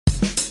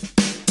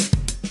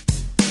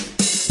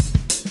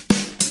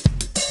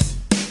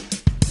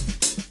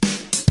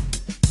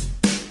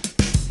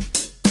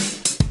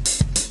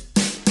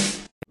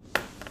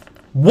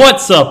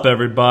What's up,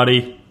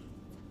 everybody?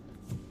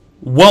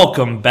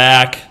 Welcome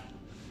back.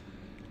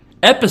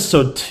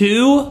 Episode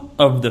 2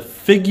 of the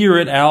Figure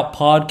It Out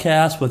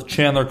podcast with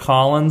Chandler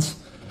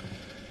Collins.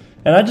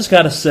 And I just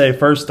got to say,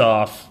 first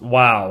off,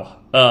 wow.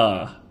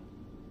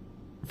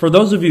 For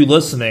those of you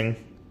listening,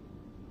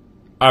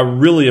 I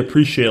really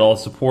appreciate all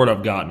the support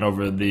I've gotten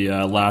over the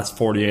last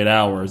 48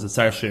 hours. It's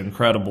actually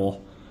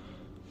incredible.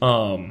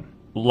 A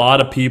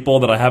lot of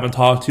people that I haven't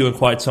talked to in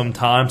quite some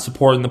time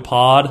supporting the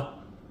pod.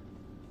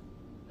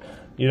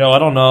 You know, I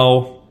don't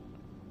know.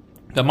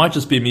 That might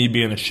just be me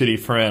being a shitty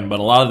friend, but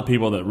a lot of the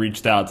people that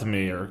reached out to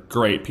me are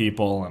great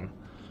people, and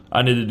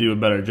I need to do a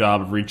better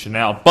job of reaching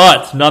out.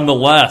 But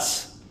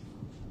nonetheless,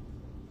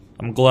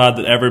 I'm glad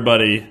that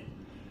everybody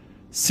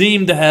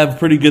seemed to have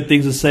pretty good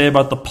things to say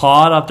about the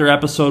pod after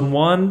episode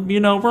 1. You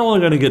know, we're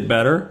only going to get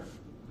better.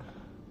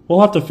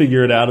 We'll have to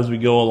figure it out as we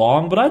go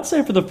along, but I'd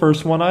say for the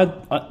first one,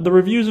 the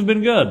reviews have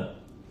been good.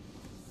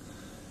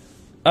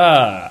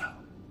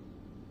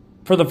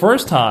 For the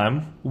first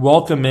time,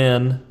 welcome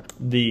in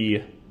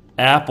the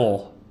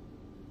Apple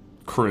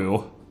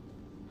crew.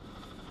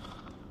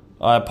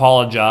 I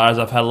apologize.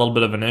 I've had a little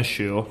bit of an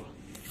issue.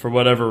 For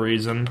whatever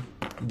reason,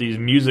 these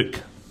music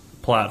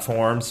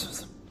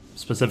platforms,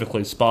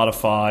 specifically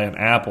Spotify and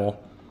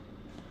Apple,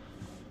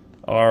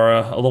 are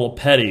a little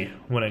petty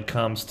when it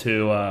comes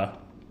to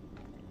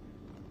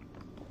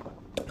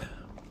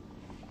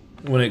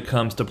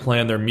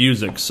playing their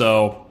music.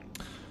 So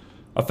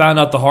I found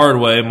out the hard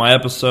way. My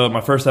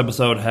first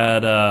episode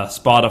had a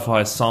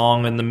Spotify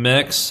song in the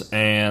mix,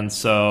 and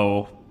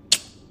so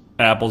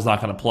Apple's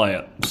not going to play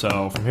it.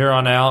 So from here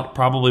on out,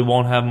 probably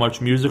won't have much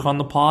music on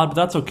the pod, but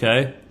that's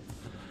okay.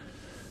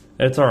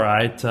 It's all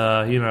right.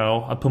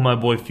 I put my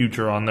boy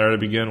Future on there to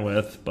begin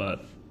with,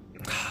 but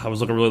I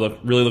was really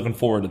looking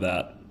forward to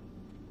that.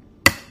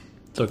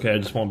 It's okay. I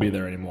just won't be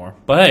there anymore.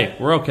 But hey,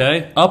 we're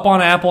okay. Up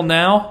on Apple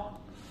now.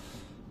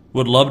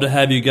 Would love to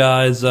have you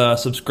guys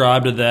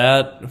subscribe to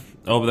that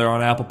over there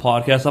on Apple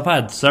Podcasts. I've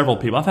had several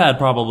people. I've had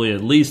probably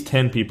at least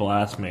 10 people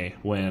ask me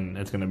when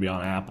it's going to be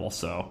on Apple.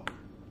 So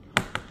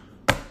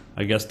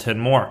I guess 10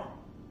 more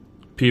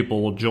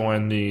people will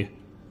join the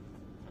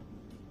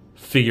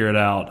Figure It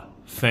Out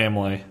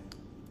family,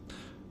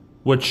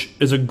 which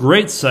is a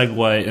great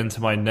segue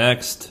into my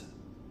next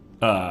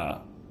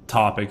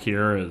topic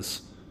here.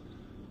 Is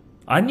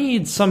I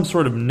need some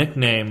sort of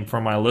nickname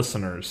for my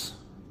listeners.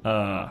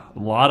 A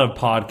lot of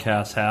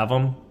podcasts have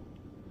them.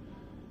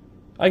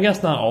 I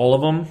guess not all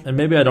of them, and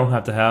maybe I don't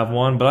have to have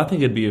one, but I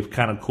think it'd be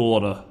kind of cool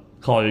to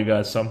call you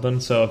guys something.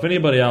 So if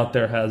anybody out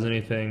there has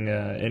anything,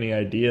 any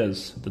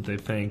ideas that they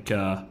think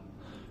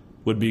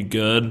would be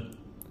good,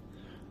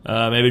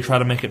 maybe try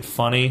to make it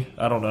funny.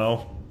 I don't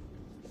know.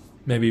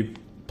 Maybe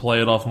play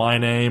it off my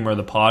name or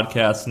the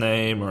podcast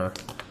name or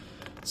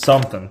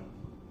something.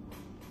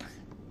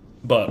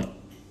 But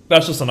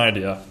that's just an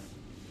idea.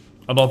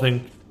 I don't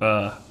think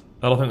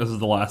this is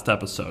the last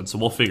episode, so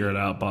we'll figure it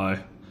out by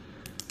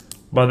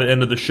the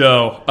end of the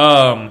show.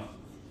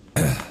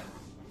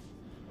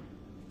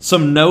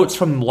 Some notes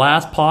from the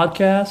last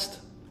podcast.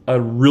 I'd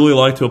really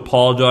like to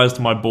apologize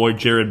to my boy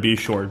Jared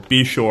Beshore.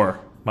 Beshore,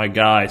 my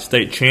guy,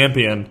 state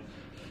champion.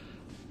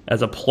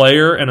 As a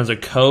player and as a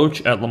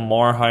coach at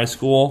Lamar High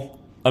School,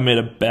 I made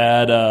a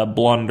bad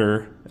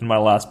blunder in my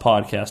last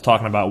podcast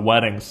talking about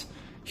weddings.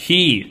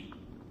 Jared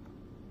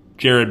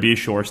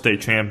Beshore,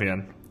 state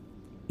champion,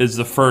 is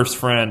the first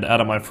friend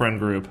out of my friend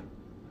group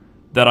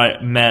that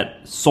I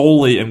met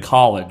solely in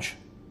college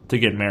to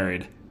get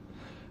married.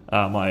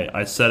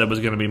 I said it was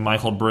going to be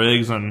Michael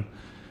Briggs, and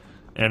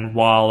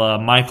while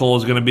Michael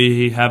is going to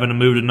be having to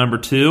move to number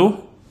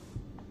 2,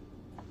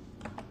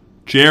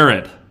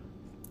 Jared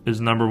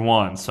is number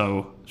 1.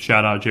 So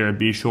shout out Jared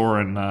Beshore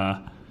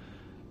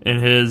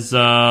and his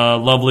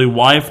lovely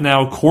wife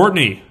now,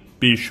 Courtney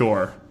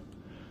Beshore.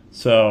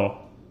 So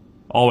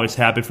always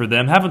happy for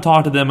them. Haven't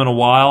talked to them in a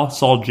while.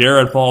 Saw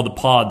Jared follow the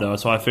pod, though,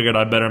 so I figured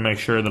I'd better make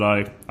sure that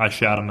I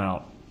shout him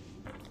out.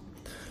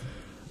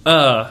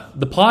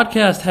 The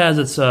podcast has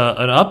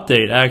an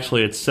update,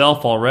 actually,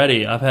 itself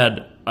already.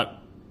 I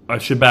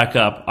should back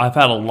up. I've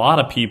had a lot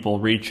of people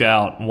reach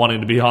out wanting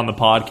to be on the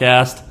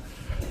podcast,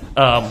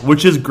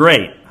 which is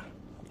great.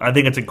 I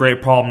think it's a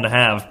great problem to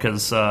have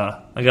because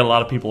I got a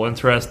lot of people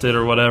interested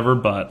or whatever,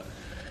 but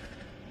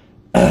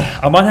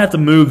I might have to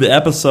move the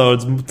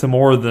episodes to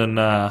more than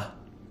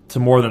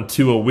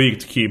 2 a week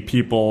to keep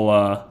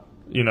people,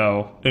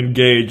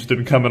 engaged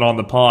and coming on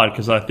the pod,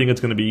 because I think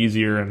it's going to be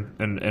easier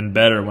and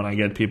better when I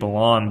get people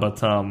on.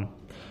 But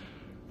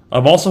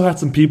I've also had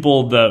some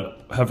people that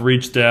have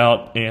reached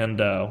out and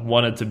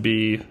wanted to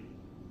be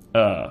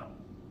a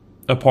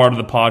part of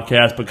the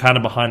podcast, but kind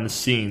of behind the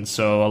scenes.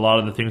 So a lot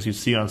of the things you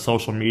see on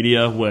social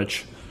media,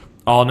 which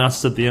I'll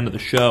announce at the end of the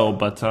show,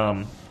 but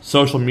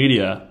social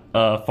media,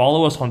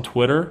 follow us on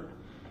Twitter.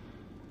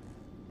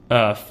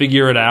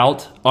 Figure It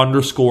Out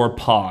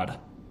 _pod.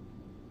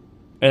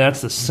 And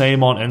that's the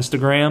same on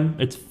Instagram.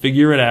 It's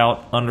Figure It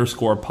Out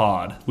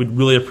 _pod. We'd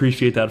really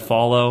appreciate that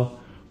follow.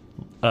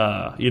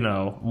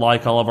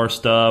 Like all of our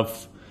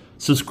stuff.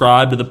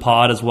 subscribe to the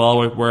pod as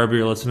well wherever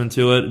you're listening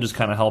to it. It just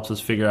kind of helps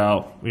us figure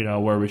out,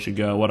 where we should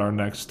go, what our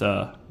next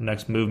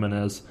movement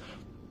is.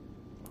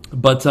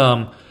 But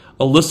Alyssa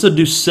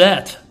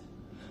Doucette,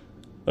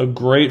 a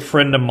great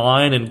friend of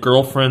mine and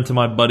girlfriend to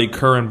my buddy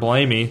Curran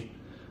Blamey,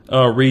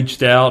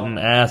 reached out and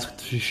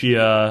asked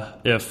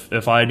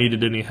if I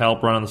needed any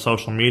help running the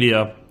social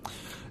media.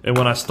 And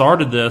when I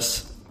started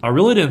this, I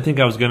really didn't think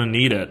I was going to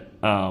need it.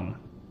 I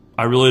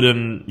really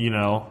didn't,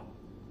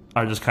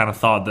 I just kind of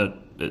thought that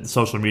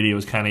social media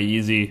was kind of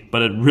easy,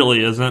 but it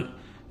really isn't.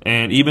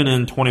 And even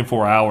in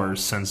 24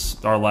 hours since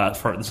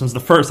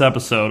the first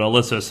episode,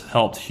 Alyssa's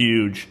helped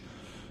huge.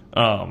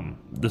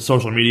 The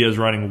social media is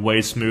running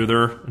way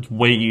smoother. It's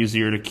way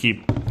easier to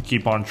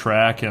keep on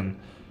track, and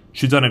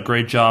she's done a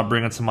great job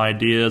bringing some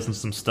ideas and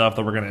some stuff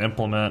that we're going to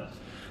implement.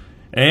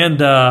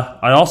 And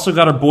I also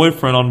got her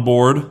boyfriend on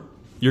board.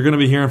 You're going to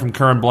be hearing from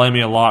Curran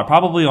Blamey a lot,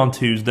 probably on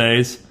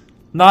Tuesdays.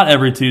 Not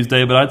every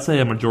Tuesday, but I'd say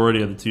a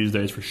majority of the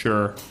Tuesdays for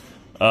sure.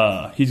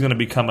 He's going to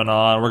be coming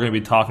on. We're going to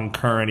be talking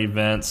current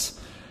events.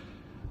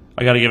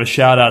 I got to give a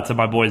shout out to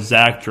my boy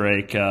Zach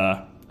Drake.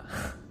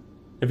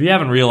 If you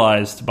haven't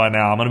realized by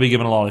now, I'm going to be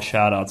giving a lot of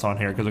shout outs on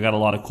here because I got a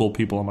lot of cool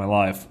people in my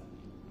life.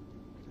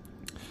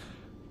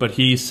 But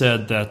he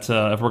said that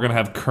if we're going to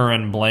have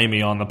Curran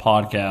Blamey on the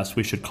podcast,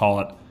 we should call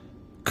it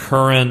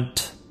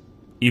Current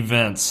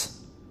Events.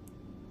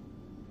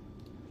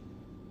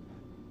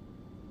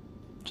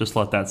 Just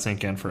let that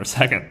sink in for a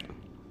second.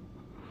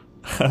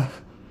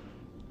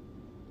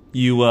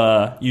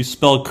 You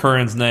spell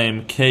Curran's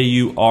name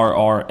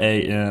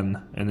Kurran,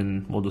 and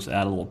then we'll just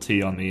add a little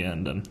T on the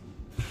end, and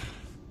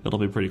it'll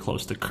be pretty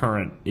close to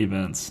current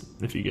events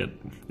if you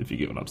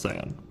get what I'm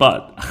saying.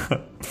 But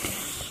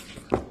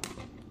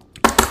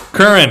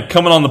Curran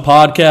coming on the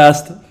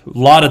podcast, a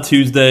lot of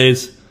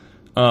Tuesdays.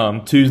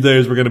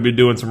 Tuesdays we're going to be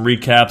doing some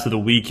recaps of the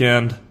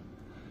weekend,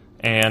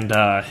 and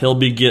he'll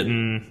be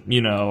getting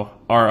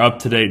our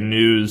up-to-date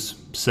news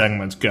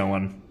segments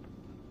going.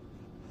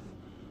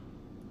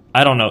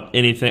 I don't know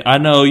anything. I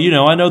know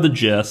the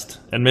gist,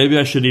 and maybe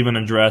I should even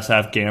address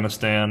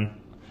Afghanistan.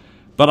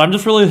 But I'm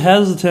just really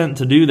hesitant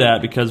to do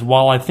that because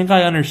while I think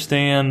I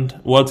understand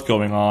what's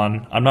going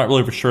on, I'm not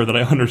really for sure that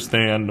I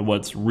understand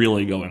what's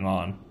really going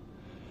on.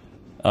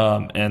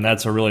 And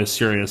that's a really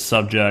serious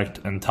subject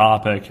and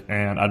topic,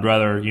 and I'd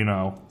rather,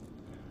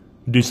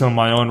 do some of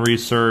my own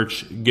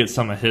research, get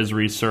some of his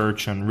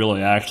research, and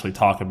really actually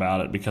talk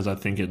about it because I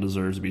think it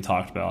deserves to be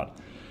talked about.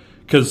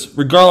 Because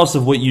regardless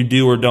of what you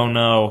do or don't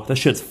know, that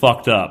shit's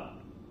fucked up.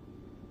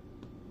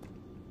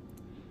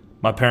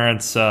 My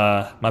parents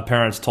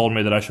told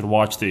me that I should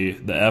watch the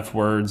F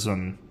words,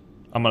 and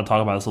I'm going to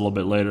talk about this a little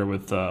bit later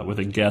with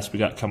a guest we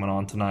got coming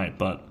on tonight.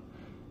 But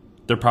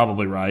they're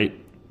probably right.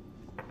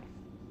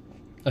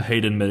 I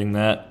hate admitting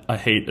that.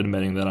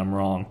 I'm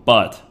wrong.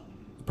 But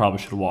I probably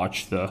should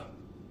watch the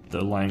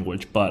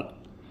language. But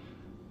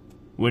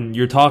when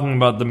you're talking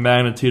about the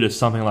magnitude of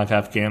something like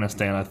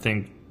Afghanistan, I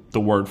think the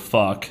word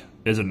fuck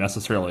isn't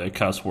necessarily a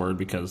cuss word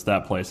because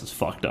that place is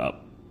fucked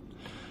up.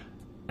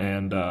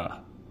 And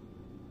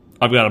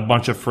I've got a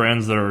bunch of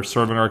friends that are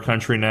serving our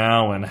country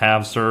now and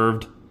have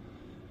served.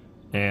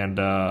 And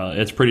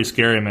it's pretty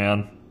scary,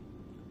 man.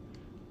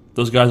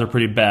 Those guys are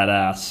pretty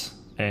badass.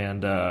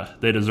 And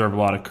they deserve a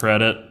lot of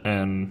credit.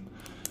 And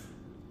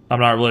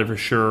I'm not really for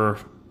sure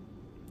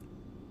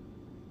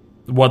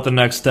what the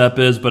next step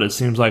is, but it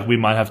seems like we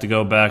might have to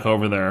go back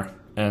over there.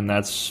 And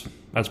that's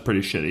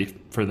pretty shitty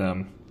for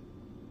them.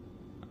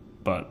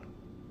 But,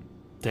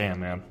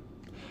 damn, man.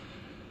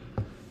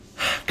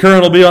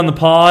 Curran will be on the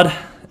pod,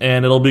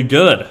 and it'll be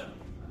good.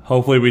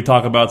 Hopefully we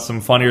talk about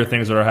some funnier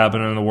things that are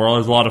happening in the world.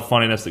 There's a lot of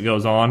funniness that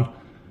goes on.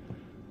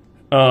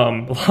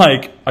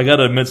 I got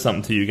to admit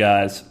something to you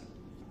guys.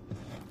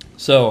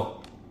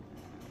 So,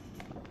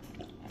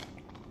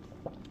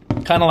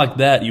 kind of like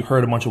that, you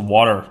heard a bunch of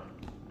water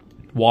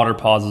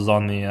pauses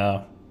on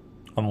the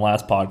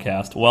last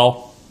podcast.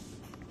 Well,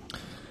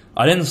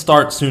 I didn't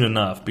start soon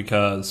enough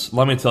because,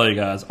 let me tell you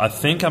guys, I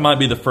think I might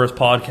be the first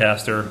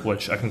podcaster,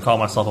 which I can call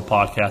myself a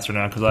podcaster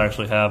now because I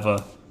actually have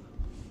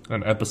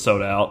an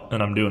episode out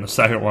and I'm doing a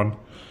second one.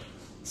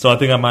 So I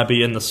think I might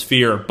be in the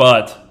sphere,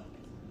 but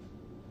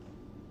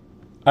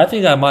I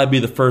think I might be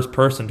the first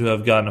person to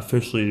have gotten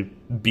officially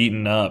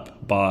beaten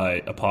up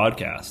by a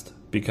podcast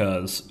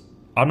because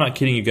I'm not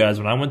kidding you guys.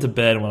 When I went to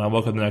bed and when I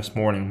woke up the next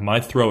morning, my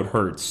throat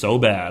hurt so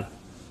bad.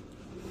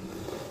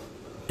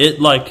 It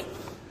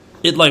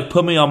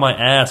put me on my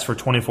ass for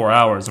 24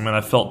 hours. I mean, I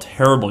felt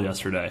terrible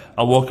yesterday.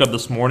 I woke up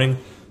this morning,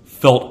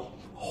 felt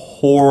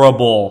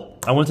horrible.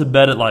 I went to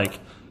bed at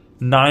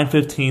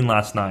 9:15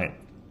 last night.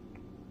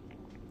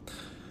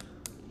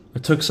 I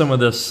took some of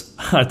this.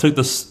 I took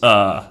this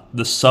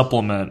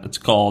supplement. It's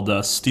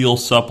called Steel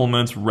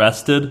Supplements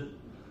Rested.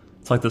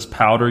 It's like this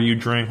powder you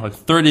drink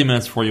 30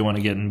 minutes before you want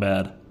to get in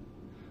bed.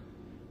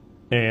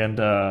 And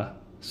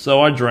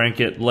so I drank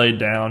it, laid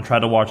down,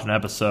 tried to watch an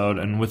episode,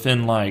 and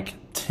within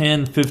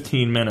 10,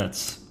 15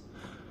 minutes,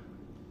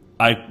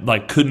 I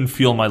couldn't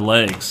feel my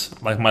legs.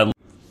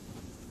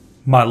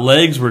 My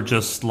legs were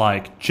just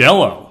like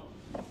Jell-O.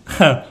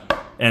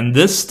 And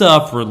this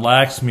stuff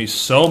relaxed me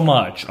so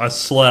much. I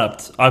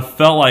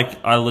felt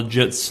like I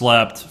legit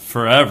slept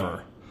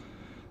forever.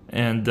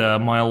 And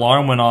my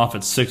alarm went off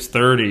at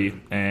 6:30,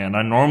 and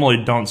I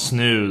normally don't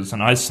snooze,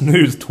 and I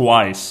snoozed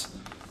twice.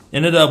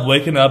 Ended up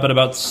waking up at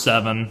about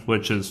 7,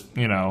 which is,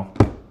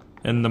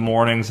 in the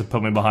mornings it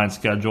put me behind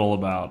schedule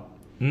about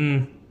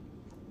 10,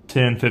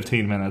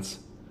 15 minutes.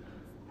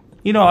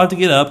 I have to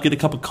get up, get a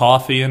cup of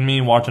coffee in me,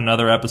 watch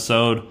another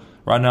episode.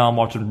 Right now I'm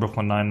watching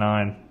Brooklyn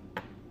Nine-Nine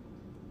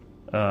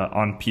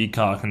on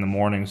Peacock in the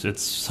mornings.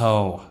 It's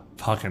so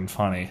fucking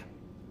funny.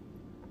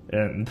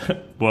 And,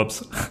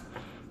 whoops.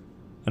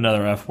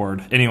 Another F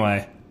word.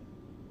 Anyway,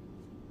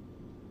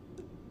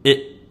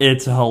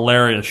 it's a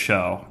hilarious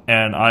show,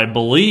 and I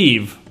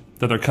believe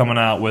that they're coming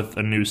out with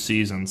a new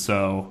season,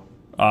 so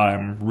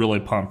I'm really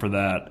pumped for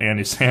that.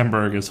 Andy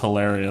Samberg is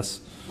hilarious.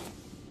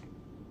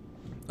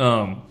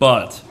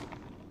 But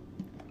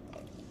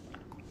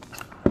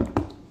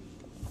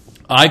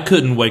I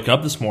couldn't wake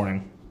up this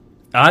morning.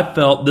 I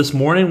felt this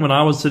morning when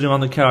I was sitting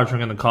on the couch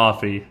drinking the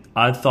coffee,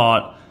 I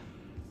thought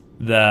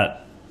that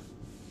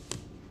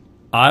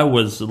I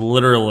was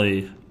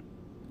literally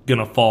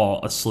gonna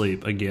fall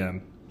asleep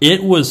again. I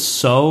was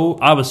so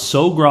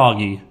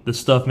groggy. This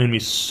stuff made me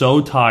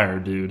so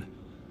tired, dude.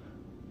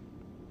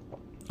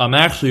 I'm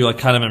actually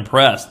kind of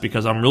impressed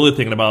because I'm really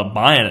thinking about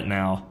buying it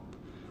now.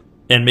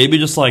 And maybe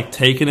just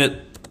taking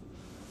it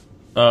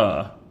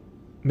on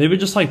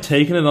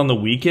the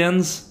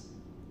weekends.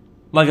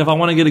 If I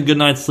want to get a good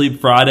night's sleep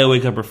Friday,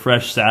 wake up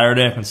refreshed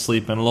Saturday, I can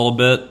sleep in a little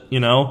bit,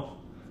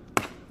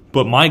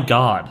 But my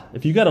God,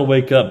 if you got to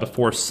wake up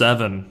before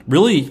 7,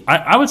 really,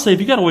 I would say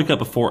if you got to wake up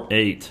before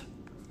 8,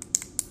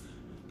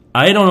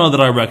 I don't know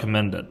that I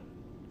recommend it.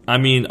 I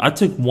mean, I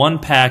took one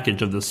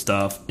package of this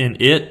stuff, and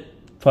it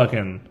put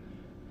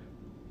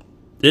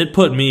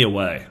me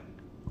away.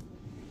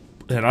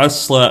 And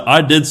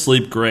I did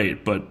sleep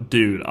great, but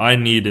dude, I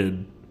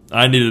needed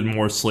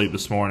more sleep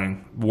this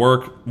morning.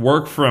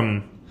 Work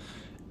from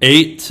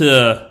 8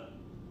 to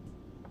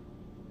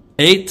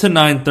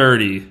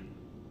 9:30.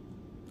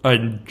 I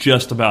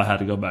just about had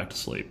to go back to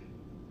sleep.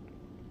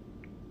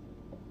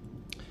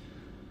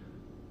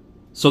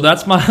 So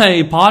that's my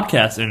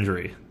podcast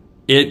injury.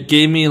 It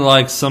gave me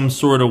some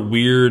sort of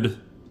weird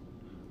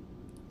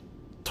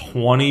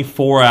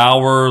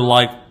 24-hour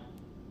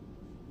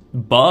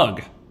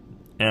bug.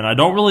 And I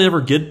don't really ever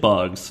get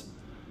bugs.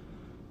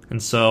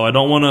 And so I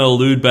don't want to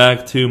allude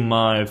back to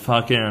my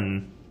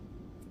fucking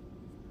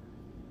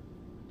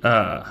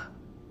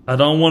I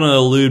don't want to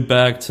allude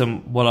back to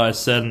what I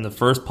said in the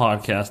first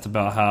podcast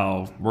about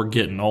how we're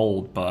getting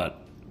old,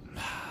 but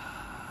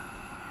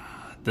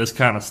this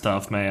kind of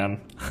stuff,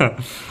 man.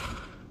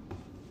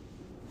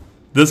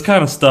 This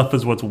kind of stuff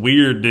is what's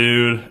weird,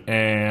 dude,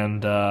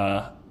 and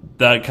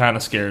that kind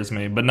of scares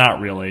me, but not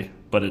really.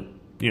 But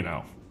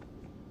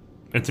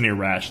it's an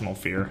irrational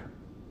fear.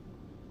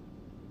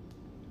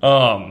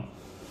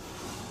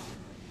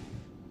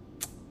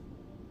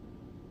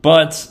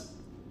 But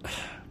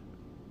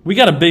we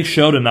got a big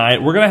show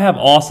tonight. We're going to have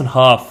Austin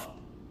Huff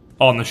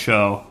on the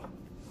show.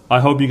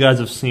 I hope you guys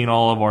have seen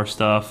all of our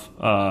stuff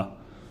out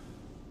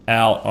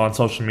on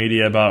social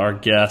media about our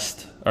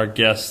guest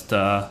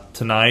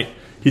tonight.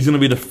 He's going to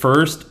be the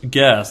first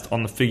guest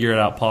on the Figure It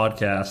Out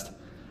podcast.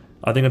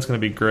 I think it's going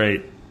to be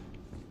great.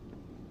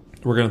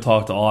 We're going to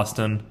talk to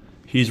Austin.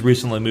 He's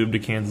recently moved to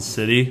Kansas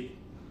City.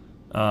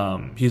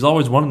 He's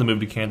always wanted to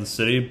move to Kansas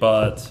City,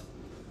 but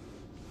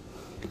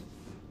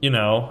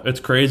it's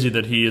crazy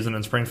that he isn't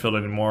in Springfield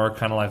anymore,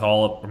 kind of like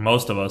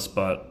most of us,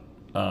 but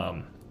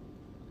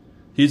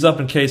he's up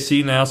in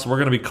KC now, so we're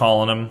going to be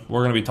calling him.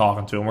 We're going to be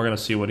talking to him. We're going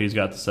to see what he's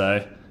got to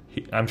say.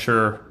 I'm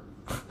sure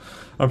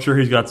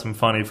he's got some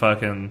funny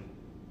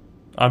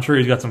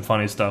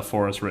stuff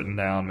for us written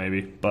down,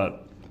 maybe,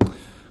 but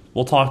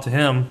we'll talk to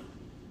him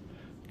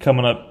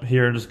coming up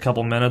here in just a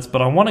couple minutes.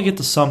 But I want to get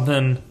to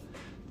something.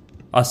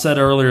 I said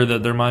earlier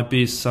that there might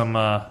be some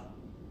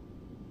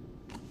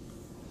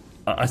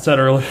I said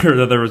earlier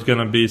that there was going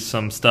to be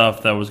some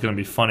stuff that was going to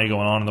be funny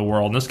going on in the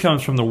world, and this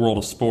comes from the world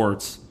of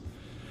sports.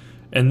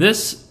 And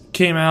this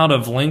came out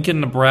of Lincoln,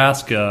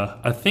 Nebraska,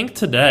 I think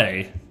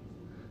today,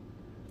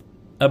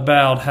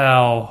 about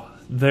how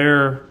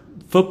their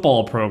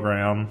football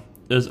program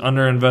is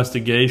under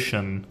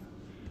investigation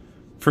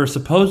for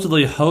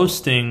supposedly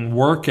hosting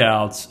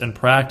workouts and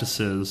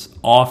practices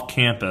off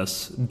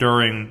campus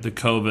during the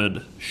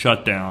COVID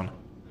shutdown,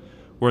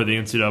 where the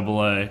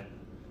NCAA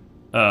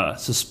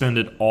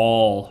suspended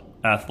all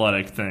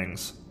athletic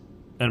things.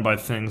 And by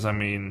things, I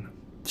mean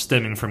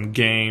stemming from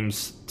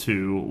games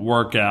to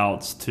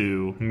workouts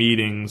to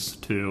meetings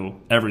to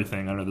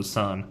everything under the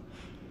sun.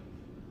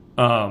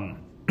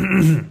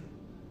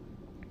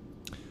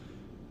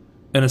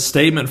 In a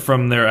statement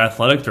from their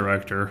athletic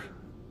director,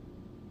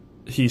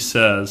 he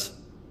says,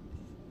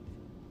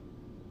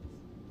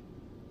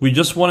 "We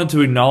just wanted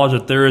to acknowledge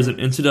that there is an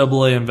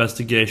NCAA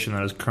investigation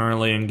that is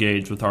currently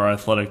engaged with our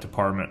athletic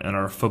department and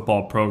our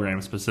football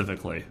program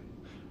specifically,"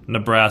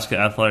 Nebraska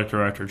Athletic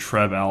Director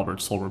Trev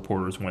Alberts told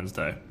reporters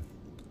Wednesday.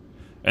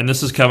 And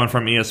this is coming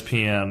from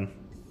ESPN,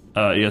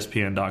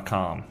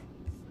 ESPN.com.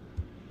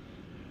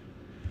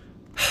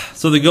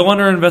 So they go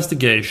under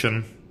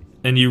investigation,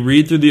 and you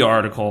read through the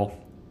article,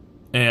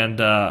 and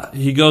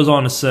he goes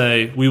on to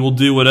say, "We will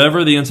do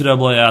whatever the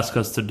NCAA asks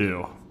us to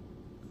do."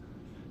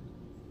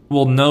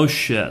 Well, no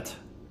shit.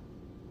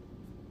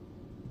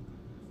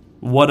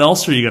 What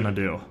else are you going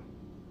to do?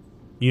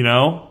 You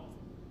know?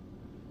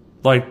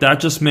 Like, that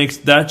just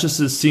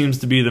seems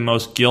to be the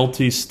most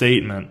guilty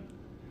statement.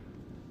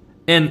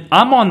 And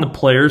I'm on the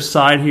players'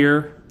 side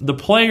here. The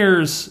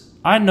players,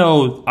 I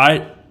know,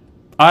 I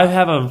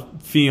have a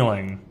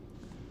feeling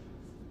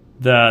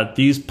that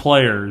these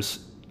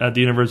players at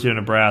the University of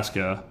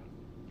Nebraska,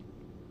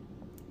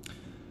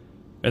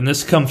 and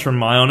this comes from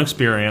my own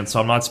experience, so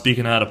I'm not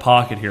speaking out of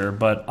pocket here,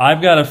 but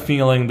I've got a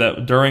feeling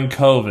that during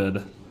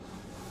COVID,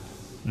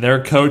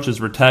 their coaches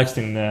were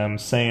texting them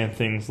saying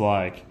things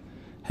like,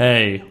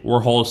 "Hey,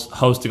 we're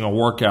hosting a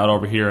workout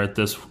over here at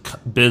this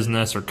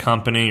business or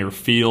company or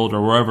field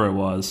or wherever it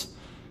was,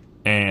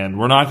 and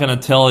we're not going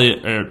to tell you,"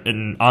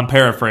 and I'm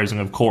paraphrasing,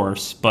 of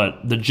course,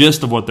 but the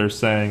gist of what they're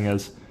saying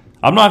is,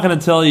 "I'm not going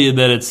to tell you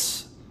that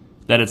it's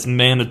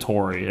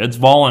mandatory. It's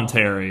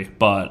voluntary,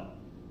 but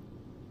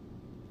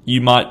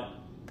you might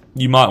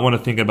want to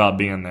think about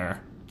being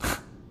there."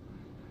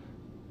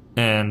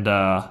 And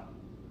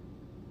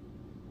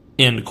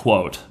end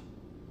quote.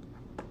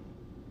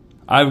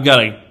 I've got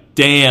a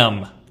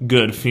damn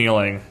good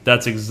feeling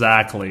that's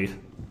exactly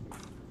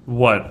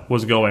what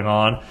was going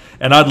on.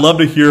 And I'd love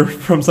to hear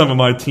from some of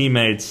my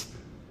teammates,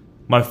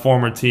 my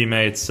former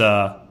teammates,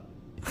 that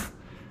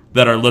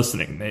are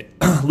listening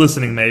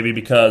maybe,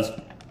 because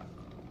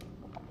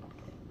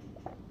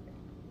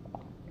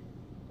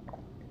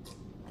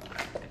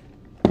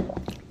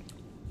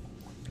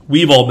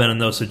we've all been in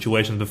those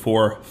situations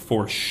before,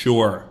 for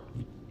sure.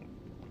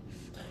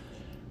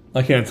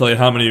 I can't tell you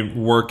how many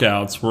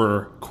workouts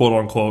were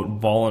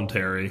quote-unquote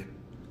voluntary.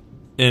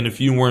 And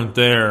if you weren't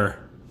there,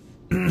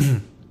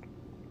 I'm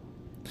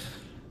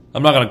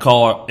not going to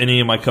call any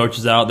of my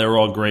coaches out. They were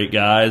all great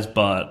guys,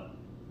 but,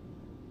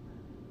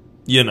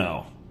 you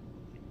know,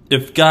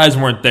 if guys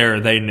weren't there,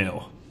 they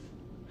knew.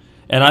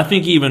 And I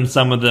think even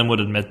some of them would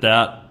admit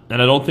that,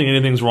 and I don't think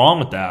anything's wrong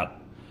with that.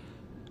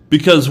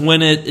 Because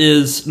when it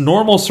is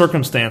normal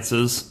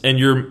circumstances and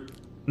you're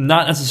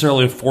not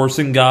necessarily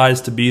forcing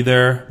guys to be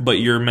there, but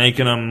you're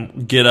making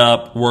them get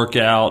up, work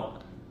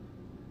out,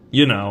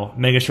 you know,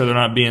 making sure they're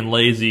not being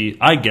lazy.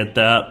 I get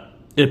that.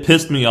 It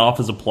pissed me off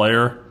as a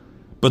player,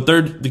 but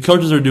the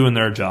coaches are doing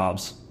their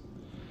jobs.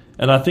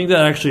 And I think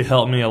that actually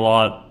helped me a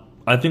lot.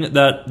 I think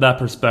that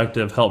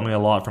perspective helped me a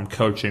lot from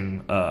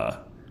coaching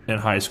in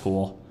high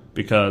school,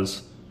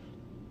 because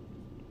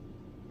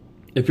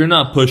if you're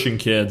not pushing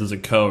kids as a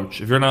coach,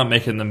 if you're not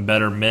making them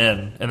better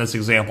men, in this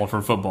example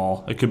for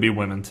football, it could be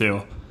women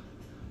too.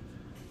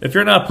 If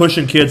you're not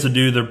pushing kids to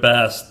do their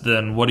best,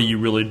 then what are you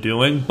really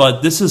doing? But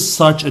this is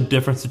such a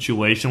different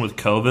situation with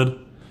COVID.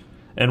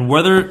 And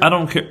whether, I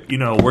don't care, you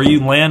know, where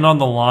you land on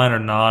the line or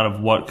not of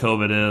what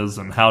COVID is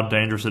and how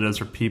dangerous it is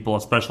for people,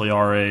 especially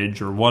our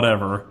age or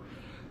whatever,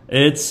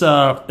 it's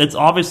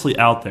obviously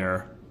out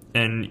there.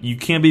 And you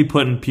can't be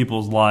putting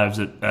people's lives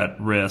at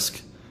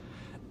risk.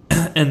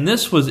 And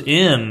this was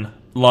in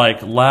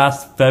like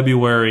last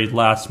February,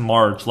 last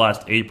March,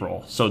 last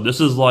April. So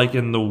this is like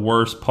in the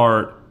worst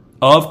part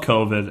of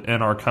COVID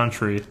in our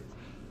country.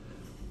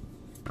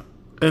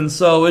 And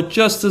so it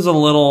just is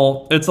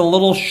it's a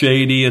little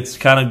shady. It's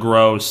kind of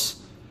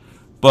gross.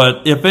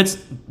 But if it's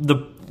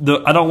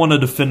I don't want to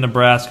defend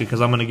Nebraska,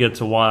 because I'm going to get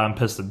to why I'm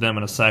pissed at them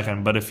in a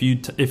second. But if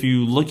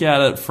you look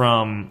at it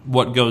from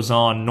what goes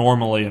on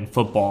normally in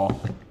football,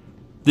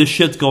 this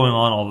shit's going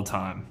on all the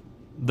time.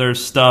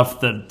 There's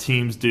stuff that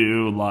teams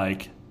do,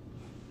 like,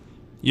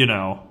 you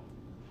know,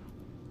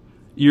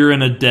 you're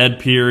in a dead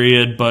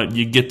period, but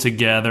you get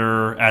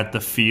together at the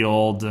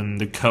field and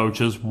the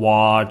coaches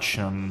watch,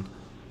 and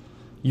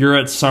you're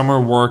at summer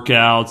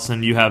workouts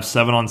and you have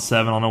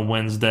 7-on-7 on a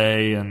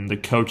Wednesday and the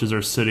coaches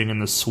are sitting in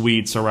the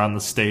suites around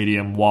the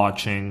stadium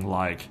watching.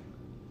 Like,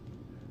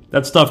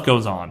 that stuff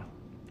goes on.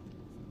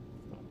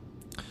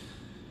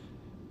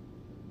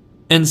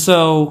 And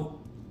so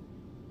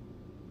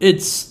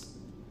it's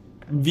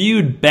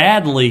viewed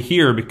badly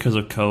here because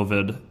of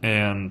COVID,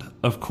 and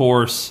of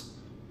course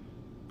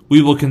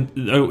we will.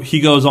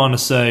 He goes on to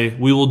say,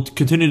 "We will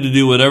continue to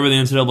do whatever the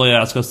NCAA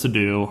asks us to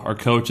do. Our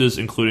coaches,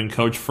 including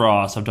Coach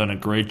Frost, have done a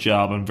great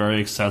job and very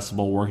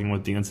accessible working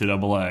with the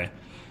NCAA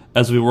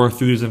as we work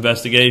through these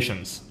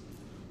investigations."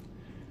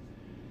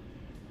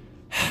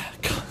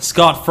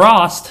 Scott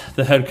Frost,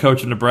 the head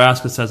coach of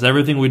Nebraska, says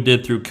everything we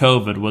did through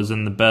COVID was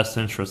in the best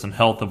interest and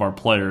health of our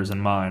players in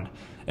mind.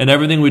 And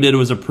everything we did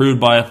was approved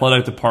by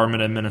athletic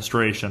department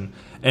administration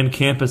and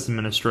campus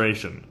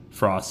administration,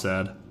 Frost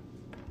said.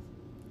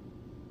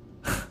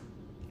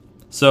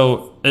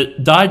 So,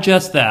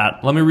 digest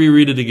that. Let me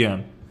reread it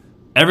again.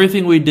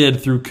 Everything we did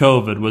through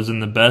COVID was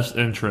in the best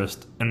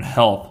interest and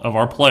health of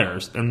our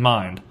players in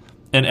mind.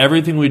 And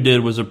everything we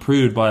did was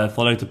approved by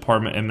athletic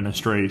department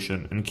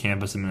administration and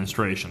campus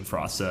administration,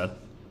 Frost said.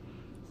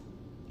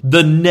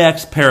 The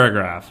next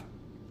paragraph.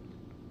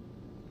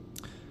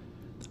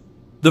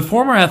 The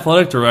former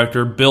athletic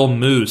director, Bill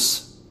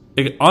Moose,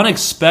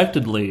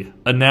 unexpectedly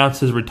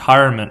announced his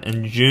retirement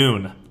in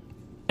June.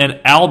 And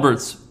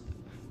Alberts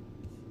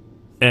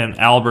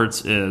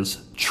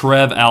is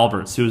Trev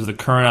Alberts, who is the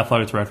current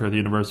athletic director of the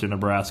University of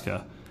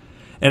Nebraska.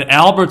 And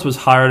Alberts was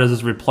hired as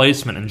his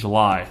replacement in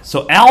July.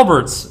 So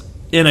Alberts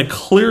in a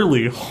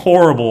clearly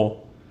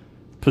horrible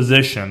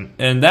position,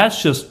 and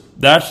that's just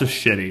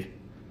shitty.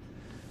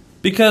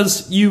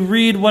 Because you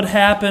read what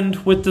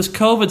happened with this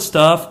COVID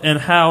stuff and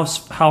how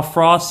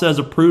Frost says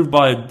approved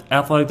by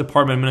athletic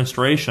department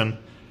administration.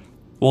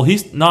 Well,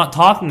 he's not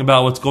talking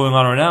about what's going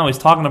on right now. He's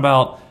talking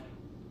about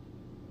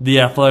the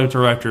athletic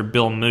director,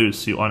 Bill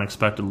Moose, who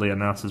unexpectedly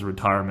announced his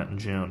retirement in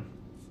June.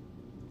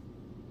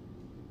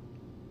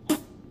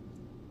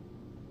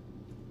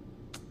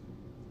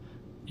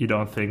 You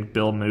don't think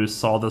Bill Moose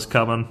saw this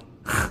coming?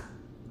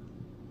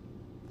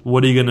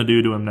 What are you going to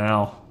do to him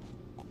now?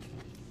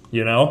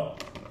 You know?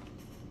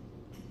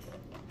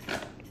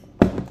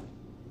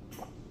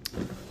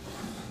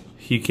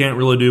 You can't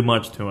really do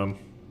much to him.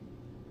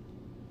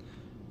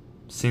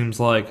 Seems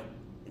like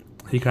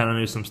he kind of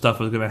knew some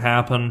stuff was going to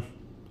happen.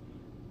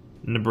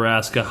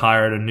 Nebraska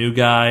hired a new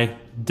guy,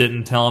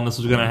 didn't tell him this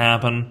was going to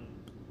happen.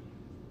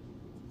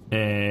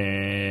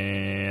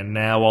 And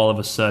now all of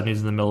a sudden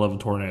he's in the middle of a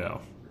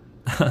tornado.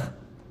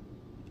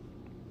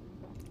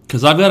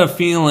 Because I've got a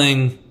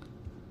feeling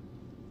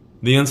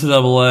the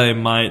NCAA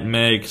might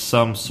make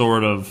some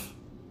sort of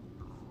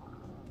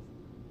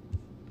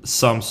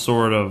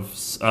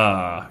scapegoat,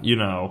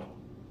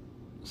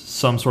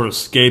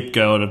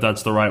 if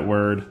that's the right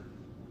word,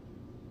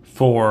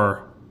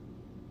 for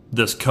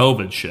this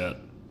COVID shit.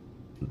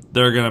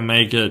 They're going to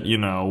make it,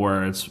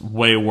 where it's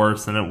way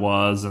worse than it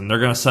was, and they're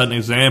going to set an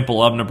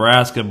example of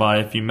Nebraska by,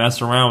 if you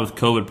mess around with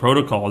COVID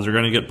protocols, you're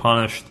going to get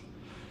punished,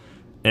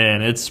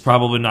 and it's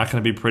probably not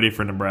going to be pretty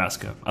for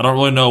Nebraska. I don't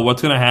really know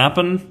what's going to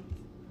happen,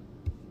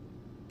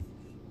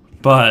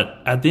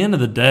 but at the end of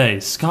the day,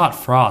 Scott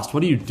Frost,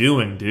 what are you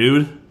doing,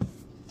 dude?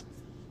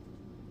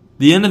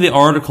 The end of the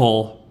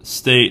article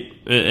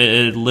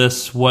it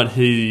lists what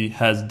he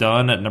has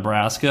done at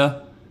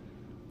Nebraska.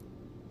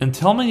 And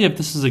tell me if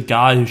this is a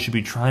guy who should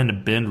be trying to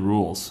bend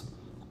rules.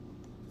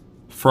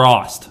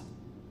 Frost,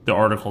 the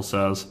article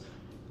says,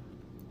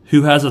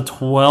 who has a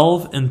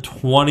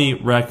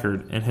 12-20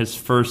 record in his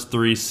first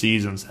 3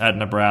 seasons at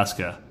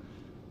Nebraska,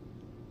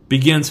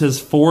 begins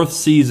his 4th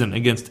season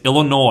against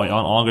Illinois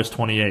on August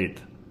 28th.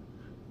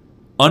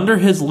 Under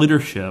his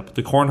leadership,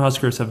 the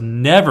Cornhuskers have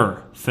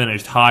never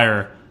finished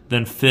higher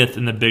than 5th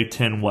in the Big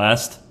Ten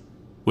West,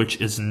 which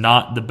is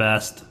not the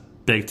best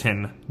Big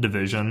Ten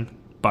division,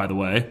 by the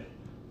way.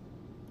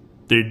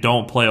 They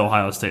don't play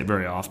Ohio State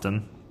very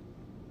often.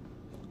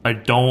 I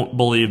don't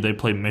believe they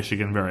play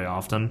Michigan very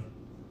often.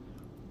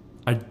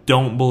 I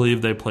don't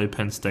believe they play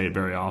Penn State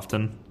very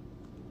often.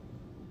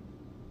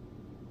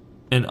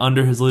 And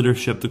under his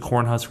leadership, the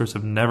Cornhuskers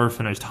have never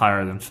finished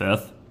higher than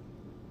 5th.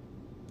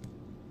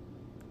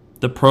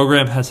 The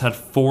program has had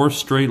 4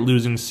 straight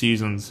losing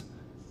seasons,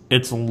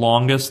 its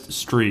longest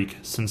streak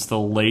since the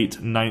late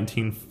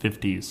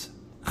 1950s.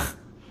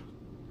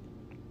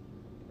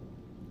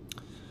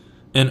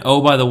 And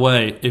oh, by the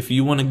way, if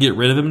you want to get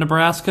rid of him,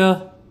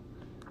 Nebraska,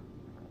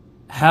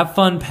 have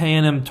fun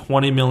paying him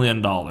 $20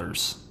 million.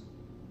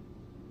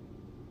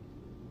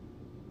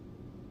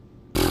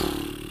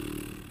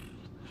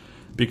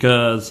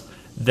 Because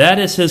that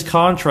is his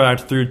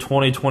contract through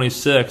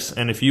 2026,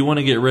 and if you want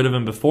to get rid of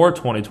him before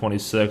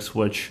 2026,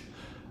 which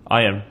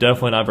I am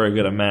definitely not very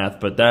good at math,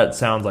 but that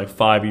sounds like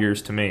 5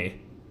 years to me.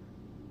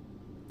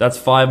 That's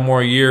 5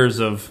 more years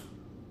of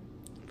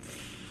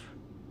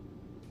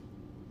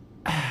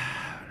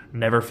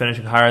never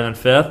finishing higher than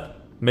 5th,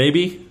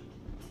 maybe,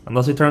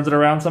 unless he turns it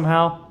around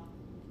somehow.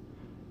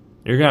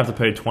 You're going to have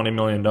to pay $20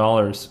 million,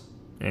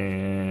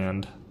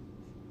 and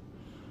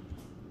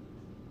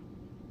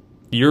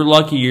you're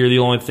lucky you're the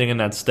only thing in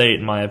that state,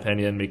 in my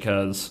opinion,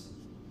 because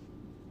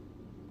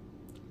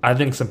I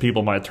think some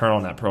people might turn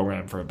on that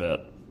program for a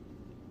bit.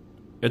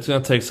 It's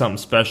going to take something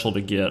special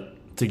to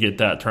get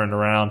that turned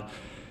around.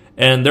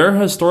 And they're a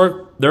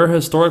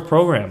historic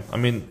program. I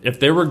mean, if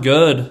they were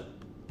good,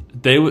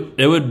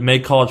 it would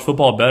make college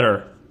football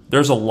better.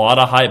 There's a lot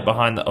of hype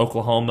behind the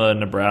Oklahoma and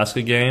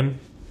Nebraska game.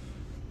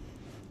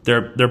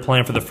 They're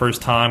playing for the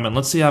first time, and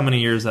let's see how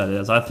many years that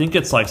is. I think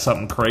it's like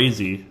something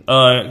crazy.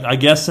 I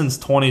guess since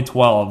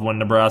 2012 when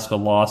Nebraska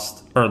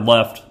left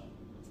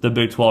the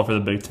Big 12 for the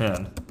Big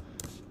 10.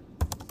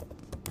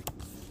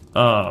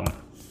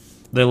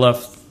 They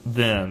left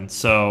then,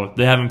 so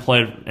they haven't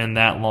played in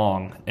that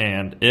long,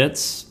 and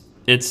it's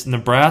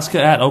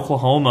Nebraska at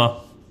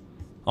Oklahoma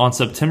on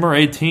September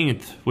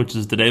 18th, which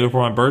is the day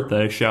before my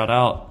birthday. Shout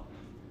out,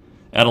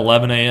 at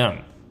 11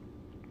 a.m.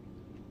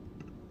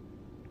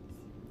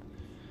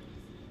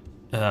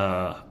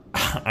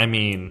 I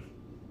mean,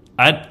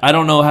 I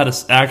don't know how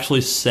to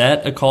actually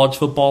set a college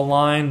football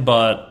line,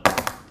 but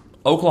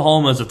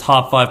Oklahoma is a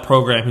top 5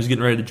 program who's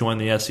getting ready to join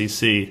the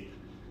SEC.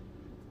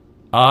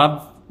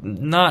 I've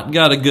not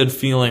got a good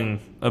feeling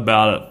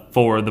about it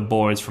for the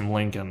boys from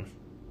Lincoln.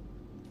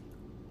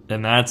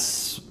 And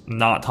that's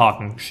not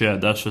talking shit.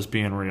 That's just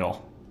being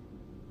real.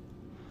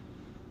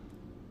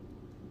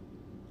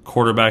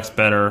 Quarterback's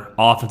better.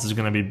 Offense is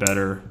going to be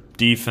better.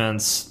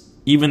 Defense,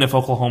 even if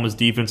Oklahoma's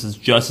defense is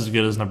just as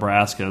good as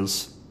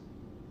Nebraska's,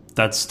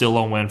 that's still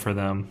a win for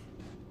them.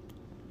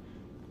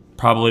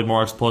 Probably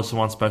more explosive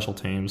on special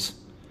teams.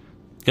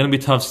 Going to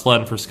be tough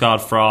sledding for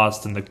Scott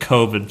Frost and the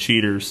COVID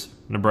cheaters,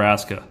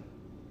 Nebraska.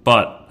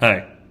 But,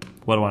 hey,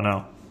 what do I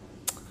know?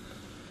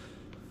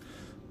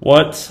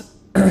 What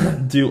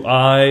do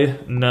I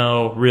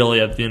know,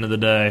 really, at the end of the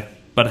day?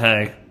 But,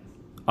 hey,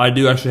 I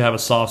do actually have a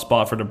soft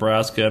spot for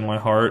Nebraska in my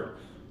heart.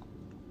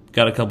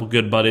 Got a couple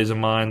good buddies of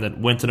mine that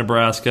went to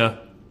Nebraska.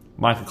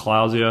 Micah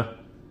Clausia,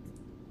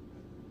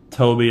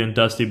 Toby and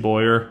Dusty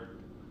Boyer,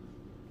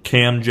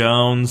 Cam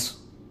Jones.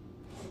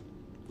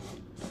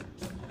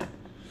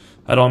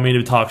 I don't mean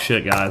to talk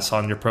shit, guys,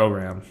 on your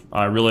program.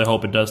 I really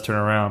hope it does turn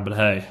around, but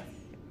hey,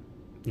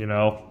 you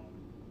know,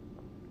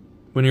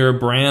 when you're a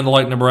brand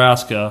like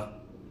Nebraska,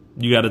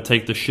 you got to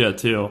take the shit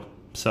too.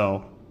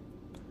 So,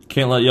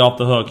 can't let you off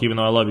the hook, even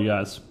though I love you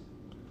guys.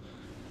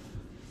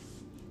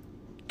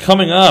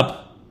 Coming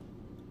up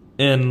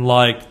in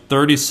like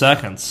 30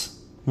 seconds,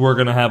 we're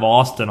going to have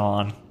Austin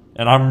on,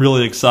 and I'm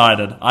really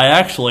excited. I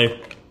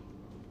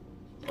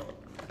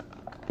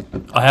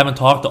haven't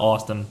talked to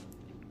Austin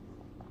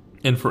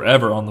in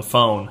forever on the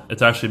phone.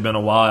 It's actually been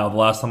a while. The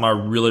last time I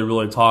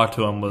really talked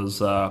to him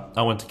was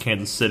I went to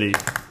Kansas City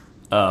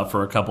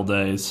for a couple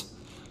days.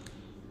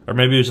 Or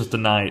maybe it was just a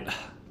night.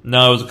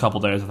 No, it was a couple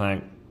days, I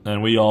think.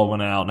 And we all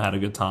went out and had a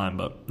good time.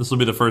 But this will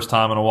be the first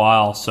time in a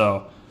while,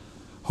 so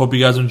hope you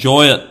guys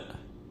enjoy it.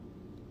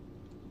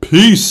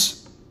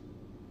 Peace!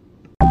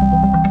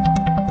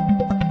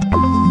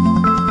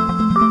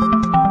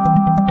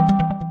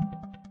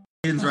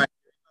 Right.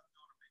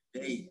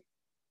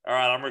 All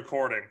right, I'm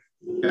recording.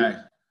 Okay.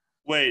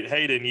 Wait,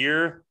 Hayden,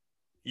 you're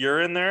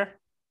in there?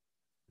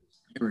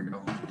 Here we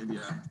go.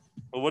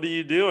 Well, what are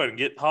you doing?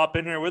 Hop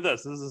in here with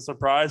us. This is a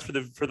surprise for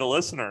the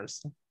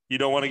listeners. You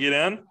don't want to get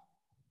in?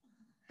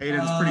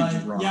 Hayden's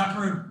pretty drunk.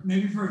 Yeah,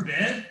 maybe for a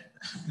bit.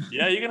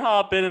 Yeah, you can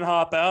hop in and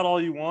hop out all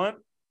you want.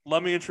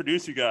 Let me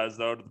introduce you guys,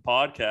 though, to the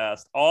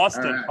podcast.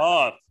 Austin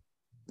Huff.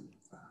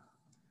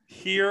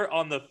 Here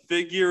on the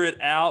Figure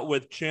It Out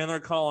with Chandler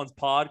Collins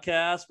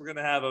podcast, we're going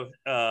to have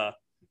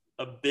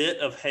a bit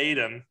of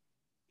Hayden.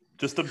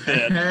 Just a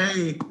bit.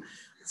 Hey,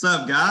 what's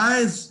up,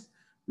 guys?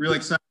 Really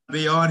excited to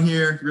be on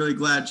here. Really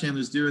glad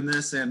Chandler's doing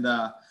this, and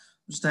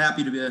just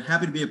happy to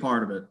be a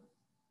part of it.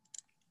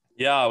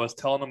 Yeah, I was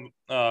telling him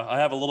I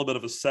have a little bit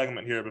of a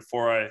segment here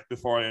before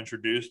I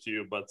introduced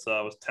you, but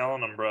I was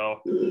telling him, bro,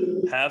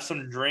 have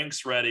some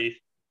drinks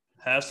ready.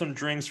 Have some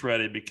drinks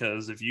ready,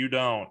 because if you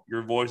don't,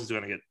 your voice is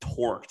going to get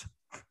torqued.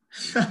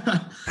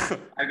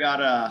 I got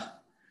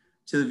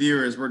to the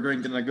viewers, we're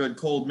drinking a good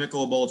cold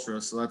Michelob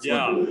Ultra, so that's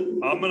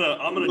I'm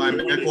gonna my do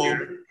Michelob.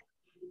 here.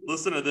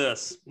 Listen to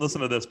this,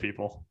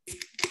 people.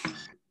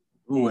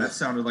 Ooh, that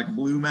sounded like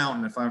Blue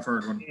Mountain if I've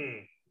heard one.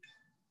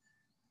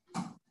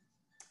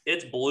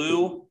 It's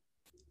blue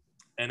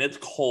and it's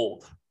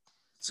cold.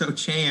 So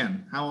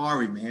Chan, how are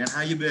we, man?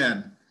 How you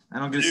been? I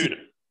don't get to see you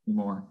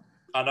anymore.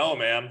 I know,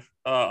 man.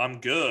 I'm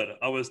good.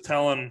 I was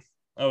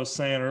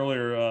saying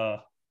earlier,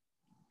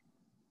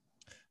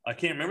 I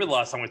can't remember the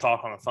last time we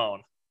talked on the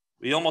phone.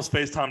 We almost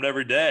FaceTimed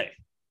every day.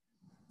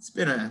 It's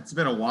been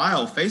a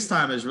while.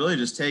 FaceTime has really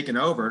just taken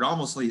over. It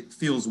almost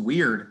feels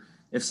weird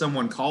if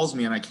someone calls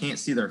me and I can't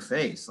see their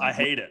face. Like, I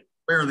hate it.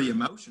 Where are the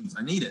emotions?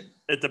 I need it.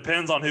 It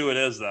depends on who it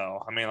is,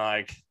 though. I mean,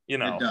 like, you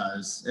know. It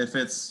does. If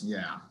it's,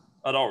 yeah.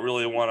 I don't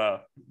really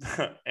want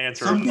to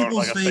answer. Some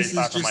people's like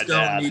faces just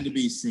don't need to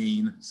be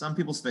seen. Some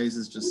people's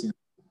faces just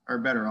are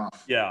better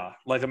off. Yeah.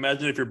 Like,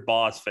 imagine if your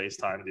boss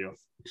FaceTimed you.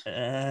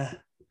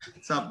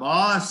 What's up,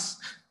 boss?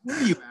 Where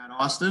are you at,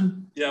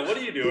 Austin? Yeah, what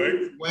are you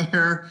doing?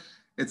 Where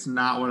it's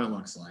not what it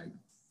looks like.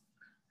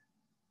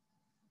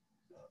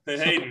 Hey,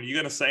 Hayden, you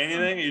going to say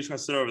anything, or are you just going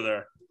to sit over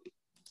there?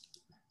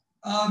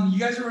 You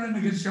guys are running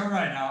a good show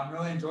right now. I'm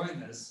really enjoying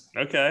this.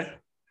 Okay.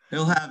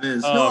 He'll have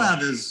his.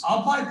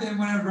 I'll pipe in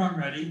whenever I'm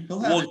ready. He'll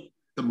have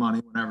the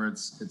money whenever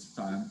it's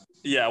time.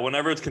 Yeah,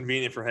 whenever it's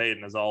convenient for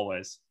Hayden, as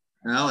always.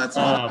 Well, that's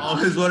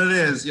always what it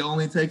is. He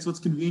only takes what's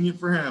convenient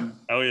for him.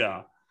 Oh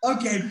yeah.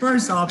 Okay,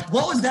 first off,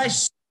 what was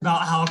that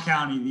about Howell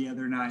County the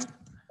other night?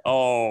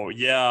 Oh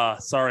yeah,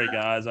 sorry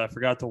guys, I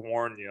forgot to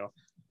warn you.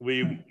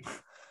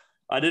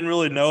 I didn't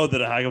really know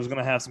that I was going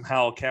to have some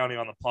Howell County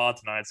on the pod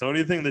tonight. So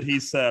anything that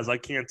he says, I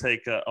can't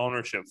take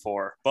ownership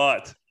for.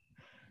 But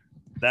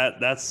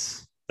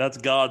that's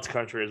God's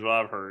country, is what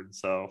I've heard.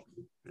 So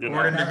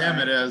according to him,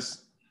 it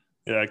is.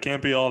 Yeah, it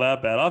can't be all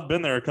that bad. I've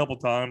been there a couple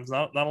times.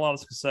 Not a lot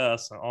of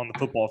success on the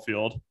football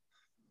field.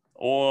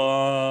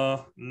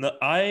 No,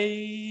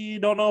 I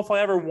don't know if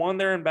I ever won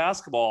there in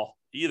basketball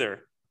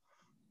either.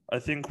 I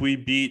think we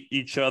beat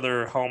each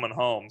other home and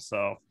home.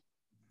 So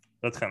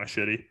that's kind of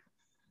shitty.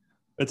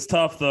 It's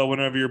tough, though,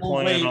 whenever you're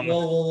playing on the –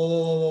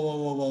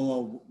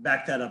 Whoa.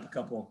 Back that up a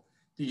couple.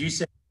 Did you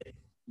say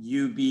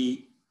you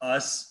beat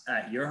us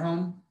at your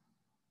home?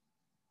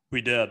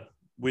 We did.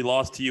 We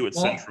lost to you at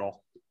Well-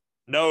 Central.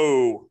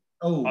 No.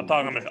 Oh, I'm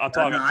talking. okay. I'm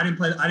talking. No, I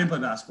didn't play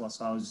basketball,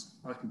 so I was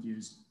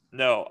confused.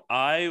 No,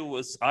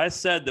 I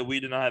said that we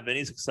did not have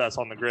any success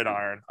on the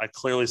gridiron. I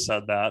clearly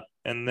said that.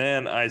 And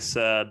then I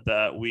said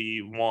that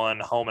we won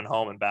home and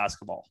home in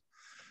basketball.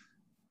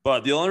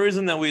 But the only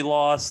reason that we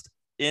lost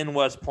in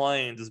West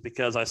Plains is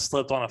because I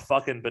slipped on a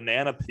fucking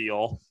banana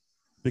peel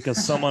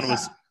because someone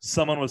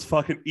was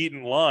fucking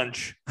eating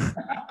lunch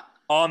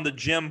on the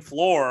gym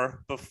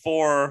floor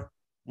before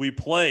we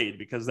played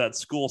because that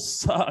school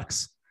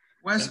sucks.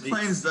 West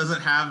Plains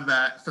doesn't have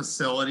that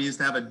facilities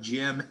to have a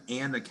gym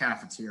and a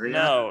cafeteria.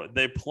 No,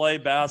 they play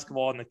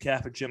basketball in the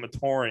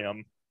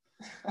cafeterium,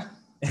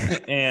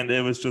 and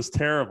it was just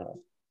terrible.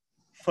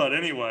 But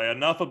anyway,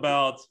 enough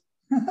about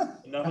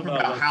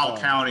Howell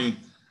County.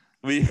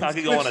 I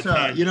could go on a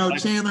tangent.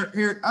 Chandler,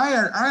 here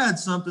I had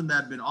something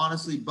that had been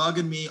honestly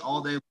bugging me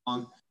all day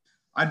long.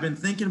 I'd been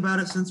thinking about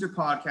it since your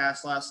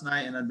podcast last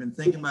night, and I'd been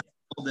thinking about it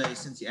all day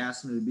since you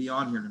asked me to be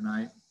on here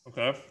tonight.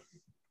 Okay.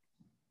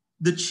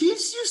 The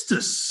Chiefs used to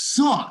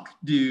suck,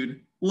 dude.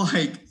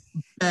 Like,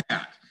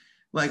 bad.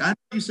 Like, I know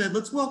you said,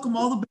 let's welcome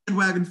all the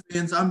bandwagon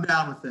fans. I'm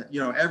down with it.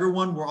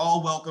 Everyone, we're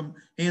all welcome.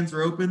 Hands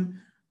are open.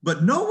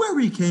 But know where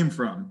we came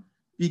from,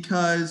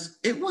 because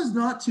it was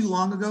not too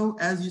long ago,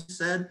 as you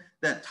said,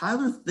 that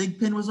Tyler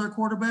Thigpen was our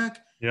quarterback.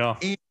 Yeah.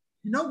 And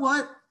you know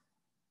what?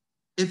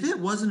 If it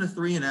wasn't a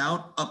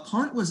 3-and-out, a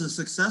punt was a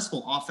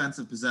successful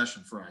offensive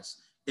possession for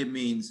us. It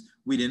means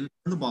we didn't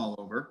turn the ball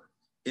over.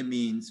 It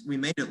means we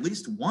made at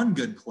least one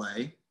good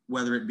play,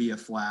 whether it be a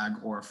flag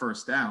or a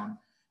first down.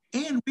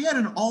 And we had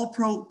an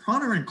all-pro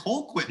punter in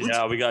Colquitt.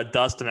 Yeah, we got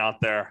Dustin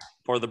out there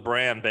for the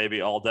brand,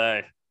 baby, all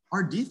day.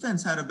 Our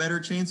defense had a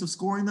better chance of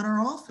scoring than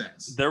our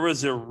offense. There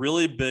was a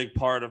really big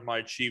part of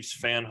my Chiefs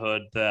fanhood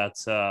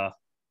that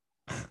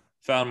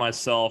found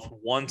myself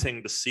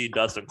wanting to see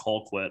Dustin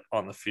Colquitt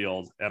on the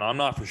field. And I'm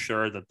not for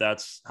sure that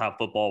that's how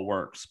football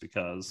works,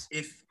 because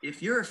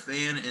if you're a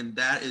fan and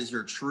that is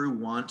your true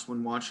want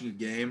when watching a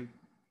game,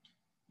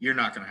 you're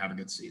not going to have a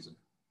good season.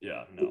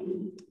 Yeah, no.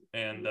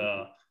 And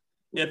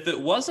if it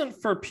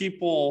wasn't for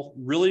people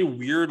really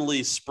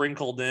weirdly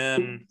sprinkled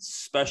in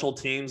special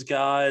teams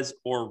guys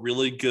or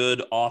really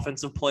good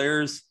offensive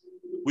players,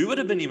 we would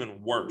have been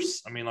even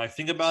worse. I mean, like,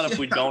 think about if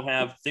we don't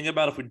have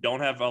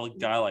a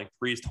guy like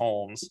Priest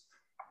Holmes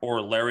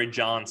or Larry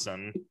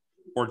Johnson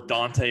or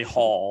Dante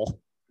Hall.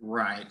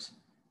 Right.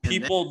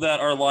 People that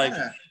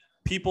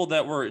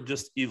were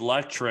just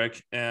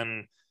electric.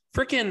 And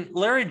freaking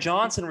Larry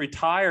Johnson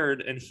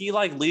retired and he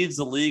leads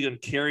the league in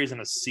carries in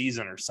a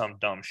season or some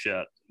dumb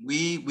shit.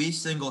 We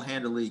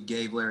single-handedly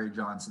gave Larry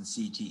Johnson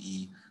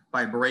CTE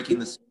by breaking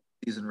the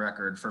season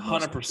record for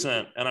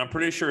 100%. And I'm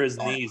pretty sure his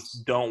knees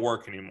don't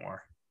work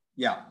anymore.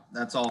 Yeah,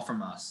 that's all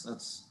from us.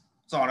 It's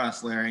on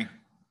us, Larry.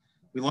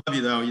 We love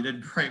you, though. You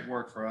did great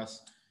work for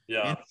us.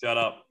 Yeah, shut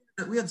up.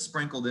 We had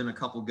sprinkled in a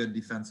couple good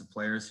defensive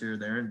players here,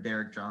 there, and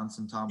Derek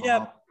Johnson, Tom.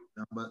 Yeah,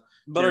 but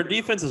our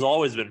defense has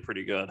always been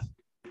pretty good.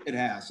 It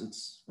has.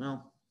 It's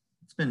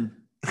been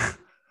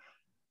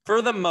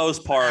for the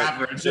most part,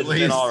 average, it's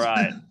been all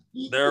right.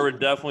 There were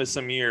definitely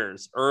some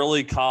years.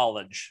 Early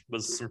college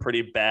was some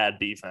pretty bad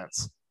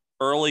defense.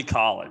 Early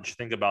college,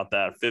 think about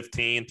that.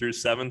 15 through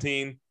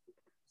 17,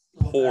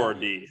 poor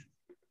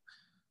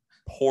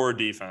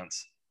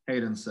defense.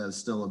 Hayden says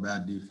still a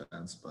bad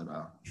defense, but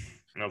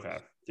okay,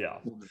 yeah.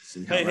 We'll just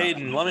see hey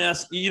Hayden, let me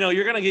ask.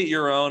 You're gonna get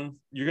your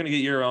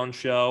own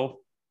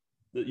show.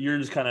 You're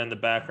just kind of in the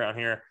background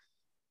here.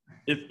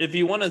 If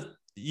you want to,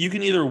 you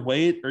can either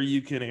wait or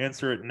you can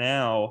answer it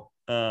now.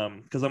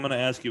 Because I'm going to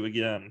ask you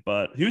again.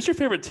 But who's your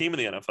favorite team in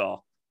the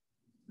NFL?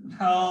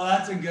 Oh,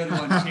 that's a good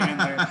one,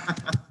 Chandler.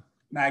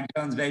 Mac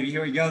Jones, baby.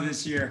 Here we go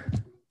this year.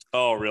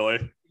 Oh,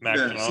 really? Mac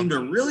Jones seem to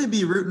really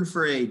be rooting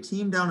for a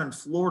team down in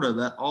Florida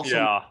that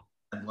also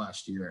had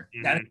last year.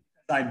 Mm-hmm. That is,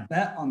 I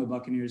bet on the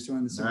Buccaneers to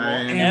win the Super Bowl.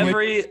 And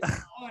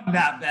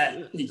that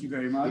bet. Thank you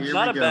very much.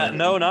 Not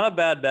a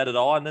bad bet at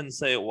all. I didn't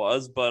say it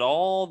was, but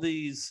all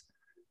these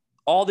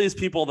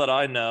people that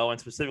I know, and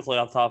specifically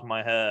off the top of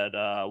my head,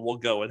 will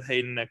go with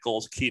Hayden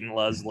Nichols, Keaton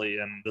Leslie,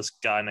 and this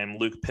guy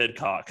named Luke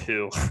Pidcock,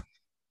 who,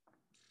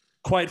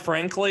 quite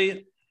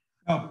frankly,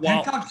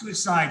 Pidcock switched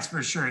sides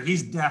for sure.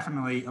 He's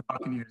definitely a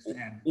Buccaneers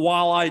fan.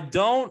 While I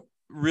don't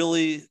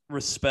really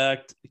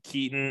respect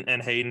Keaton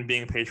and Hayden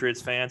being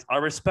Patriots fans, I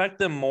respect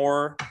them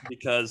more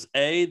because,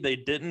 A, they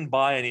didn't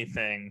buy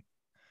anything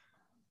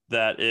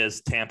that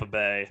is Tampa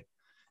Bay,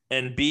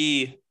 and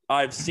B,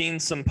 I've seen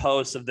some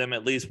posts of them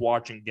at least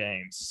watching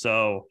games.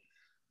 So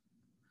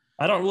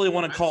I don't really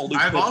want to call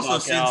Luke I've Pidcock also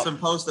seen out. some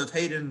posts of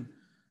Hayden.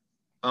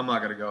 I'm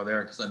not going to go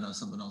there because I know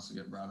something else will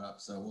get brought up.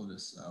 So we'll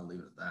just leave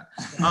it at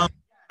that.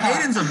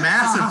 Hayden's a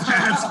massive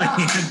Pats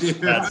fan,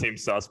 dude. That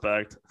seems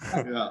suspect.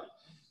 Yeah.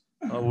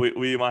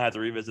 We might have to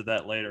revisit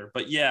that later.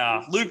 But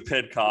yeah, Luke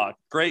Pidcock,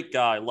 great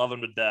guy. Love him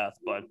to death.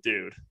 But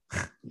dude.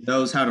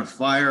 Knows how to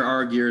fire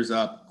our gears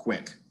up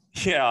quick.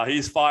 Yeah,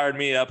 he's fired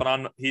me up,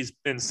 and he's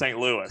in St.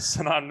 Louis,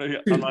 and I'm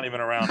not even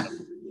around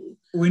him.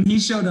 when he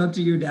showed up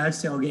to your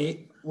dad's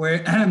tailgate,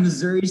 where at a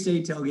Missouri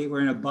State tailgate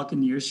wearing a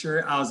Buccaneers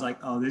shirt, I was like,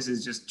 oh, this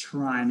is just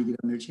trying to get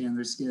under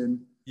Chandler's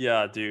skin.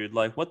 Yeah, dude.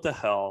 Like, what the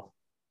hell?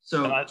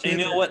 So And you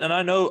know Chandler, what? And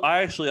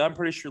I'm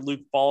pretty sure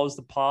Luke follows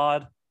the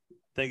pod.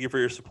 Thank you for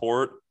your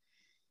support.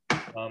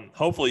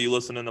 Hopefully you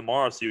listen in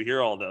tomorrow so you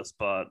hear all this.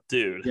 But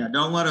dude, yeah,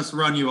 don't let us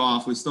run you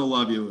off. We still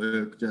love you,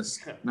 Luke.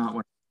 Just not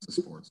when it comes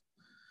to sports.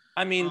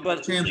 I mean,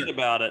 but Chandler. think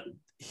about it.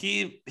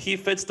 He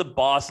fits the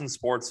Boston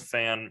sports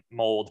fan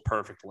mold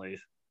perfectly.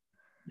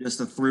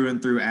 Just a through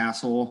and through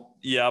asshole.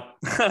 Yep.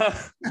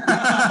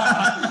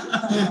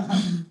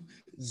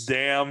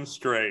 Damn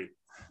straight.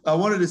 I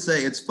wanted to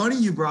say it's funny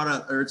you brought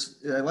up,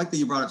 I like that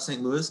you brought up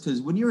St. Louis,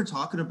 because when you were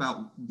talking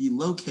about the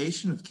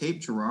location of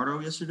Cape Girardeau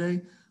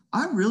yesterday,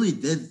 I really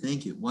did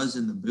think it was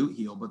in the Boot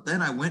Heel, but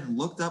then I went and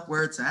looked up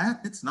where it's at.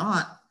 It's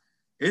not.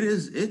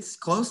 It's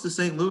close to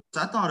St. Louis.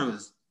 I thought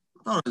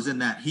it was in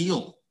that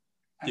heel.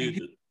 Dude,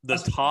 the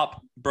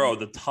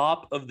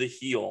top of the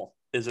heel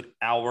is an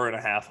hour and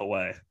a half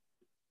away.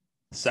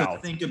 South.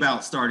 So think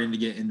about starting to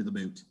get into the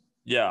boot.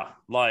 Yeah,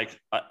 like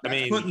I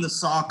mean, putting the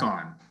sock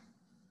on.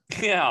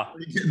 Yeah,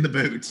 getting the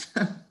boot.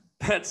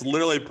 That's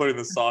literally putting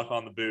the sock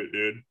on the boot,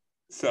 dude.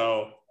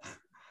 So,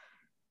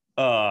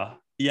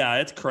 yeah,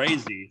 it's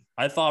crazy.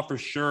 I thought for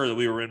sure that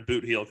we were in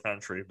boot heel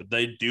country, but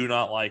they do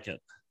not like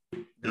it.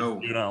 No,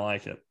 do not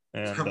like it.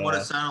 And from what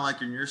it sounded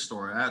like in your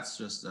story, that's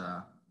just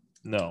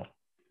no.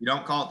 You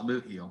don't call it the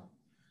boot heel.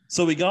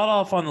 So we got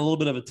off on a little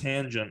bit of a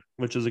tangent,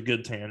 which is a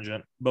good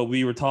tangent, but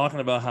we were talking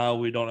about how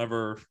we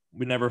never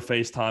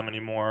FaceTime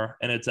anymore.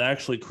 And it's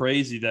actually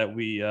crazy that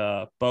we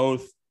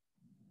both,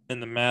 in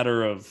the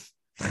matter of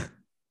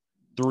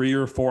 3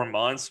 or 4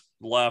 months,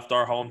 left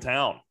our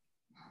hometown.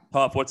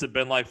 Huff, what's it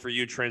been like for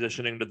you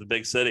transitioning to the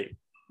big city?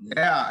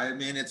 Yeah, I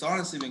mean, it's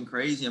honestly been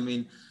crazy. I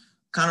mean,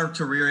 kind of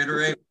to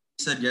reiterate what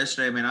you said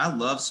yesterday, I mean, I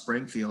love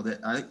Springfield.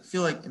 I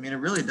feel like, I mean, it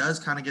really does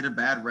kind of get a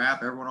bad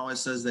rap. Everyone always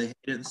says they hate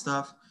it and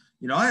stuff.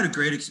 You know, I had a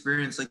great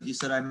experience. Like you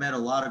said, I met a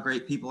lot of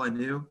great people I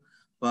knew,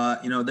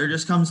 but you know, there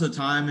just comes a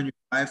time in your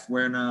life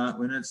when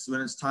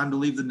it's time to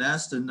leave the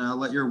nest and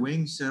let your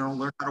wings,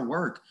 learn how to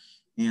work.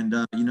 And,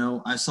 you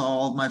know, I saw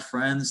all of my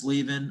friends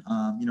leaving.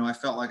 You know, I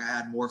felt like I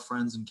had more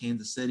friends in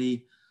Kansas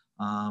City,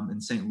 in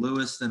St.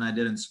 Louis than I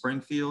did in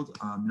Springfield.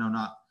 You know,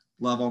 not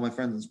love all my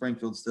friends in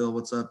Springfield still.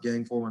 What's up,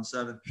 gang?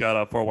 417. Shout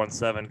out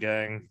 417,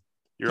 gang.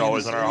 You're Kansas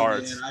always in our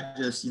hearts. Man, I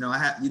just, you know,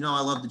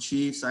 I love the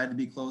Chiefs. I had to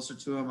be closer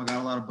to them. I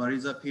got a lot of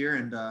buddies up here,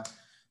 and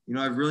you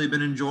know, I've really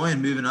been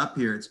enjoying moving up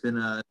here. It's been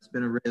a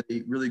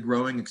really, really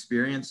growing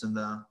experience, and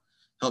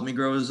helped me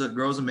grow as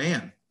a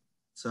man.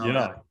 So yeah,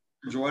 I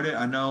enjoyed it.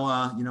 I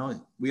know, you know,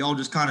 we all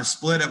just kind of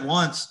split at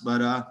once,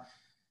 but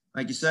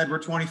like you said, we're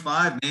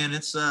 25, man.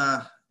 It's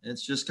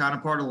just kind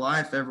of part of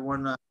life.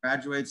 Everyone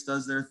graduates,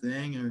 does their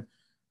thing,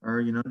 or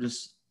you know,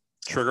 just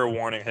trigger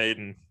warning,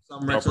 Hayden.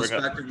 Some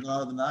retrospective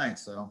of the night.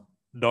 So.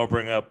 Don't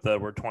bring up that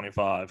we're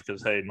 25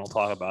 because Hayden will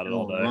talk about it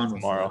all day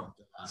tomorrow.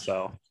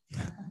 So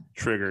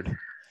triggered.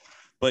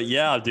 But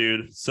yeah,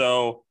 dude.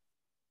 So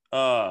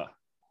I've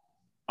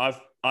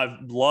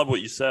loved what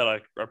you said.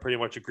 I pretty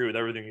much agree with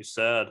everything you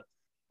said.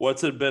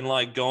 What's it been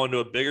like going to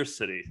a bigger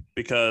city?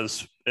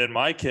 Because in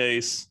my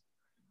case,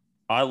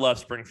 I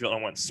left Springfield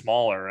and went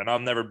smaller, and I've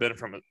never been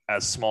from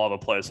as small of a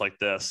place like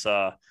this.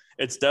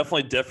 It's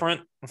definitely different.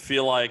 I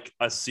feel like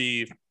I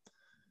see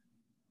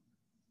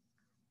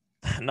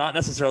not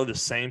necessarily the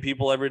same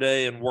people every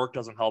day, and work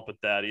doesn't help with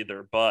that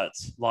either. But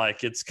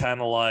like, it's kind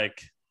of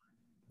like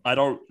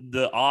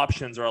the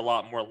options are a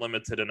lot more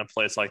limited in a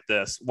place like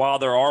this. While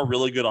there are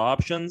really good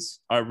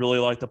options, I really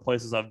like the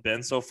places I've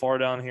been so far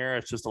down here.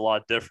 It's just a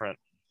lot different.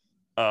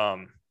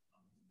 How's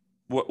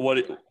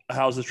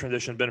the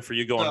transition been for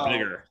you going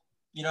bigger?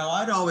 You know,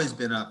 I'd always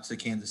been up to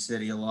Kansas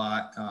City a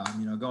lot,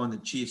 you know, going to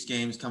Chiefs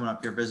games, coming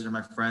up here, visiting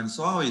my friends.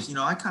 So always, you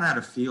know, I kind of had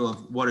a feel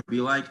of what it'd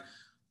be like.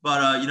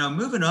 But, you know,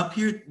 moving up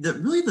here,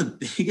 the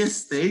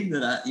biggest thing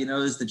that, you know,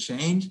 is the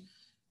change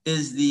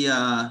is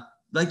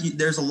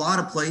there's a lot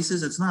of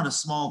places. It's not a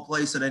small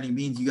place at any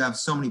means. You have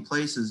so many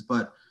places,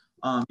 but,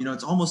 you know,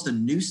 it's almost a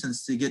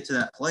nuisance to get to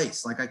that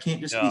place. Like, I can't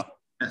just be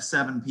at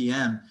 7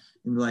 p.m.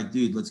 and be like,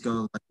 dude, let's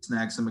go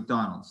snag some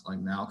McDonald's. Like,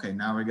 now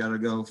we got to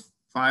go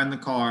find the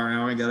car.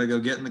 Now we got to go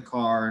get in the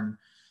car and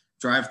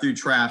drive through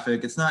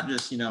traffic. It's not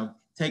just, you know,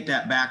 take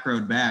that back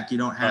road back. You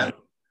don't have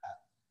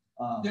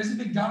there's a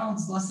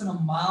McDonald's less than a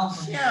mile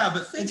from here. Yeah,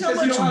 but think how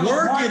much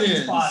work it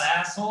is. Spot,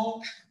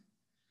 asshole.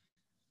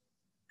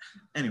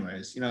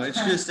 Anyways, you know, you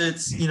know,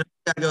 you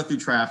gotta go through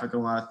traffic, a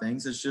lot of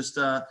things. It's just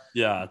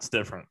yeah, it's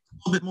different.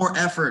 A little bit more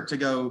effort to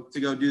go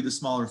do the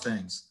smaller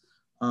things.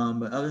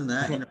 But other than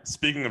that, you know,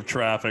 speaking of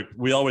traffic,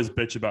 we always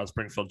bitch about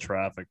Springfield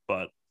traffic,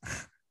 but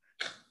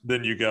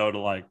then you go to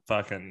like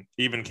fucking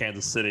even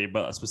Kansas City,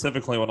 but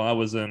specifically when I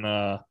was in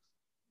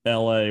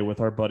LA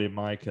with our buddy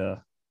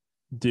Micah.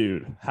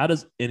 Dude, how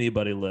does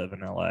anybody live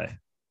in LA?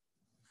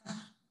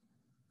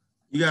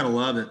 You got to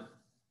love it.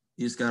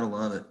 You just got to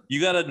love it. You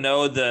got to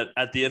know that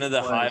at the end of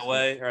the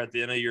highway or at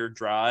the end of your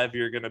drive,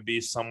 you're going to be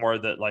somewhere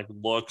that like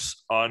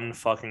looks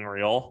unfucking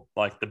real,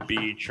 like the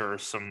beach or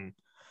some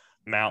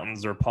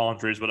mountains or palm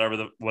trees, whatever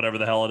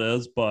the hell it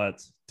is.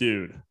 But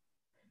dude,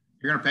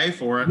 You're gonna pay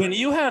for it. when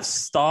you have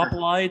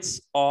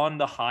stoplights on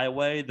the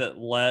highway that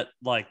let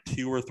like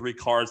 2 or 3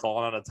 cars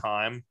on at a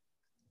time,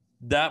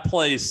 that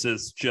place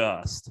is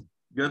just.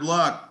 Good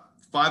luck.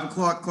 5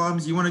 o'clock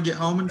comes. You want to get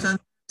home in 10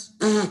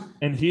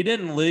 And he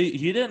didn't leave.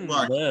 He didn't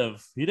Look.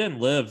 live. He didn't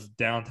live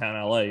downtown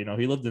LA. You know,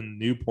 he lived in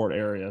the Newport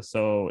area,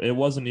 so it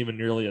wasn't even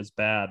nearly as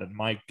bad. And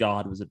my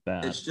God, was it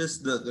bad? It's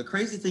just the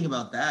crazy thing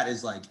about that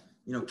is like,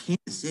 Kansas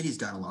City's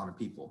got a lot of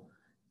people.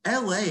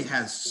 LA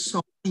has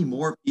so many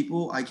more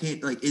people. I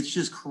can't it's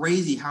just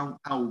crazy how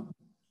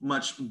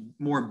much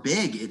more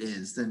big it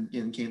is than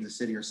in Kansas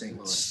City or St.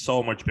 Louis.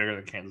 So much bigger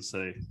than Kansas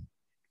City.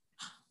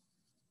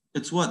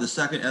 It's what I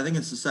think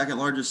it's the second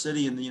largest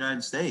city in the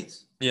United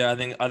States. Yeah, I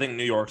think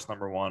New York's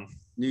number 1.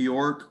 New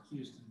York,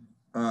 Houston.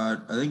 I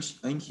think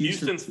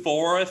Houston, Houston's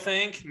 4, I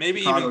think,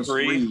 maybe Chicago's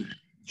even 3.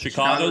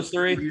 Chicago's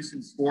 3.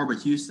 Houston's 4, but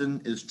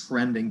Houston is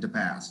trending to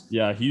pass.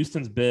 Yeah,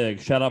 Houston's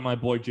big. Shout out my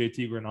boy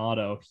JT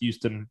Granado,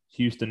 Houston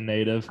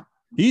native.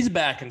 He's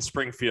back in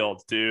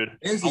Springfield, dude.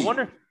 Is he? I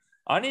wonder.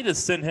 I need to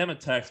send him a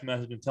text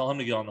message and tell him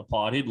to get on the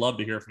pod. He'd love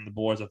to hear from the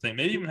boys. I think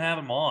maybe even have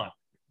him on.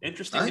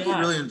 Interesting I think guy. you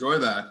really enjoy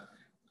that.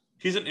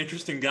 He's an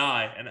interesting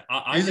guy, and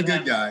He's a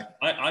good guy.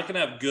 I can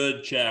have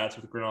good chats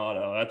with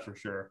Granado, that's for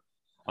sure.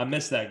 I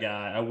miss that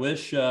guy. I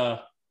wish,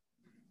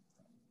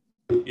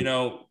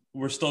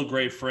 we're still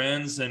great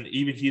friends, and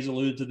even he's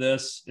alluded to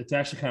this. It's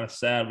actually kind of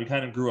sad. We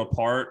kind of grew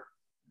apart,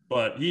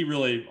 but he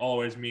really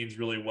always means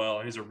really well,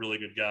 and he's a really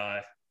good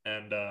guy.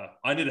 And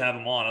I need to have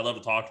him on. I'd love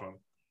to talk to him.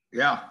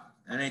 Yeah.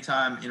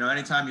 Anytime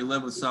you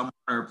live with someone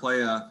or play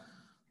a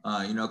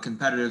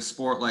competitive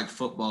sport like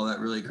football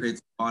that really creates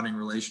a bonding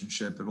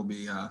relationship, it'll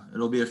be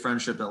a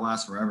friendship that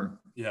lasts forever.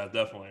 Yeah,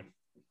 definitely.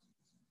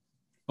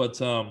 But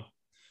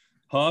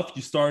Huff,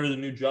 you started a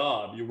new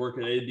job. You work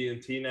at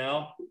AD&T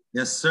now.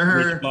 Yes,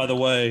 sir. Which, by the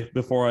way,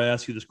 before I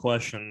ask you this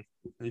question,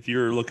 if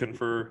you're looking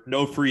for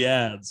no free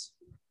ads,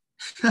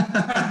 but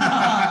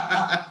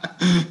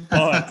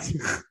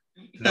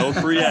no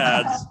free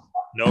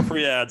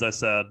ads, I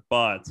said.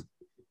 But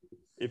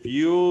if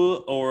you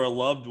or a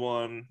loved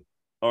one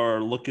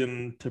are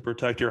looking to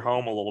protect your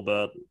home a little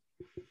bit,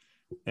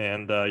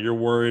 and you're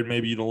worried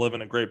maybe you don't live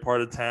in a great part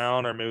of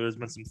town, or maybe there's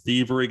been some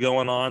thievery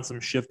going on, some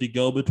shifty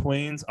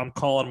go-betweens, I'm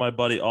calling my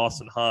buddy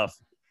Austin Huff.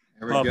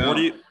 There we Huff, go.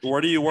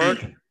 where do you work?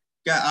 Hey,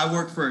 I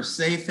work for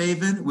Safe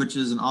Haven, which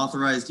is an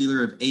authorized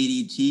dealer of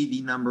ADT,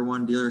 the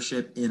 #1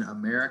 dealership in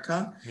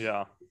America.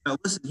 Yeah.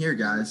 Listen here,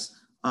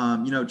 guys.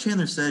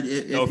 Chandler said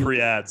No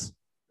free ads.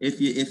 If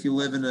you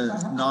live in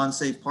a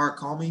non-safe part,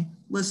 call me.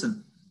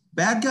 Listen,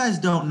 bad guys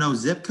don't know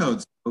zip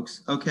codes,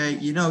 folks. Okay,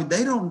 they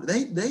don't.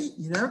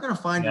 You're never gonna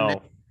find your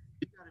name.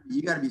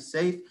 You got to be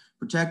safe,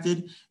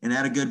 protected, and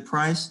at a good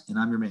price. And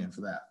I'm your man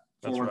for that.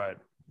 That's right.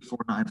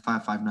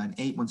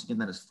 419-5598. Once again,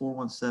 that is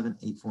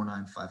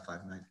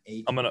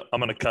 417-849-5598. I'm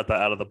gonna cut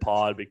that out of the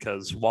pod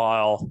because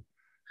while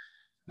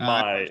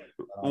my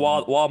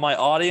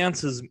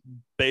audience is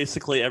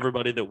basically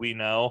everybody that we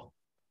know,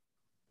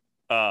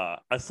 I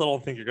still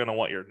don't think you're gonna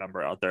want your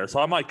number out there.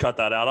 So I might cut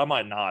that out. I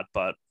might not,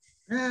 but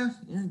yeah,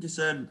 like you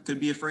said, could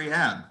be a free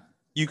ad.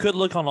 You could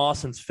look on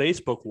Austin's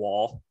Facebook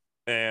wall,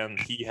 and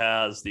he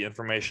has the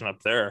information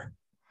up there.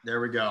 There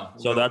we go.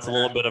 So that's a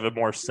little bit of a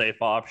more safe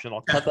option.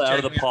 I'll cut that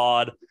out of the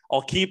pod.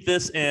 I'll keep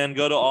this in.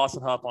 Go to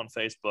Austin Huff on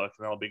Facebook,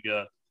 and that'll be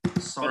good.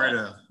 Sorry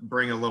to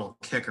bring a little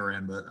kicker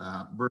in, but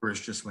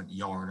Brewers just went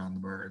yard on the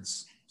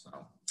Birds.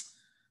 So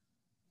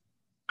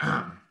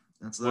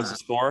that's that. What's the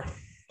score?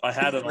 I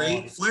had it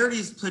on.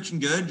 Flaherty's pitching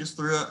good.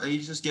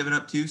 He's just giving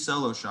up 2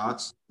 solo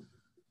shots.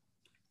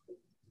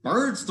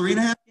 Birds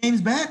 3.5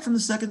 games back from the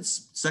second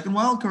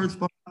wild card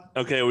spot.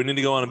 Okay, we need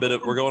to go on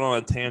we're going on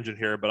a tangent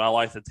here, but I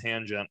like the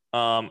tangent.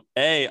 I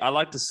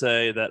like to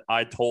say that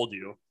I told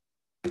you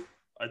that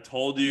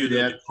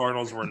the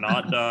Cardinals were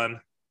not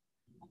done.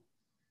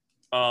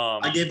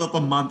 I gave up a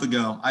month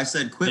ago. I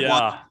said, quit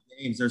watching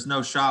games. There's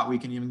no shot we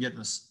can even get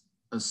in a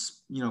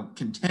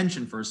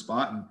contention for a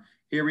spot. And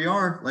here we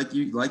are, like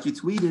you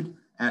tweeted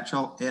at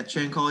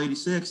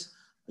ChanCall86.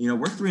 We're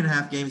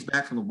 3.5 games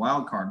back from the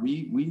wild card.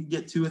 We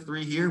get 2 or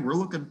 3 here. We're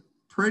looking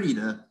pretty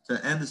to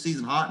end the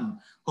season hot and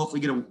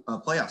hopefully get a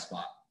playoff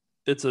spot.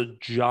 It's a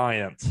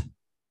giant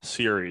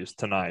series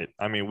tonight.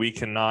 I mean, we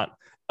cannot.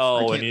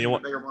 Oh, and you know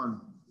what?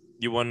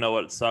 You want to know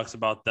what sucks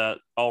about that?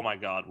 Oh my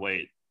God!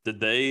 Wait, did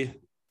they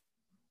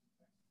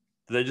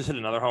just hit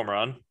another home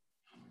run?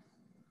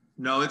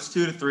 No, it's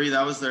 2-3.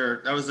 That was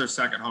their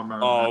second home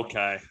run. Oh,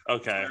 okay.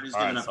 He's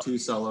giving up 2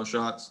 solo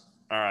shots.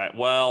 All right.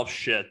 Well,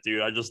 shit,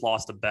 dude. I just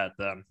lost a bet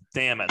then.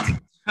 Damn it.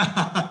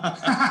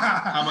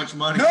 How much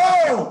money?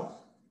 No!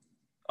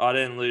 I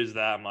didn't lose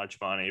that much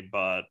money,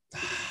 but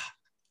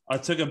I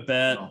took a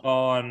bet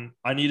on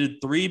I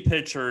needed 3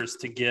 pitchers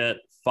to get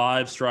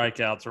 5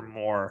 strikeouts or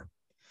more.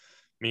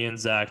 Me and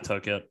Zach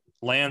took it.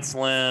 Lance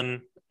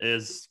Lynn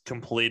is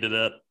completed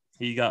it.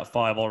 He got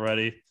 5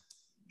 already.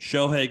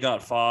 Shohei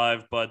got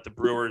 5, but the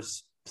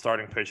Brewers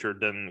starting pitcher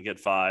didn't get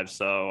 5.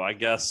 So I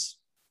guess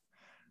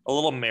a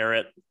little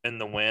merit in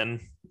the win,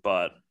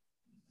 but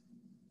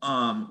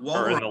While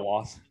or we're in the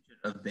loss.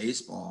 of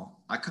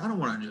baseball, I kind of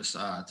want to just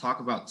talk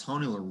about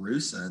Tony La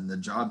Russa and the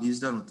job he's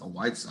done with the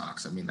White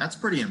Sox. I mean, that's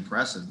pretty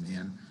impressive,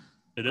 man.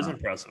 It is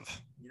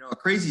impressive. A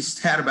crazy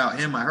stat about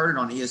him, I heard it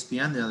on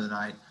ESPN the other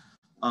night.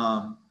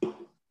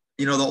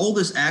 The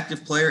oldest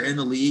active player in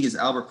the league is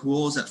Albert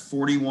Pujols at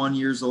 41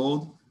 years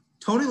old.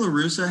 Tony La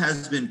Russa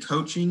has been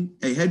coaching,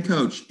 a head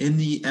coach in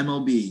the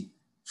MLB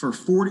for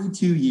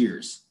 42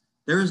 years.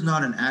 There is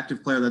not an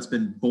active player that's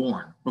been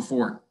born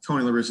before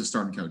Tony La Russa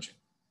started coaching.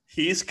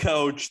 He's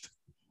coached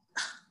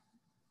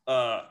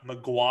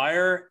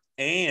McGuire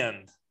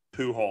and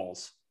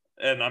Pujols,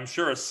 and I'm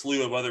sure a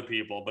slew of other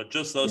people, but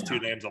just those two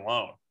names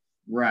alone.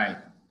 Right.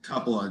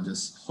 Couple of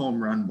just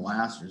home run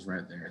blasters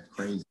right there. It's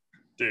crazy.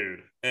 Dude.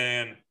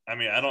 And I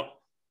mean,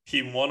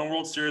 he won a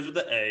World Series with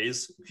the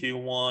A's. He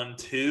won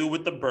 2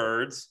 with the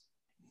Birds.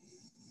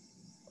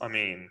 I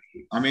mean,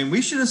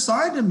 we should have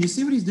signed him. You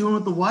see what he's doing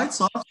with the White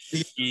Sox?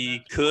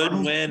 He could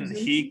win.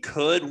 He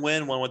could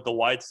win one with the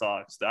White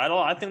Sox.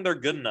 I think they're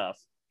good enough.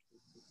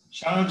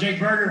 Shout out Jake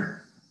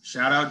Berger.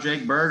 Shout out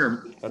Jake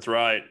Berger. That's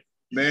right.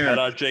 Bear. Shout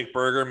out Jake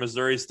Berger,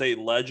 Missouri State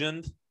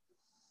legend.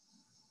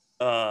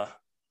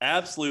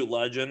 Absolute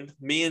legend.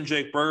 Me and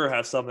Jake Berger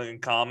have something in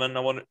common.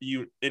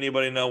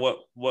 Anybody know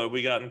what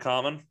we got in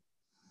common?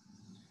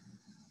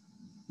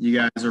 You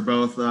guys are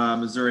both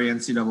Missouri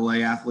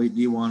NCAA athlete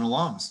D1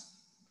 alums.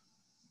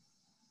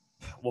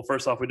 Well,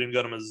 first off, we didn't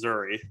go to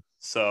Missouri,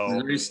 so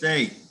Missouri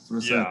State.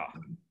 Yeah,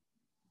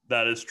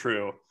 that is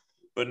true.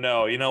 But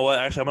no, you know what?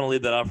 Actually, I'm going to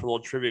leave that out for a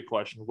little trivia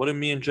question. What do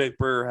me and Jake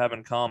Berger have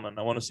in common?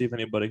 I want to see if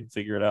anybody can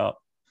figure it out.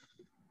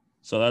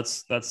 So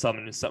that's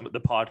something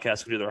the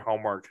podcast can do their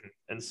homework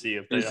and see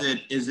if they let's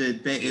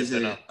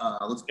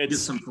get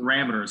some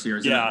parameters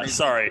here.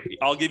 Sorry.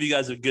 I'll give you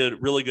guys a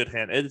really good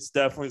hint. It's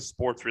definitely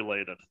sports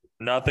related.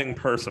 Nothing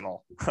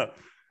personal.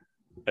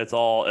 It's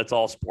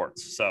all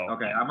sports. So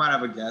okay, I might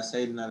have a guess.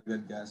 Hayden had a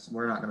good guess.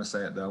 We're not going to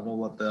say it though. We'll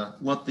let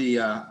the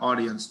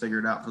audience figure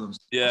it out for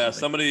themselves. Yeah,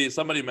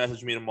 somebody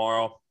message me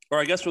tomorrow, or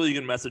I guess really you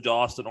can message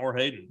Austin or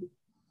Hayden.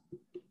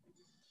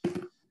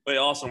 Wait,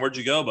 Austin, where'd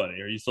you go,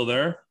 buddy? Are you still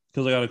there?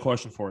 Because I got a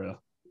question for you.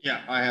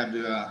 Yeah, I had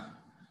to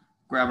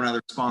grab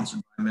another sponsor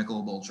by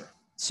Michelob Ultra.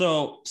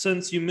 So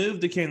since you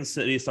moved to Kansas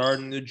City, started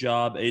a new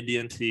job,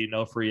 AD&T,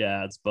 no free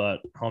ads, but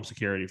home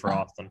security for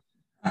Austin.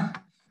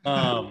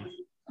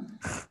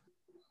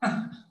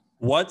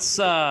 What's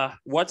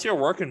your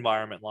work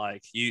environment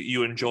like?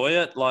 You enjoy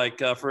it? Like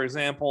for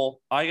example,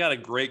 I got a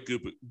great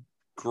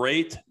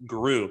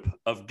group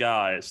of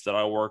guys that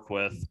I work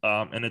with,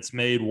 and it's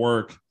made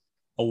work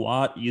a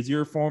lot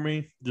easier for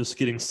me. Just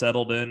getting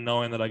settled in,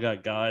 knowing that I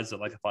got guys that,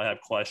 like, if I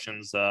have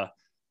questions,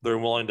 they're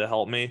willing to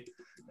help me.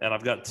 And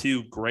I've got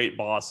 2 great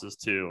bosses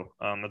too.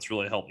 That's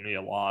really helped me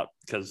a lot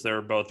because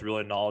they're both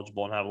really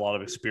knowledgeable and have a lot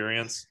of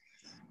experience.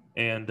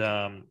 And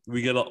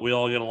we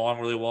all get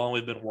along really well, and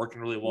we've been working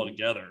really well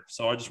together.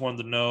 So I just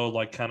wanted to know,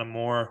 like, kind of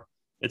more.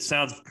 It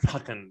sounds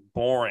fucking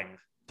boring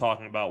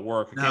talking about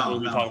work. I can't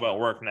believe we talk about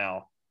work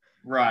now.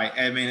 Right.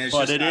 I mean, it's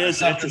something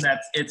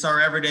it's our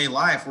everyday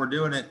life. We're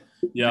doing it.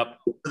 Yep.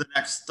 For the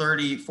next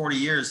 30, 40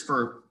 years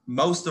for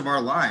most of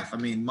our life. I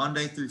mean,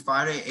 Monday through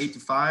Friday, 8 to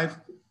 5.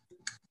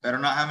 Better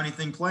not have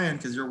anything planned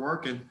because you're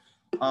working.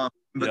 But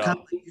kind of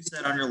like you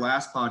said on your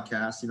last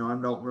podcast,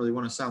 I don't really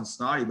want to sound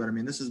snotty, but I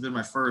mean, this has been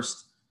my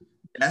first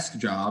desk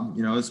job.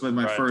 It's been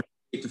my first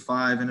 8 to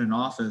 5 in an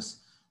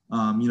office,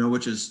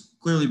 which has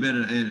clearly been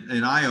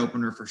an eye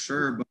opener for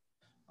sure. But,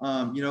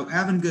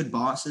 having good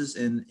bosses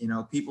and,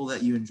 people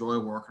that you enjoy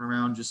working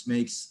around just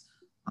makes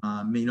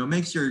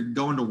your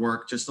going to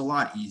work just a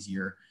lot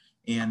easier.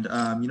 And,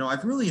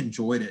 I've really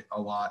enjoyed it a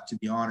lot, to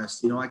be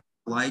honest. I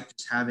like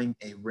just having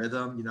a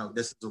rhythm.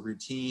 This is a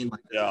routine.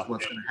 Like, this is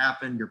what's going to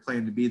happen. You're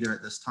planning to be there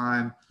at this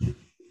time.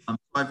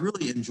 I've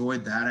really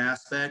enjoyed that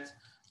aspect.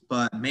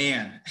 But,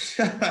 man,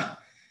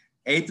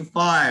 8 to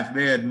 5,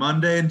 man,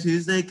 Monday and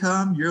Tuesday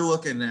come, you're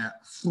looking at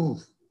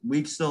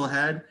weeks still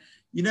ahead.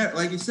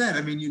 Like you said,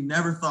 I mean, you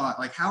never thought,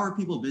 like, how are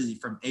people busy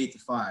from 8 to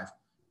 5?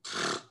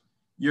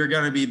 You're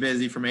going to be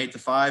busy from 8 to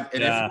 5.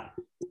 And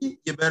if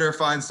you better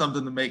find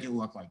something to make it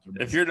look like you're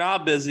busy. If you're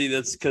not busy,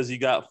 that's because you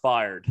got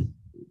fired.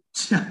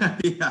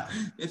 Yeah.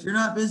 If you're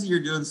not busy, you're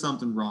doing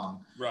something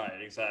wrong. Right,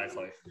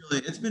 exactly.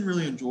 It's been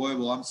really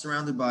enjoyable. I'm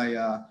surrounded by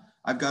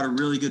I've got a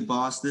really good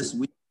boss this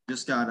week.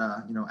 Just got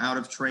out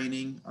of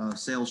training,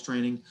 sales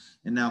training,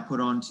 and now put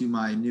onto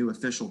my new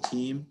official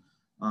team.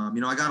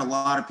 I got a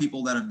lot of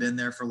people that have been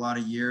there for a lot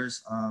of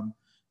years.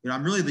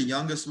 I'm really the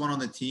youngest one on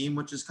the team,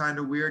 which is kind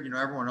of weird.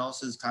 Everyone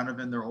else is kind of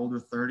in their older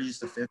 30s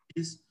to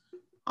 50s.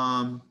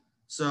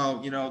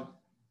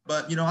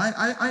 But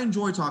I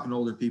enjoy talking to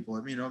older people.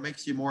 It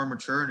makes you more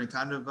mature, and it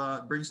kind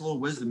of brings a little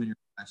wisdom in your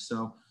life.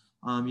 So,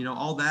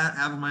 all that,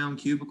 having my own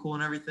cubicle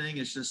and everything,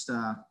 it's just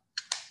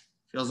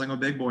feels like I'm a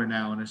big boy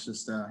now, and it's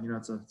just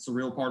it's a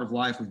real part of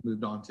life we've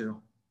moved on to.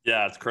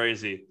 Yeah, it's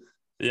crazy.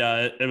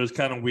 Yeah, it was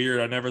kind of weird.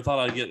 I never thought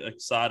I'd get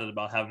excited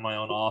about having my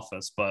own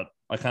office, but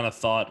I kind of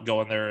thought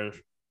going there,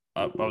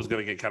 I was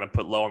going to get kind of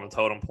put low on the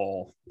totem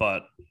pole.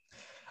 But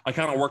I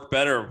kind of work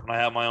better when I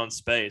have my own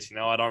space. You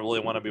know, I don't really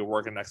want to be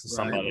working next to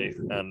somebody,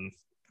 and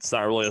it's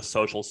not really a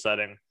social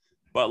setting.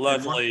 But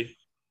luckily,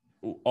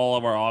 all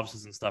of our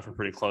offices and stuff are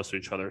pretty close to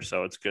each other,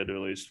 so it's good to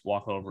at least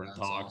walk over and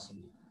talk.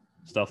 Awesome.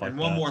 Stuff like that. And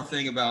one more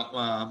thing about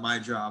my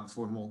job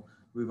before we'll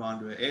move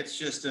on to it. It's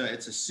just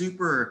it's a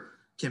super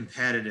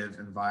competitive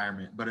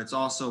environment, but it's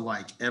also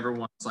like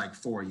everyone's like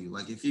for you.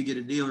 Like if you get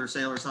a deal or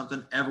sale or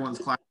something, everyone's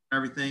clapping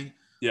everything.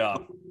 Yeah.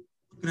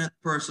 Looking at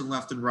the person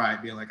left and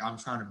right, being like, I'm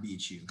trying to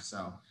beat you.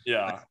 So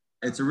yeah,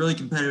 it's a really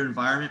competitive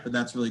environment, but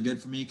that's really good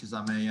for me because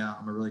I'm a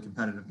really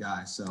competitive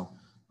guy. So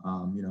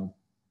you know,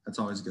 that's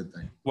always a good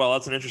thing. Well,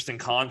 that's an interesting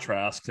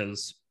contrast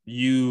because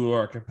you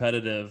are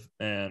competitive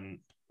and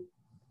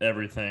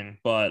everything,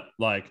 but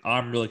like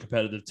I'm really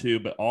competitive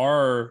too. But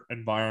our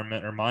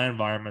environment or my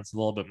environment's a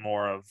little bit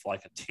more of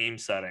like a team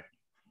setting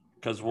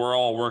because we're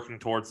all working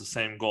towards the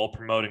same goal,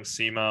 promoting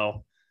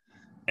SEMO.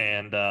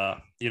 And,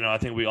 you know, I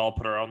think we all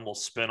put our own little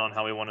spin on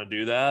how we want to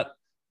do that.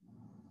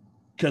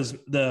 Because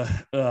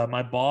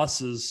my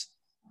bosses,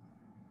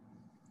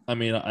 I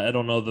mean, I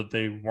don't know that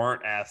they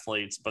weren't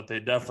athletes, but they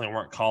definitely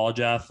weren't college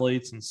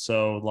athletes. And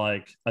so,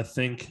 like, I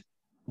think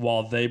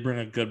while they bring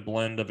a good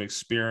blend of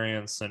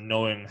experience and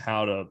knowing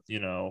how to, you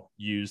know,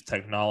 use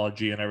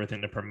technology and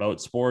everything to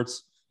promote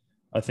sports,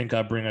 I think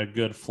I bring a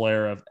good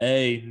flair of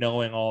not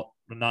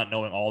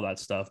knowing all that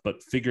stuff,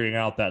 but figuring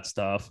out that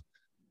stuff.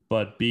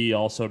 But B,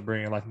 also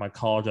bringing like my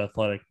college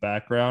athletic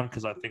background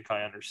because I think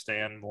I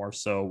understand more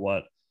so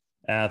what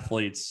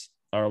athletes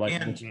are like.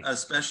 And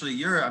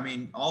especially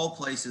all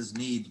places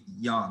need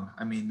young.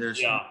 I mean,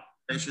 there's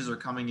coaches are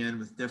coming in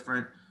with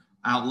different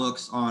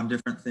outlooks on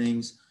different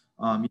things.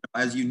 You know,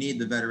 as you need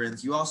the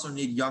veterans, you also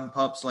need young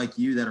pups like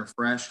you that are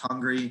fresh,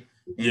 hungry,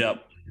 and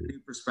new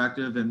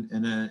perspective,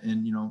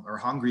 and you know are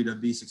hungry to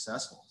be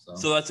successful.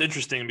 So that's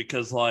interesting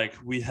because like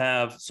we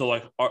have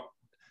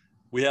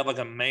like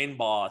a main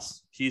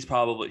boss. He's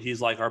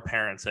like our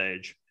parents'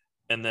 age.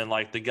 And then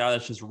like the guy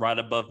that's just right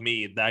above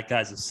me, that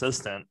guy's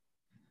assistant,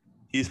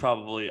 he's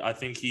probably, I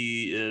think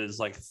he is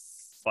like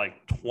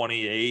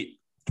 28,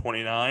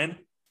 29.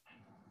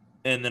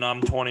 And then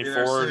I'm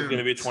 24, going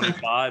to be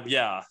 25.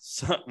 Yeah.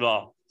 So,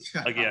 well,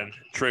 again,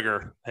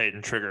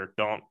 Hayden, trigger.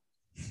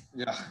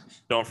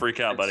 Don't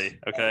freak out, buddy.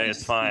 Okay.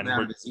 It's fine.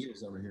 I'm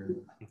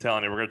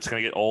telling you, we're just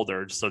going to get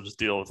older. So just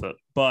deal with it.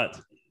 But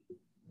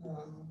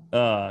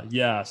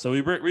so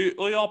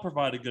we all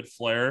provide a good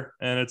flair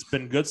and it's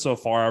been good so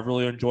far. I've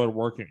really enjoyed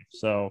working,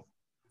 so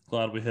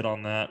glad we hit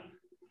on that.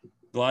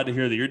 Glad to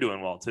hear that you're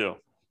doing well too.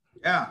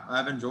 Yeah,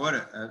 I've enjoyed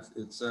it.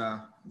 It's like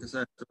I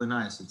said, it's really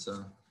nice. It's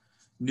a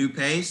new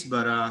pace,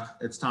 but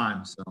it's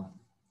time. So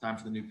time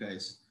for the new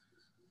pace.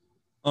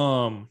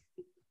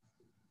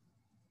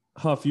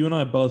 Huff, you and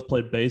I both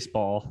played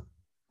baseball.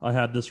 I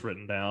had this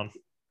written down.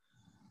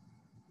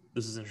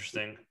 This is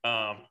interesting.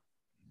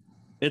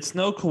 It's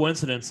no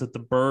coincidence that the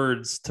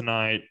Birds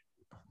tonight,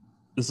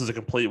 this is a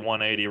complete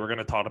 180. We're going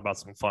to talk about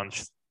some fun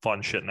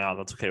shit now.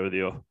 That's okay with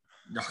you.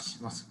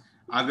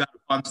 I've got a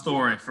fun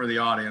story for the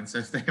audience.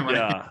 If they want.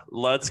 Yeah,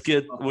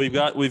 we've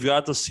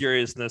got the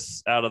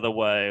seriousness out of the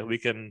way. We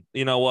can,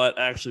 you know what?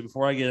 Actually,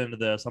 before I get into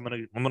this, I'm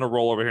gonna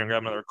roll over here and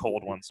grab another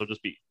cold one. So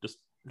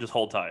just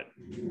hold tight.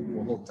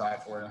 We'll hold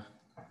tight for you.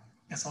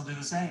 Guess I'll do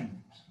the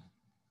same.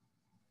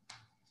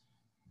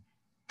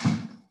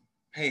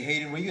 Hey,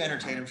 Hayden, will you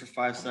entertain him for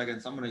 5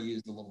 seconds? I'm going to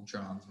use the little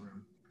John's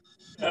room.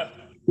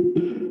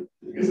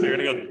 You're going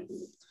to go.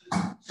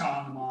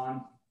 John them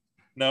on.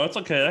 No, it's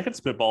okay. I can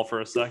spitball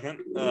for a second.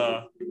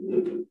 I'll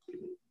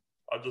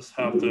just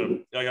have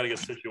to. I got to get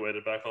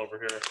situated back over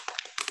here.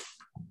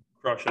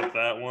 Crush up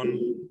that one.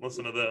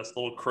 Listen to this. A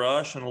little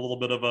crush and a little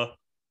bit of a.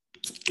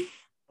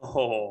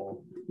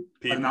 Oh.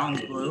 The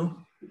mountain's blue?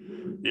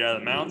 Yeah, the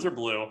mountains are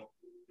blue.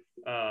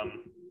 I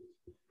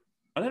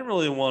didn't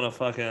really want to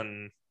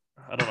fucking.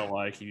 I don't know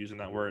why I keep using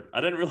that word.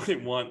 I didn't really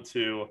want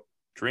to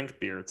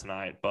drink beer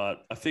tonight,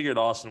 but I figured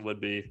Austin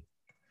would be,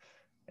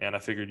 and I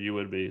figured you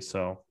would be,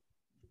 so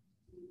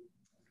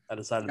I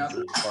decided to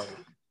join the party.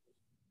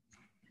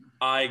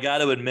 I got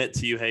to admit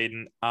to you,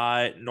 Hayden,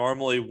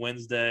 normally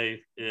Wednesday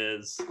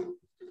is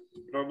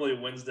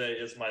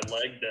my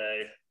leg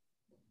day,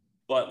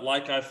 but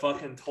like I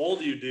fucking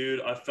told you, dude,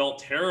 I felt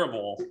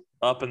terrible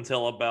up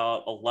until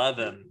about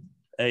 11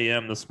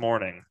 a.m. this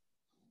morning.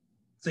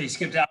 So you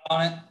skipped out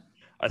on it?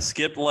 I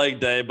skipped leg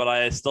day, but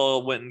I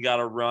still went and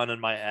got a run in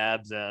my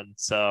abs in.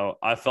 So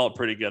I felt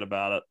pretty good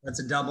about it. That's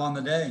a dub on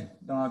the day.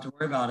 Don't have to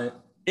worry about it.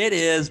 It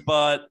is,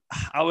 but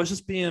I was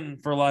just being,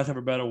 for lack of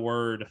a better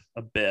word,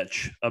 a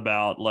bitch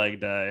about leg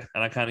day.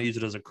 And I kind of use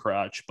it as a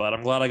crutch, but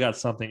I'm glad I got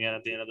something in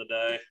at the end of the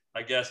day.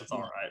 I guess it's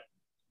all right.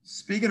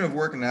 Speaking of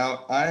working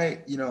out, I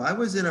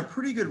was in a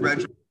pretty good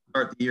regimen to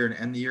start the year and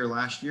end the year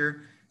last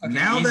year. Okay,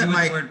 now that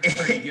my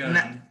pretty good.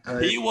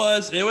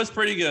 It was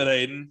pretty good,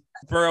 Aiden.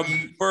 For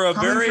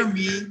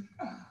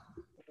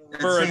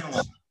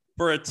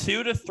a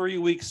 2 to 3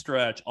 week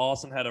stretch,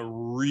 Austin had a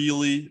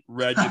really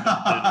regimented.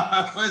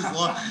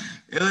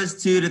 It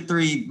was 2 to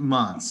 3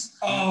 months.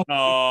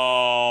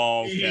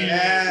 Oh, okay.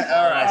 Yeah.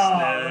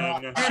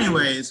 All right.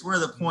 Anyways, where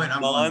the point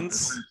I'm going with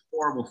Months. this,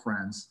 horrible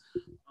friends.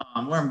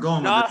 Where I'm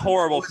going Not with this,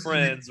 horrible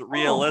friends,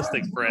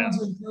 realistic friends.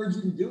 To encourage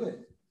you to do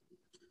it.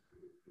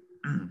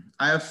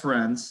 I have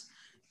friends,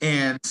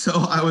 and so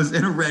I was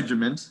in a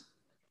regiment.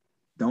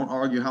 Don't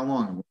argue how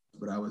long it was,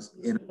 but I was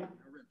in a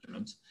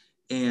regiment.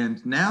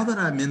 And now that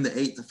I'm in the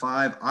 8 to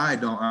 5, I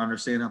don't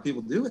understand how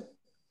people do it.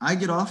 I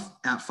get off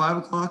at 5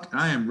 o'clock, and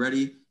I am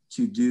ready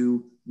to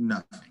do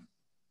nothing.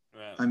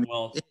 Right. I mean,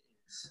 Well,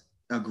 it's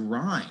a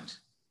grind.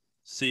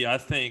 see, I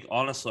think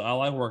honestly, I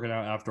like working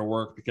out after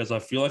work because I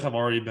feel like I've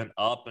already been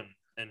up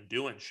and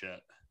doing shit.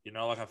 You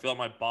know, like I feel like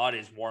my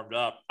body's warmed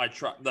up. My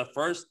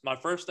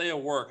first day of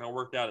work, I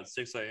worked out at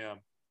 6 a.m.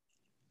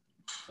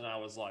 And I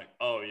was like,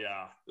 oh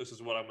yeah, this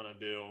is what I'm gonna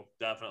do.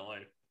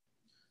 Definitely.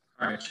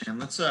 All right, man.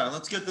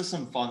 Let's get to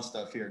some fun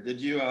stuff here. Did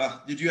you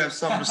have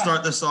something to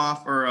start this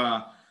off, or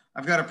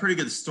I've got a pretty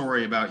good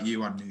story about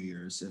you on New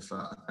Year's if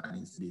that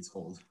needs to be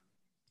told.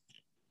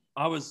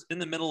 I was in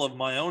the middle of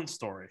my own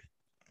story.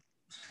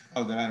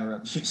 Oh, did I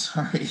interrupt you?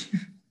 Sorry.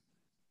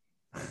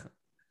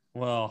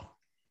 Well,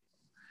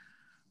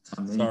 It's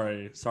on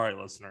me. sorry,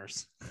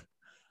 listeners.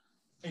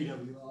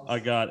 AWL. I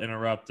got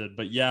interrupted,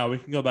 but yeah, we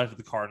can go back to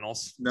the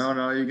Cardinals.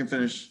 No, you can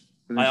finish.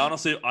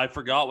 I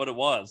forgot what it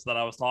was that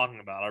I was talking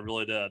about. I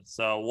really did.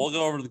 So we'll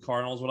go over to the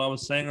Cardinals. What I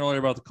was saying earlier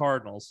about the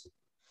Cardinals.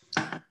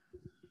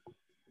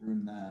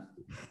 ruin that.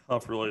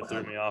 That really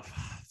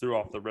threw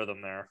off the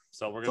rhythm there.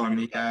 So we're It's gonna on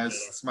me, get back to guys.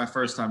 it. It's my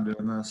first time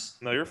doing this.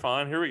 No, you're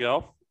fine. Here we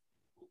go.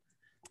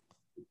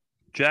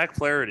 Jack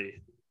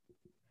Flaherty.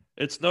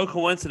 It's no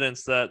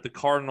coincidence that the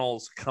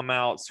Cardinals come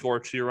out, score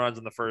 2 runs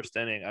in the first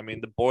inning. I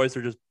mean, the boys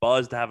are just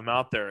buzzed to have him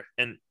out there.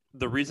 And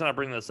the reason I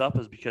bring this up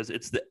is because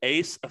it's the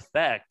ace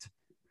effect.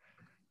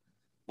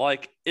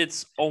 Like,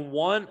 it's a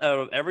 1 out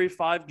of every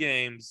 5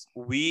 games,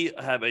 we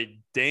have a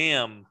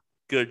damn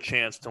good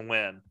chance to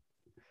win.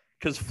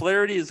 Because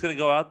Flaherty is going to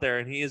go out there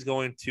and he is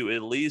going to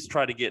at least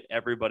try to get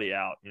everybody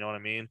out. You know what I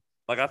mean?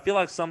 Like, I feel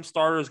like some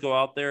starters go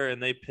out there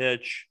and they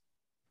pitch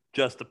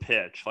just to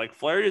pitch. Like,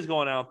 Flaherty is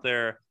going out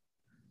there.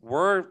 He's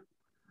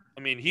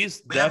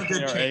We have a definitely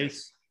good our chance.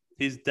 ace.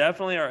 He's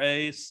definitely our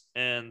ace,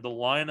 and the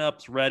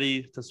lineup's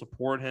ready to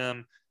support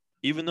him,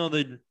 even though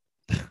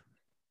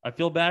I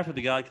feel bad for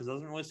the guy because it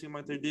doesn't really seem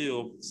like they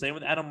do. Same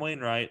with Adam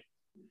Wainwright.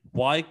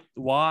 Why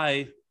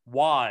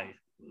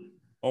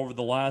over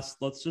the last,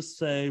 let's just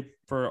say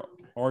for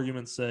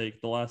argument's sake,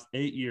 the last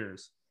 8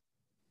 years,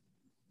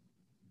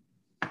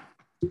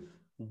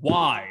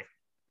 why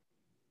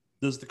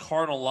does the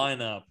Cardinal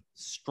lineup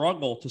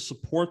struggle to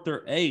support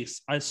their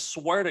ace? I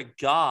swear to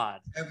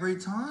God, Every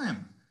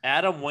time.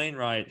 Adam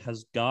Wainwright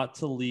has got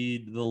to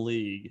lead the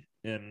league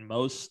in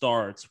most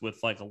starts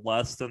with like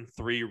less than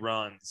 3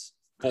 runs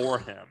for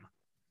him.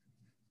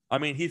 I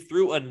mean, he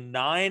threw a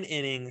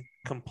 9-inning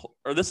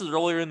or this is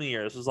earlier in the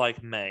year. This was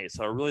like May,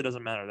 so it really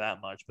doesn't matter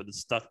that much, but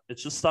it's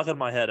just stuck in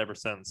my head ever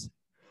since.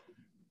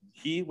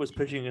 He was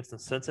pitching against the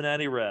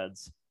Cincinnati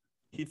Reds.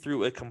 He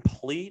threw a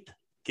complete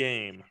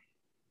game.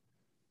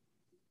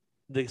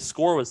 The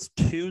score was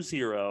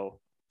 2-0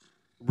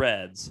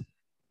 Reds.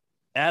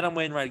 Adam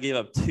Wainwright gave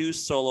up 2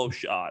 solo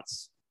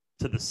shots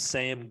to the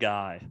same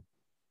guy.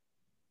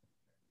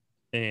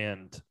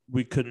 And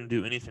we couldn't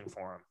do anything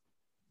for him.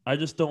 I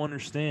just don't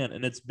understand.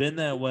 And it's been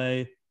that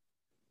way.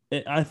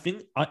 I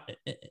think,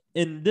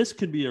 and this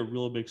could be a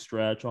real big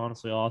stretch,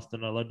 honestly,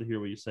 Austin. I'd love to hear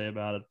what you say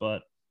about it.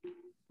 But,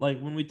 like,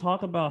 when we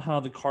talk about how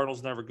the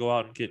Cardinals never go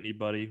out and get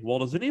anybody, well,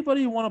 does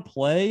anybody want to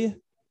play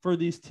for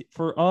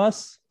for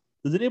us?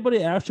 Does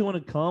anybody actually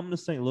want to come to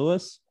St.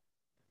 Louis?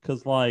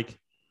 Because, like,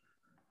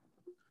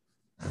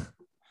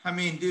 I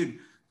mean, dude,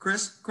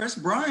 Chris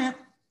Bryant,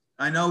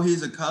 I know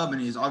he's a Cub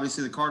and he's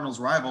obviously the Cardinals'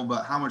 rival,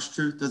 but how much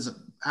truth does it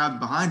have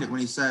behind it when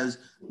he says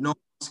no one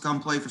wants to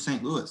come play for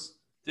St. Louis?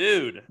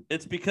 dude,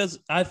 it's because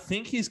I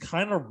think he's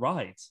kind of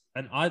right.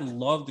 And I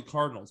love the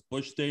Cardinals.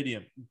 Busch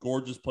Stadium,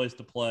 gorgeous place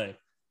to play.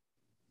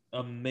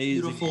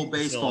 Amazing. Beautiful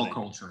baseball facility.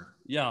 culture.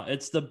 Yeah,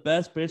 it's the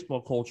best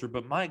baseball culture,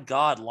 but my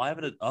God,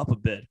 liven it up a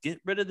bit. Get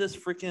rid of this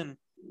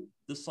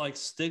like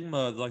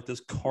stigma, like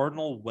this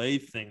Cardinal way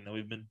thing that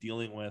we've been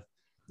dealing with.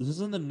 This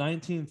isn't the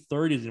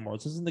 1930s anymore.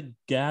 This isn't the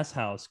Gas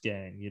House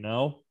Gang, you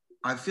know?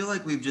 I feel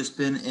like we've just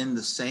been in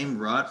the same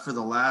rut for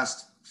the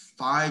last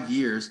 5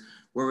 years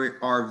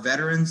where our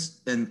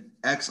veterans and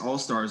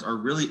ex-All-Stars are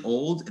really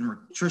old and we're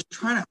just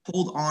trying to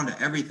hold on to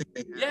everything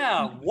they have.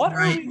 Yeah, what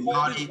are we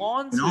holding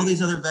on and all to?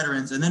 these other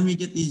veterans, and then we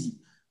get these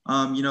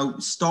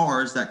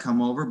stars that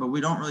come over, but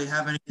we don't really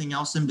have anything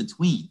else in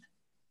between.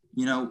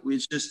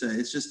 It's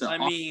just I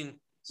mean,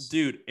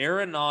 dude,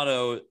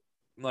 Arenado,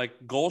 like,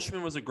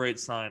 Goldschmidt was a great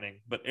signing,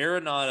 but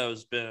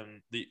Arenado's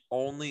been the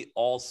only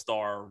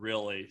all-star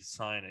really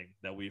signing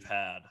that we've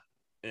had.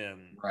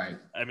 And right.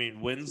 I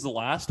mean, when's the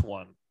last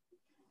one?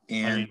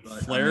 And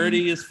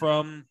Flaherty is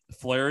from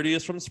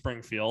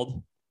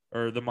Springfield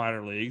or the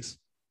minor leagues.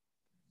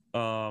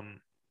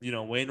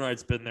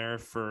 Wainwright's been there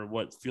for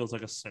what feels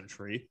like a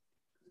century.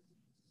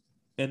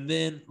 And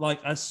then, like,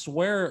 I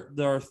swear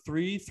there are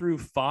 3 through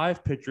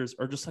 5 pitchers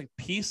are just like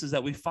pieces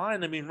that we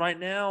find. I mean, right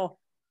now,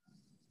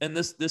 And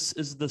this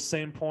is the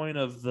same point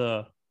of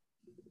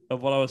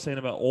what I was saying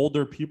about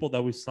older people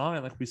that we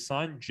signed. Like we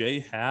signed Jay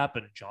Happ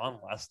and John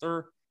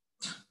Lester.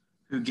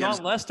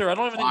 John Lester, I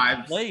don't even think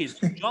he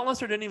played. John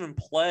Lester didn't even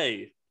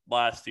play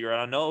last year.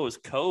 And I know it was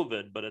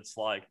COVID, but it's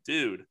like,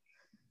 dude,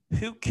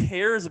 who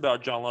cares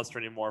about John Lester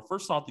anymore?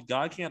 First off, the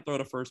guy can't throw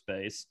to first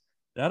base.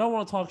 I don't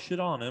want to talk shit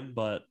on him,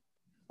 but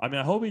I mean,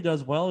 I hope he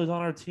does well. He's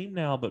on our team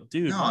now, but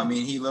dude. No, I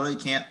mean, he literally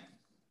can't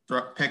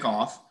pick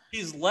off.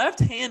 He's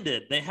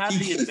left-handed. They have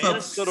the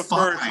advantage to go to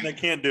first, and they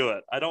can't do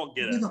it. I don't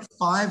get it. He gave up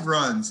 5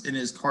 runs in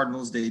his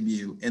Cardinals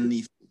debut in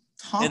the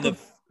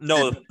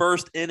the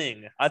first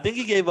inning. I think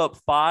he gave up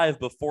 5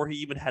 before he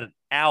even had an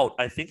out.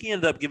 I think he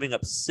ended up giving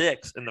up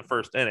 6 in the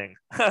first inning.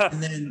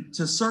 And then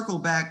to circle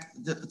back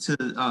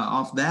to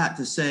off that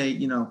to say,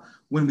 you know,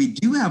 when we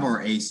do have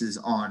our aces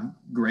on,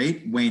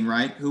 great,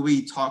 Wainwright, who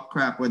we talk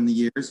crap in the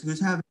years, who's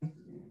having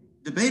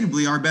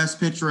debatably our best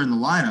pitcher in the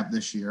lineup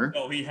this year.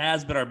 Oh, he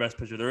has been our best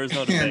pitcher. There is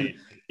no debate.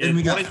 And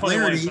we got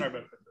Flaherty,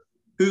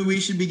 who we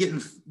should be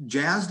getting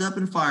jazzed up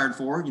and fired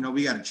for. You know,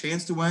 we got a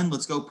chance to win.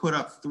 Let's go put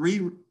up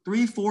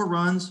 4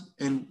 runs,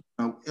 and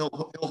he'll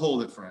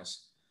hold it for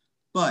us.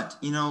 But,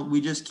 you know, we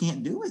just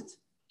can't do it.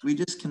 We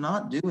just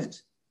cannot do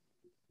it.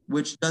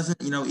 Which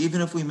doesn't, you know,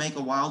 even if we make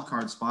a wild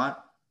card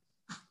spot,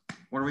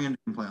 what are we going to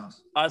do in playoffs?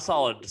 I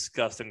saw a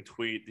disgusting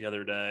tweet the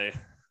other day,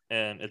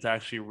 and it's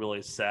actually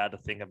really sad to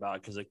think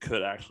about because it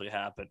could actually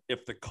happen.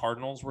 If the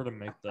Cardinals were to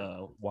make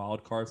the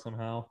wild card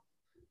somehow,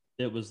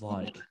 it was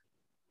like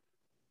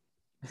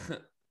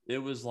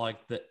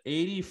the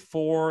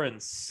 84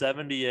 and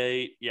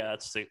 78. Yeah,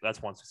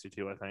 that's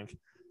 162, I think.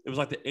 It was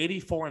like the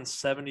 84 and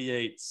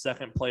 78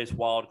 second place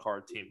wild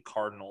card team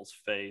Cardinals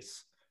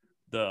face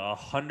the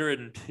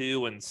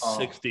 102 and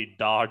 60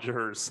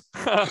 Dodgers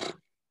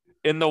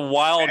in the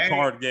wild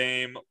card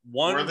game.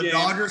 Where the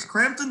Dodgers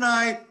cramp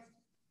tonight.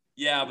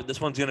 Yeah, but this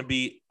one's going to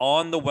be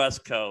on the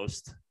West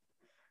Coast,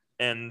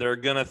 and they're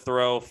going to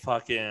throw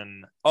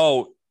fucking –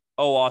 oh,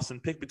 Austin,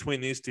 pick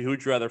between these two. Who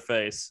would you rather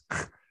face?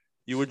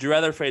 Would you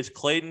rather face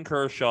Clayton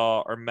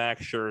Kershaw or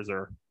Max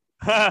Scherzer?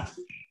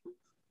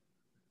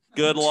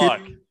 Good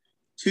luck.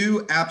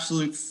 Two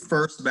absolute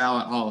first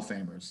ballot Hall of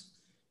Famers.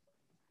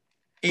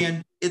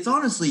 And it's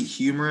honestly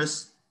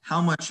humorous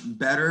how much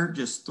better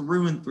just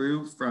through and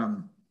through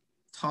from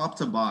top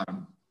to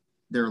bottom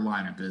their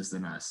lineup is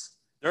than us.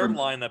 Their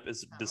lineup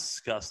is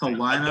disgusting.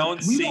 We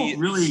don't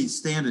really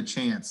stand a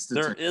chance.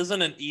 There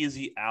isn't an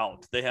easy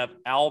out. They have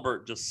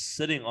Albert just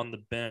sitting on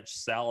the bench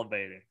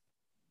salivating.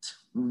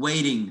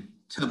 Waiting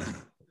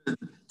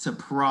to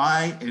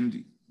pry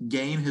and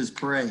gain his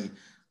prey.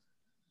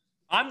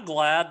 I'm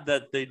glad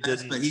that they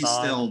didn't. But he's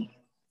still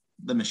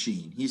the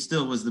machine. He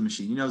still was the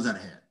machine. He knows how to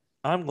hit.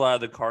 I'm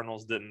glad the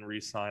Cardinals didn't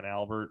re-sign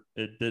Albert.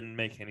 It didn't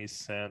make any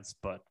sense,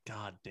 but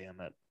god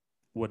damn it,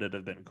 would it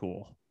have been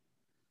cool?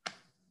 I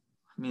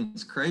mean,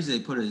 it's crazy.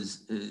 They put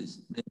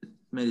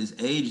made his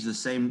age the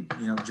same,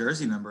 you know,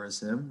 jersey number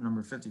as him,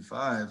 number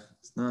 55.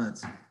 It's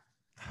nuts.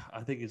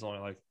 I think he's only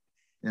like.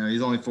 You know,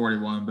 he's only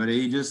 41, but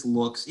he just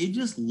looks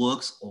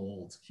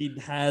old. He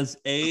has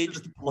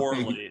aged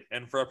poorly.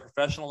 And for a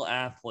professional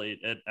athlete,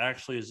 it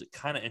actually is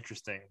kind of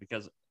interesting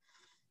because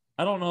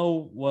I don't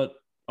know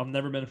I've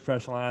never been a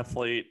professional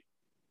athlete,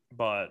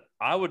 but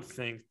I would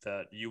think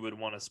that you would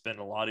want to spend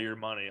a lot of your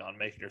money on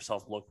making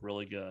yourself look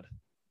really good.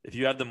 If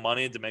you have the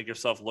money to make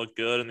yourself look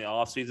good in the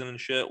offseason and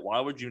shit,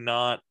 why would you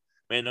not?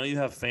 I mean, I know you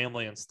have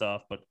family and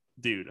stuff, but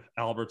dude,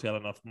 Albert's got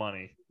enough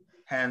money.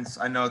 Hence,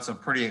 I know it's a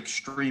pretty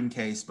extreme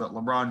case, but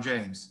LeBron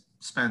James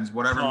spends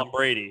whatever Tom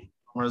Brady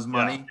on his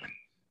money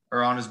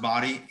or on his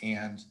body,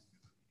 and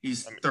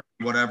he's 30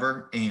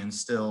 whatever and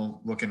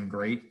still looking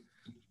great.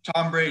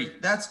 Tom Brady,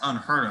 that's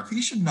unheard of.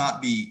 He should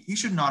not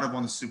have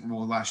won the Super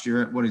Bowl last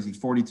year at, what is he,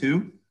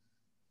 42?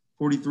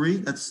 43?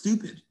 That's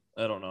stupid.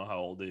 I don't know how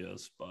old he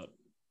is, but.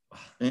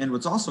 And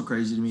what's also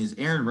crazy to me is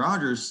Aaron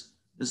Rodgers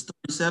is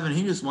 37.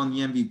 He just won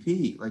the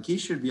MVP. Like, he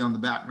should be on the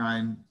back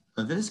nine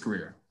of his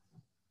career.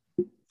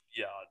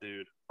 Yeah,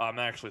 dude. I'm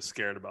actually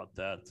scared about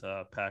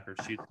that Packers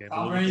Chiefs game.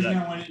 Tom Brady's going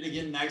to win it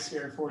again next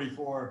year at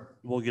 44.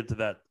 We'll get to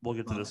that. We'll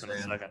get to this in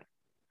a second.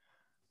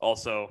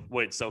 Also,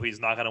 wait, so he's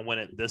not going to win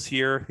it this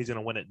year? He's going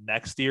to win it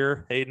next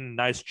year? Hayden,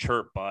 nice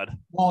chirp, bud.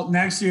 Well,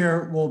 next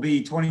year will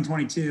be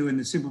 2022, and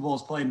the Super Bowl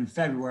is played in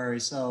February.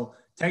 So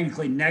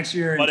technically next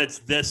year. But it's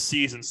this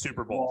season's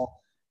Super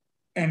Bowl.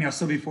 And he'll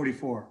still be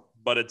 44.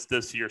 But it's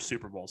this year's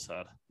Super Bowl,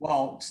 said.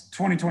 Well, it's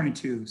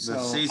 2022. So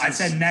I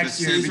said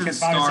next year because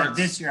if I would have said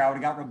this year, I would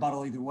have got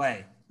rebuttal either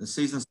way. The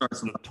season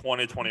starts in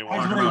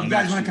 2021. You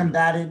guys want to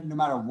combat it no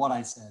matter what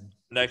I said.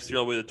 Next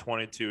year will be the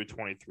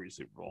 22-23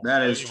 Super Bowl.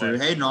 That is true.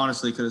 Hayden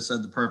honestly could have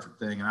said the perfect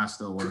thing, and I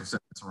still would have said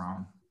it's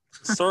wrong.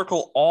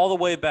 Circle all the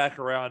way back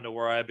around to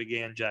where I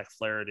began Jack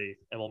Flaherty,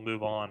 and we'll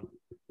move on,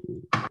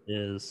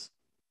 is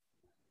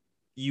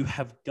you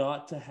have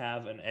got to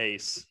have an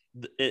ace.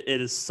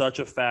 It is such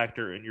a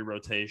factor in your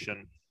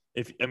rotation.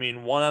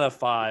 1 out of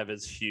 5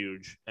 is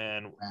huge,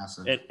 and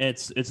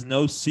it's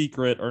no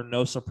secret or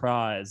no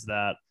surprise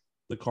that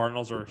the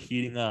Cardinals are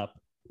heating up,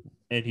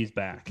 and he's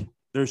back.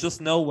 There's just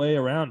no way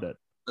around it.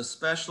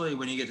 especially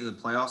when you get to the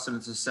playoffs and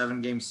it's a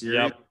 7-game series.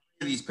 Yep.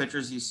 These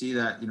pitchers you see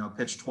that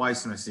pitch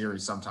twice in a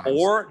series sometimes.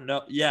 Or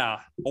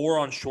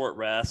on short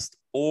rest,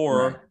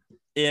 or Right.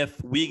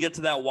 if we get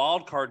to that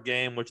wild card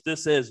game, which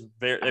this is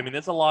very, I mean,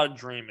 it's a lot of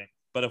dreaming.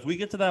 But if we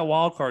get to that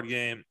wild card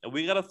game and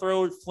we got to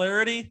throw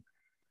Flaherty,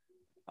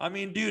 I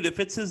mean, dude, if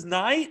it's his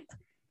night,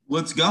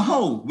 let's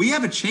go. We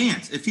have a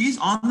chance. If he's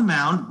on the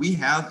mound, we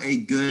have a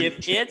good.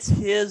 if it's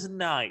his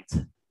night,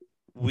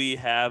 we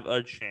have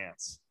a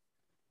chance.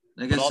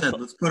 Like I said,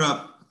 let's put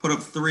up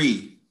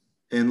 3,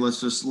 and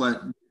let's just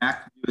let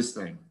Mac do his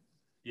thing.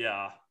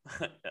 Yeah.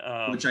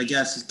 Which I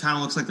guess kind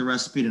of looks like the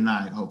recipe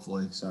tonight,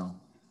 hopefully. So.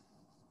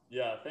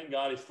 Yeah, thank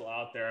God he's still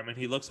out there. I mean,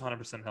 he looks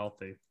 100%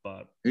 healthy,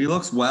 but He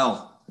looks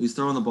well. He's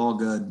throwing the ball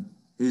good.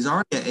 He's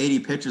already at 80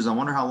 pitches. I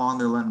wonder how long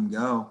they're letting him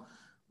go.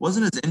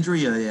 Wasn't his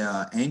injury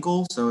a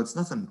ankle? So it's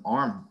nothing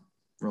arm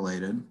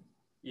related.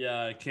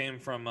 yeah, it came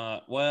from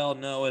well,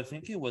 no, I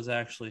think it was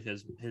actually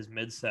his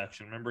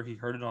midsection. Remember, he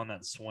hurt it on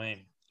that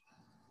swing.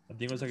 I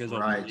think it was like his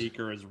Right. oblique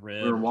or his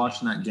rib. We were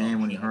watching that game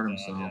when he Something hurt like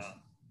that, himself.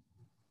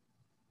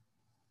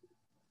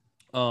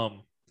 yeah.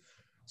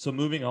 So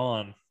moving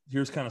on,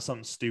 here's kind of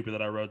something stupid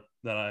that I wrote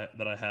that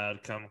I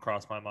had come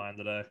across my mind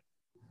today.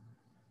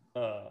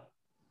 Both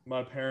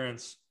my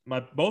parents,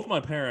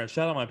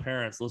 shout out my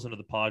parents, listen to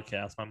the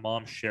podcast. My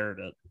mom shared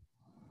it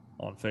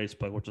on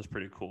Facebook, which is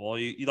pretty cool.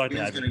 You like to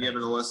He's have going to give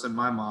it a listen.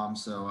 My mom.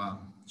 So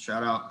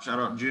shout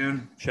out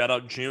June. shout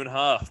out June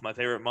Huff, my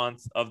favorite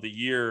month of the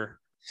year.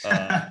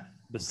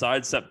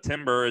 Besides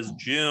September is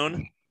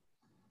June,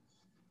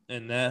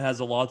 and that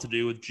has a lot to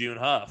do with June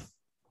Huff.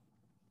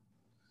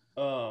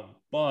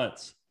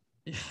 But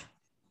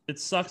it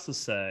sucks to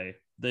say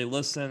they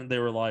listened. They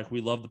were like,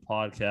 "We love the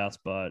podcast,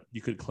 but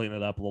you could clean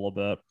it up a little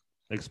bit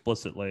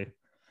explicitly."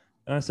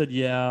 And I said,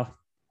 "Yeah,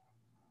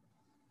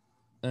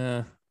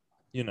 I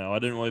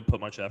didn't really put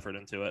much effort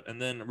into it."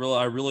 And then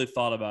I really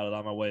thought about it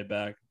on my way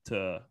back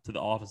to the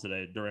office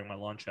today during my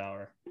lunch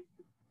hour.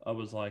 I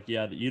was like,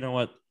 "Yeah, you know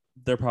what?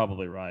 They're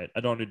probably right.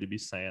 I don't need to be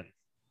saying,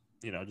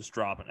 just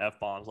dropping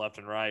F-bombs left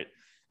and right."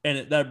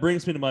 And that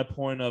brings me to my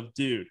point of,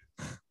 dude,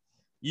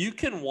 you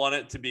can want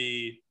it to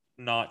be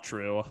not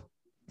true,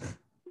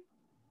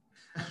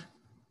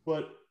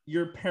 but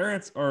your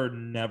parents are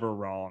never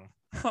wrong.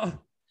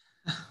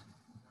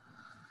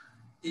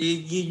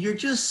 You're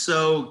just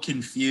so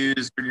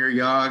confused when you're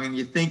young and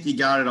you think you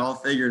got it all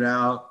figured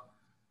out.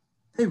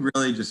 They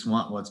really just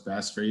want what's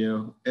best for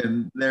you,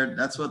 and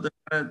that's what they're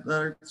going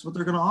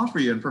to offer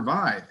you and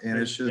provide. And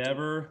it's just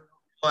never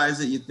realize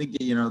that you think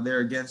they're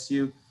against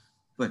you,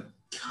 but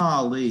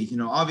golly,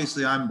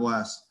 obviously I'm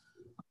blessed.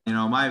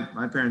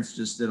 My parents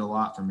just did a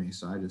lot for me,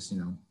 so I just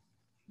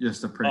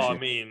just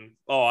appreciate.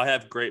 I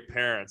have great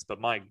parents, but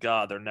my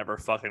God, they're never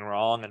fucking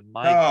wrong. And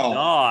my No.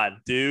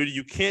 God, dude,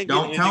 you can't get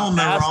Don't anything tell them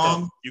they're past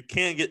wrong. them. You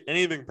can't get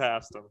anything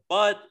past them.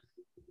 But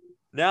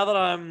now that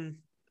I'm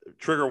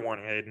trigger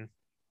warning, Hayden.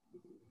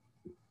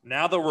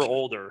 Now that we're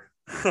older,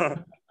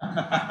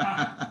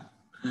 I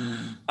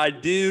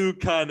do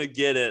kind of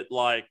get it.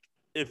 Like,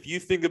 if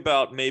you think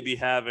about maybe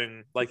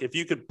having, like, if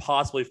you could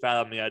possibly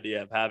fathom the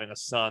idea of having a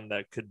son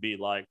that could be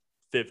like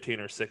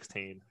 15 or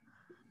 16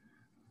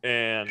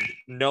 and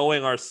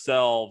knowing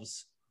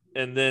ourselves,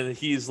 and then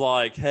he's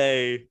like,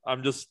 "Hey,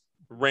 I'm just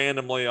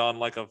randomly on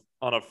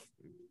a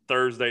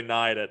Thursday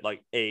night at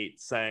like 8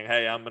 saying,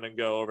 'Hey, I'm going to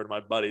go over to my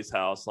buddy's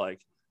house.'" Like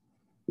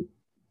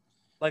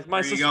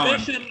my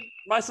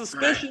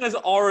suspicion is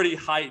already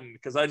heightened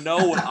because I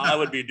know what I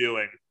would be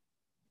doing.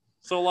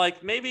 So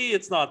like, maybe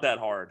it's not that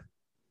hard.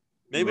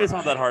 Maybe it's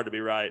not that hard to be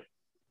right,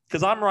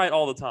 because I'm right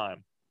all the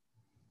time.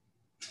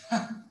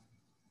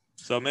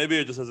 So maybe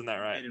it just isn't that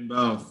right. In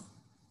both.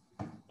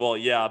 Well,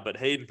 yeah, but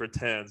Hayden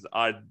pretends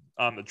I'm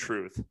the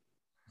truth.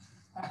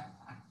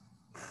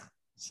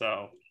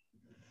 So,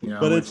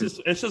 but it's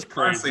just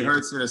crazy. Honestly,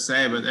 hurts me to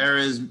say, but there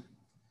is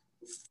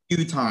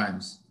few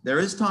times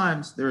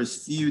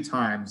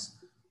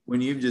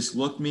when you've just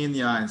looked me in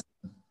the eye and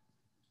said,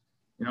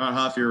 "You know what,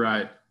 Huff, you're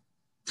right."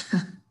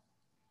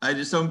 I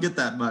just don't get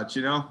that much,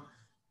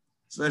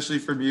 especially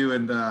from you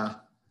and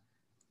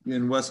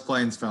West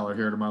Plains feller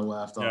here to my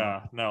left.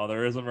 Yeah, no,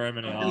 there isn't very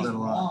many. He's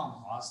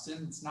wrong,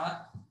 Austin. It's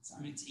not.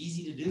 It's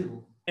easy to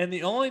do. And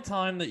the only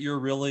time that you're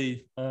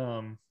really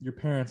your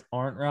parents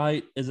aren't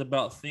right is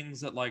about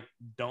things that like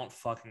don't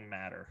fucking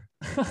matter.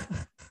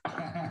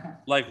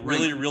 Like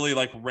really, really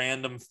like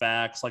random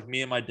facts. Like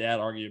me and my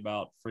dad argue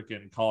about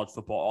freaking college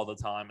football all the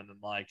time, and then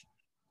like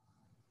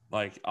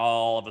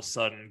all of a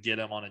sudden get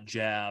him on a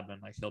jab,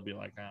 and like he'll be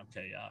like,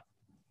 "Okay, yeah,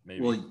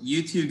 maybe." Well,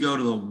 you two go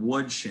to the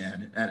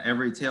woodshed at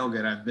every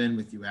tailgate I've been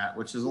with you at,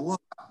 which is a lot.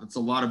 It's a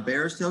lot of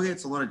Bears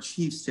tailgates, a lot of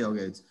Chiefs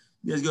tailgates.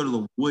 You guys go to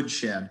the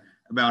woodshed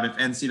about if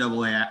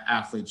NCAA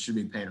athletes should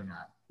be paid or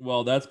not.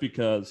 Well, that's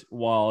because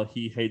while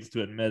he hates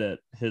to admit it,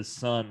 his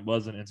son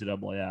was an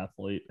NCAA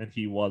athlete and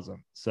he wasn't.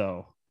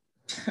 So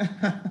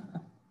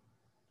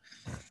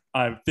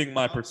I think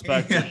my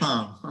perspective.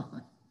 Yeah.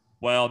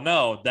 Well,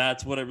 no,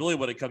 that's what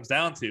it comes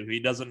down to. He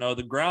doesn't know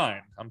the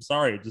grind. I'm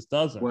sorry, it just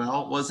doesn't.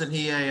 Well, wasn't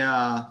he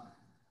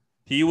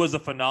He was a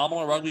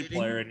phenomenal rugby Did he?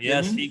 player, and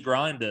Didn't yes, he? he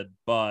grinded.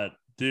 But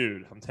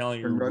dude, I'm telling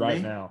you In right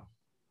rugby? now.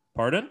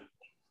 Pardon?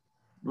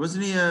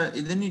 Wasn't he?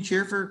 Didn't he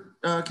cheer for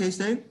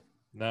K-State?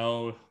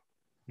 No,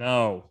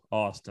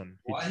 Austin.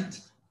 What?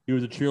 He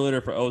was a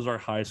cheerleader for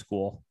Ozark High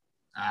School.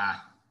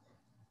 Ah,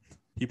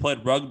 He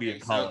played rugby in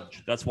Okay, so-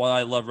 college. That's why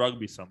I love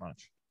rugby so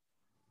much.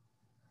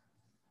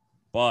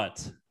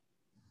 But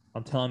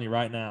I'm telling you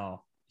right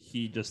now,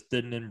 he just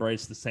didn't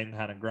embrace the same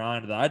kind of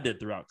grind that I did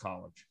throughout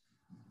college.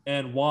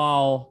 And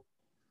while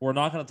we're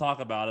not going to talk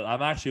about it,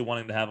 I'm actually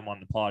wanting to have him on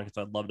the pod because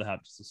I'd love to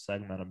have just a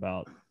segment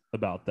about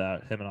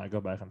that. Him and I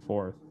go back and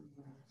forth.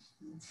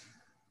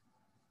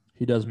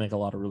 He does make a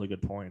lot of really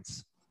good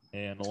points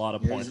and a lot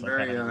of yeah, points.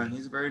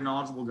 he's a very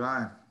knowledgeable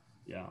guy.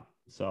 Yeah,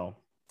 so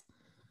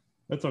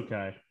it's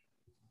okay.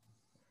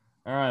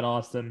 All right,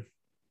 Austin,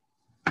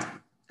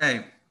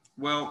 Hey,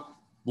 well,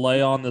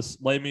 lay on this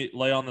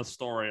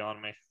story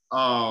on me.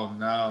 oh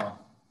no.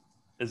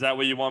 Is that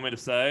what you want me to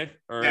say?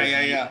 Or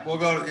Yeah. We'll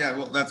go. Yeah,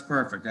 well, that's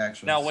perfect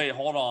actually. Now wait,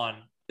 hold on.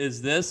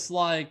 Is this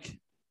like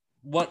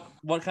what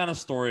kind of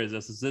story is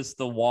this? Is this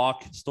the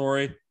walk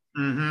story?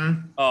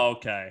 Mm-hmm. Oh,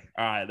 okay.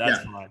 All right,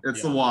 that's fine.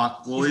 It's Yeah. the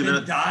walk. We'll He's leave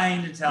been it.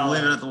 dying to tell. We'll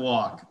leave it us. at the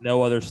walk.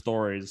 No other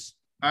stories.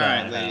 All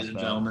that right, I ladies have, and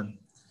though. gentlemen.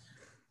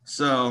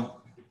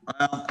 So,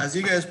 as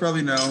you guys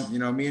probably know,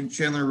 me and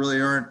Chandler really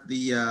aren't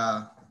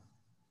the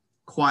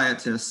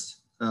quietest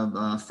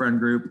of friend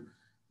group,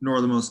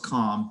 nor the most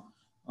calm.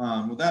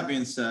 With that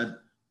being said,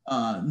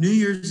 New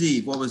Year's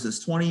Eve, what was this,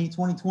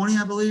 2020,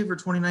 I believe, or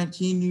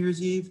 2019 New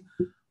Year's Eve?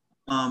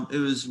 It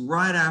was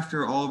right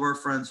after all of our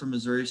friends from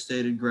Missouri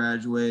State had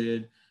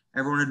graduated.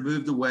 Everyone had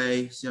moved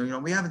away. So,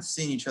 we haven't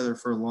seen each other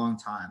for a long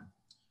time.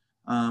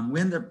 We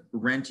ended up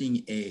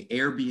renting a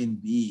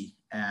Airbnb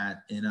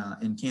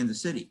in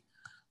Kansas City.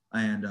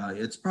 And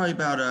it's probably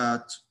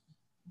about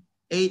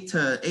 8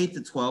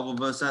 to 12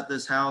 of us at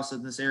this house,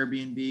 at this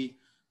Airbnb.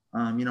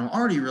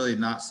 Already really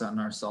not setting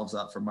ourselves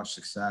up for much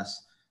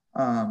success.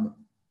 But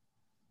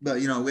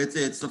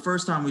it's the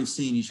first time we've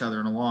seen each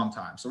other in a long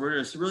time. So we're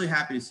just really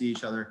happy to see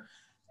each other.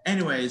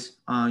 Anyways,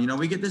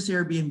 we get this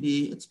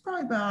Airbnb. It's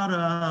probably about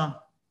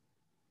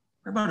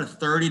a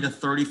 30 to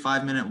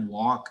 35 minute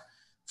walk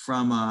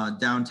from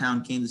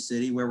downtown Kansas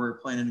City, where we're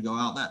planning to go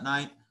out that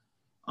night.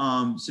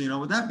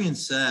 With that being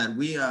said,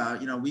 we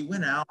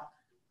went out.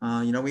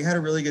 We had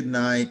a really good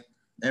night.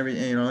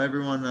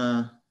 Everyone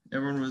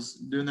was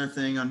doing their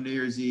thing on New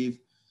Year's Eve,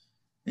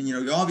 and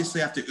you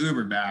obviously have to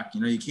Uber back.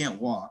 You can't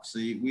walk, so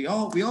we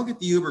all get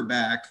the Uber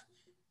back,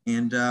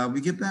 and we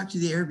get back to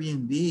the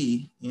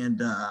Airbnb,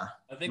 and I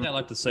think I'd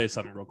like to say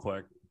something real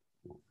quick.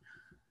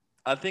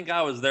 I think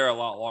I was there a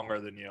lot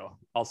longer than you.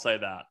 I'll say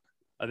that.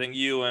 I think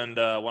you and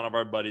one of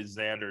our buddies,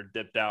 Xander,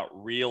 dipped out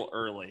real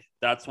early.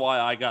 That's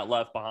why I got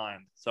left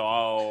behind.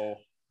 So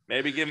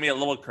maybe give me a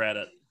little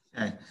credit.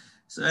 Okay.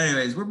 So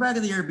anyways, we're back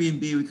at the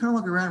Airbnb. We kind of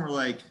look around. We're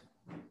like,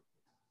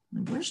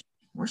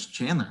 where's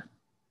Chandler?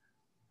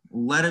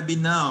 Let it be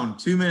known.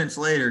 2 minutes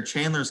later,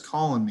 Chandler's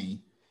calling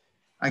me.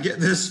 I get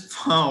this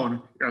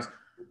phone. He goes,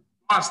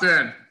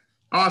 Austin,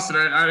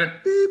 I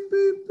beep,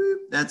 beep, beep.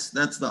 That's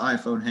the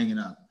iPhone hanging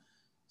up.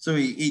 So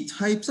he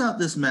types out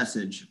this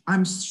message.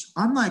 I'm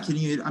not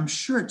kidding you. I'm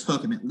sure it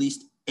took him at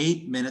least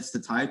 8 minutes to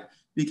type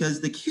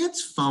because the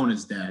kid's phone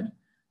is dead.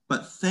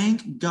 But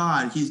thank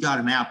God he's got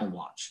an Apple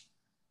Watch.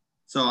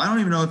 So I don't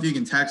even know if you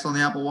can text on the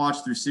Apple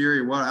Watch through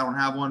Siri or what. I don't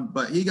have one,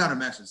 but he got a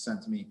message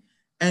sent to me.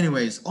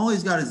 Anyways, all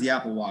he's got is the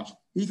Apple Watch.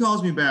 He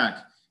calls me back.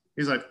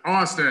 He's like,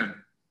 Austin,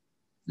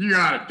 you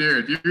got it,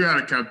 dude. You got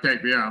to come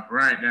pick me up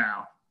right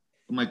now.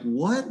 I'm like,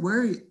 what?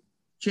 Where are you?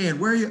 Chan,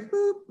 where are you?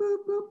 Boop, boop,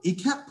 boop. He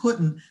kept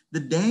putting the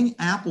dang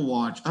Apple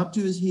Watch up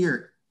to his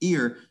ear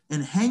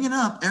and hanging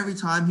up every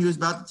time he was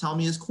about to tell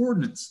me his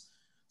coordinates.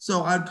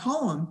 So I'd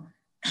call him,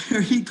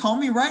 or he'd call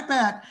me right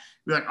back.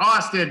 Be like,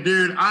 Austin,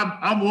 dude,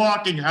 I'm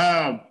walking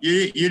home.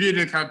 You need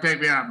to come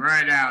pick me up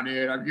right now,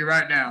 dude. You're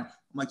right now.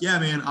 I'm like, yeah,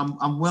 man,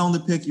 I'm willing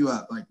to pick you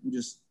up. Like,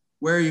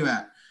 where are you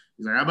at?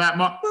 He's like, I'm at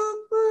my boop,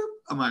 boop.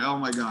 I'm like, oh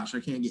my gosh, I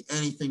can't get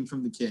anything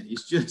from the kid.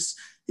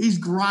 He's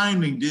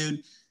grinding,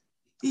 dude.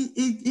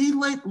 He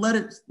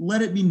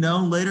let it be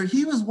known later.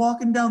 He was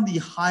walking down the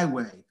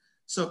highway.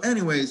 So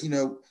anyways,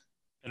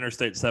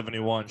 Interstate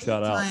 71,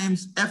 shout out.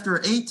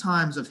 After 8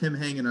 times of him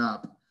hanging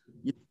up,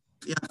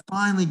 I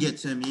finally get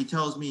to him. He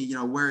tells me,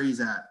 where he's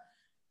at.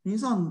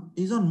 He's on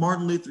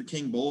Martin Luther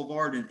King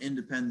Boulevard in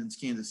Independence,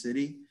 Kansas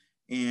City.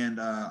 And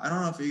I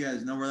don't know if you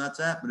guys know where that's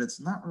at, but it's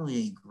not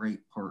really a great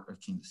part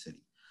of Kansas City.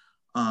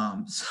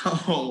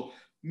 So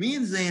me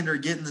and Xander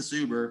get in this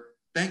Uber.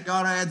 Thank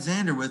God I had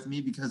Xander with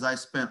me because I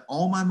spent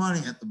all my money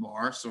at the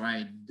bar, so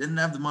I didn't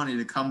have the money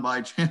to come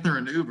buy Chandler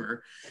an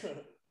Uber.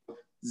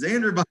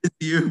 Xander buys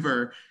the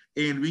Uber,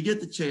 and we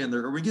get to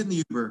Chandler, or we get in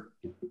the Uber.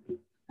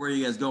 Where are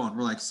you guys going?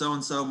 We're like,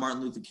 so-and-so,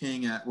 Martin Luther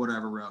King at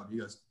whatever road. He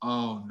goes,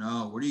 oh,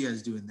 no, what are you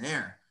guys doing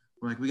there?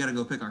 We're like, we got to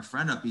go pick our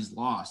friend up. He's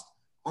lost.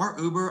 Our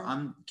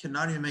Uber,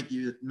 cannot even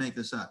make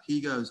this up. He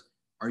goes,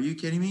 are you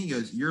kidding me? He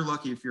goes, you're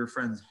lucky if your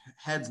friend's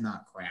head's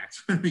not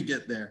cracked when we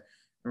get there.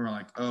 And we're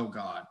like, oh,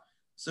 God.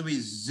 So we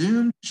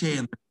zoomed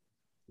Chandler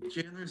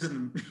Chandler's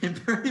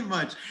pretty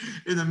much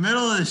in the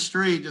middle of the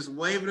street, just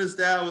waving us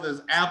down with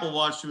his Apple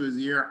Watch to his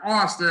ear.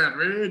 Austin,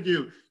 where did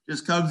you?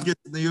 Just comes, gets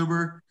in the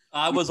Uber.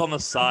 I was on the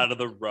side of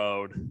the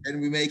road.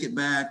 And we make it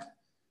back.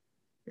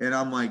 And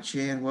I'm like,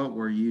 Chan, what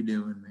were you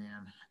doing, man?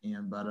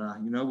 But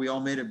we all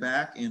made it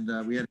back,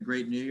 and we had a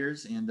great New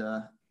Year's, and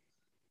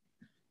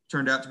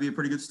turned out to be a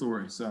pretty good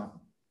story. So,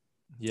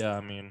 Yeah,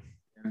 I mean,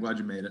 I'm glad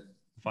you made it.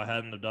 if I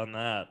hadn't have done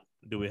that,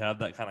 do we have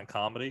that kind of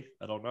comedy?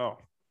 I don't know.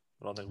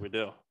 I don't think we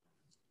do.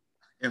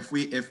 If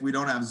we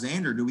don't have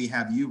Xander, do we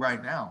have you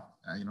right now?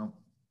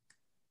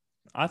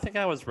 I think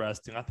I was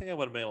resting. I think I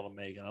would have been able to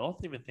make it. I don't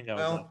even think I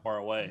was that far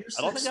away. you're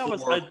I don't think I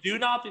was. 6'4". I do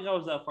not think I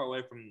was that far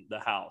away from the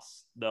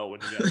house, though. When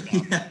you guys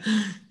got there.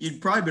 Yeah,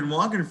 you'd probably been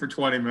walking for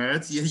 20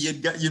 minutes.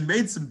 You'd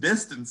made some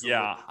distance.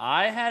 Yeah,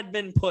 I had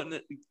been putting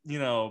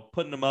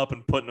them up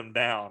and putting them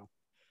down.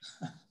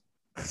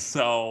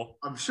 So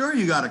I'm sure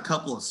you got a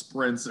couple of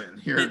sprints in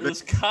here. it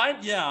was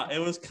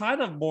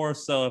kind of more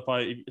so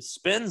if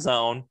spin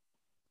zone,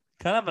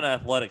 kind of an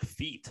athletic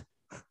feat.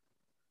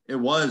 It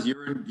was. I think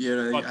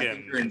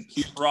you're in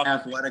peak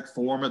athletic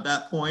form at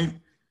that point.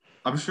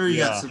 I'm sure you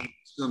got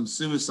some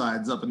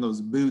suicides up in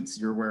those boots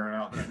you're wearing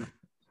out there.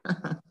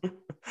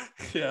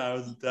 Yeah, I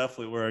was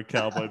definitely wearing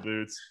cowboy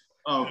boots.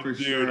 Oh, for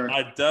sure.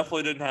 I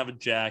definitely didn't have a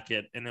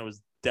jacket, and it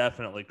was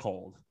definitely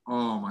cold.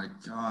 Oh my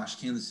gosh,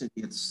 Kansas City,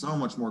 it's so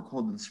much more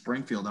cold than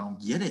Springfield. I don't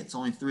get it. It's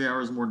only 3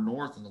 hours more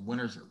north, and the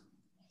winters are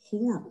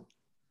horrible.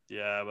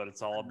 Yeah, but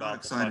it's all I'm about not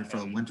excited for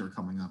the winter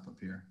coming up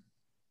here.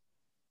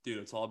 Dude,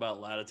 it's all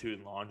about latitude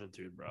and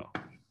longitude, bro.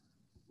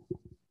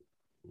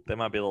 They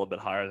might be a little bit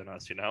higher than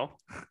us, a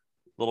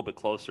little bit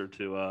closer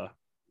to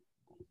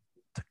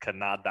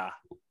Canada.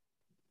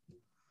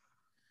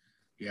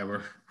 Yeah,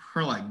 we're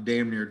like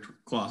damn near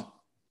close.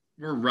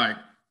 We're right.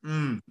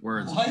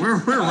 We're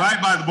What?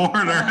 right by the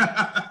border.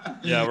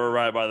 Yeah, we're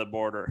right by the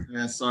border.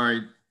 Yeah,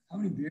 sorry. How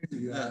many beers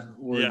have you had?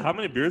 Yeah, how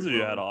many beers have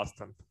you had,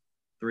 Austin?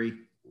 3.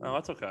 Oh,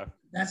 that's okay.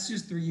 That's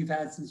just 3 you've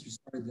had since you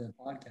started the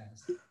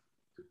podcast.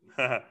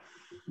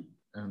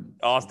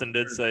 Austin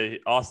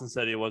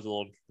said he was a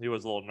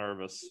little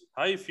nervous.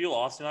 How you feel,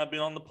 Austin? I've been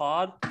on the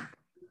pod.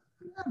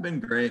 I've been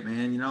great,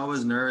 man. I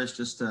was nervous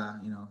just to,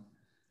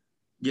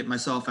 get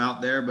myself out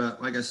there.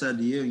 But like I said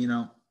to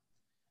you,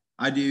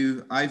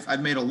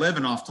 I've made a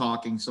living off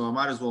talking, so I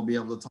might as well be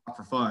able to talk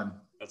for fun.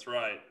 That's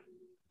right.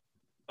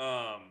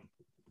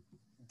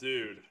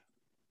 Dude,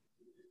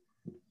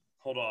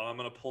 hold on. I'm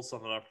going to pull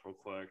something up real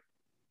quick.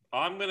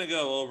 I'm going to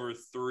go over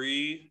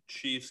 3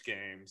 Chiefs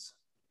games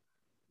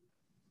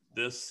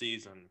this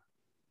season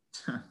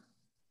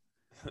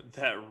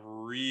that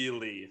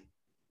really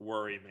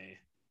worry me.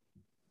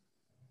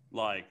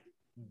 Like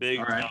big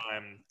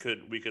time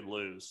we could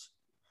lose.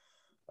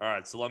 All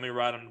right, so let me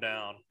write them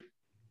down,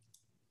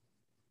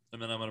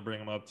 and then I'm going to bring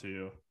them up to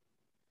you.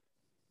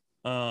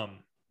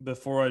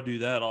 Before I do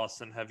that,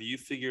 Austin, have you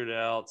figured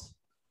out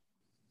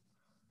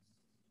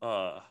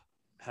what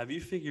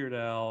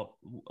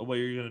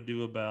you're going to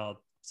do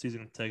about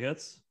season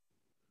tickets?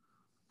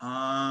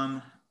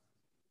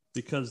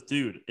 Because,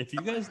 dude, if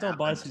you guys don't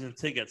buy season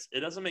tickets, it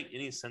doesn't make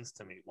any sense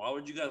to me. Why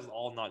would you guys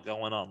all not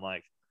go in on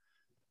like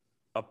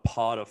a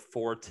pot of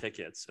 4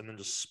 tickets and then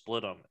just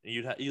split them?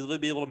 You'd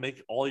be able to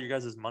make all your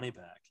guys' money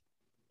back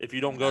if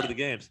you don't go to the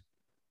games.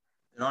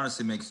 It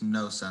honestly makes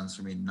no sense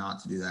for me not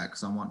to do that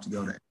because I want to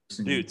go to every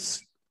single Dude,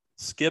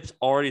 Skip's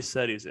already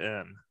said he's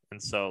in. And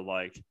so,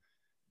 like,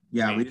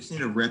 yeah, we just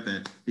need to rip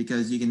it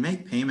because you can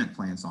make payment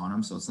plans on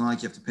them. So it's not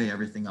like you have to pay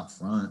everything up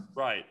front.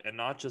 Right. And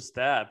not just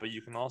that, but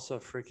you can also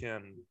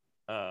freaking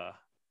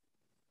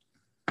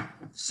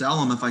sell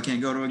them if I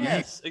can't go to a game.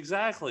 Yes,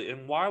 exactly.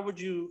 And why would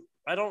you?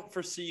 I don't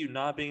foresee you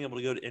not being able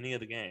to go to any of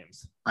the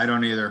games. I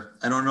don't either.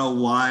 I don't know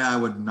why I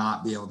would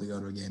not be able to go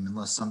to a game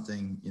unless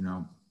something,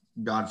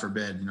 God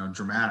forbid,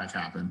 dramatic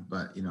happened.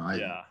 But,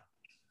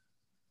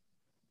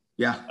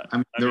 Yeah, I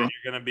mean, you're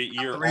gonna be.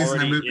 The reason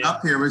I moved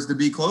up here was to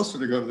be closer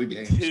to go to the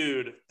game.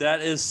 Dude,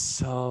 that is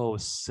so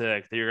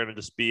sick that you're gonna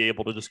just be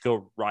able to just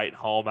go right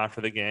home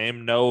after the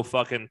game. No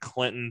fucking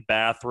Clinton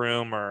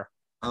bathroom or.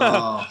 2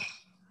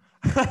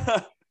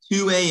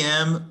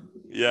 a.m.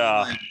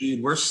 Yeah, like,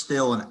 dude, we're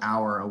still an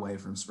hour away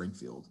from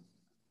Springfield.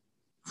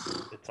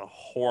 It's a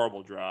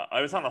horrible drive.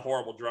 It's not a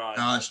horrible drive.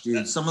 Gosh,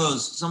 dude, some of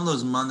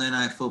those Monday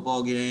night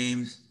football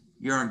games,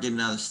 you aren't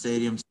getting out of the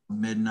stadium till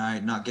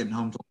midnight, not getting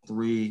home till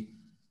 3.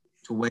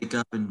 To wake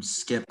up and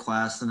skip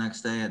class the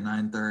next day at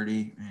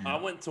 9:30. I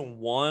went to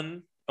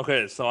one.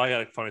 Okay, so I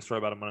got a funny story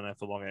about a Monday night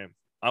football game.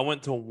 I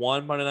went to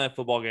one Monday night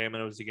football game,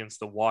 and it was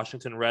against the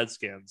Washington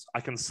Redskins.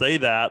 I can say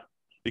that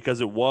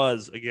because it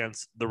was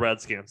against the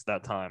Redskins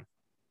that time.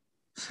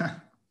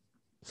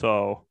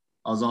 So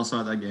I was also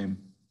at that game.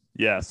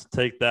 Yes,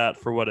 take that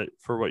for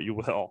what you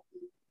will.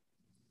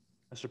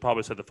 I should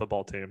probably say the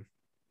football team.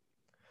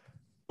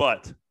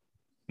 But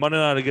Monday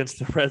night against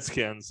the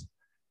Redskins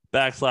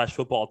 /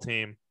 football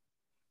team.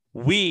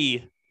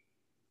 Me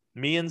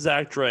and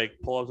Zach Drake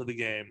pull up to the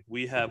game.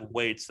 We have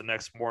weights the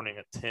next morning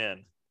at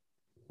 10.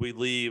 We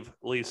leave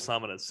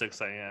Summit at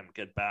 6 a.m.,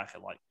 get back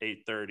at like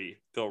 8:30,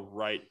 go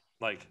right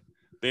like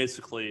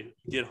basically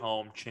get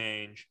home,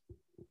 change,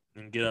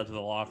 and get up to the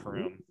locker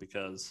room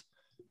because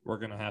we're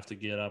gonna have to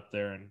get up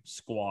there and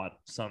squat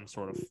some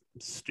sort of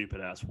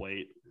stupid ass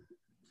weight.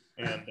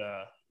 And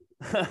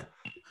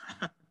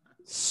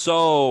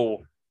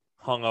so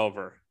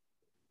hungover.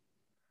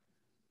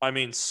 I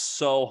mean,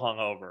 so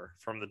hungover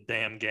from the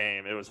damn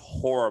game. It was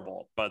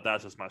horrible, but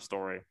that's just my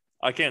story.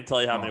 I can't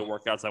tell you how many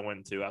workouts I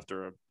went to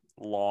after a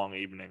long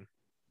evening.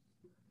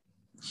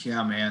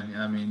 Yeah, man.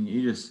 I mean,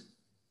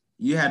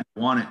 you had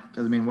to want it.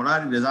 Because, I mean, what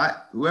I did is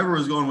whoever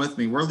was going with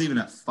me, we're leaving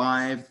at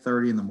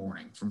 5:30 in the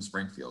morning from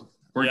Springfield.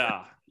 We're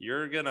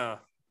getting there.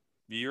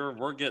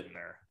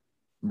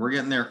 We're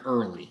getting there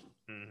early.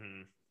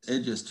 Mm-hmm.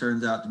 It just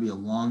turns out to be a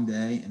long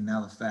day. And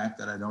now the fact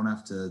that I don't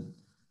have to,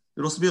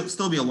 it'll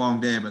still be a long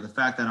day, but the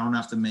fact that I don't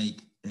have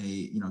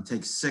to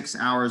take 6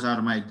 hours out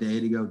of my day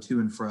to go to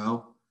and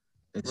fro.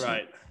 It's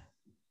right.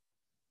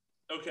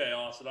 Okay,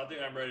 Austin, I think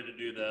I'm ready to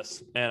do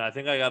this. And I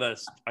think I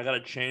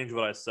gotta change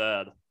what I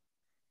said.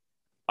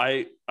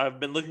 I've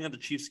been looking at the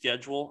Chiefs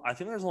schedule. I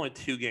think there's only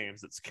 2 games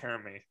that scare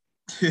me.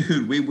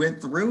 Dude, we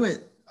went through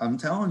it. I'm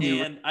telling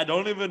you. And I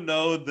don't even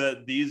know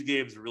that these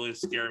games really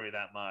scare me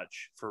that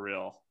much, for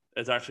real.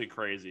 It's actually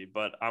crazy,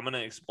 but I'm gonna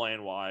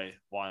explain why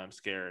I'm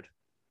scared.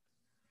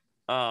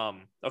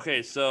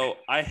 Okay, so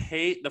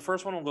the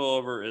first one we'll go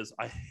over is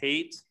I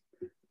hate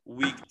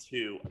week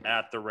 2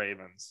 at the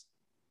Ravens.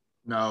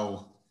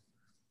 No.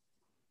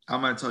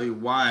 I'm going to tell you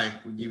why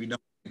we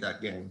don't hate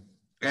that game.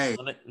 Hey,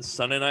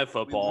 Sunday Night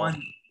Football.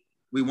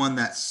 We won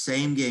that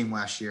same game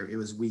last year. It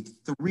was week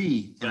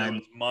 3. But it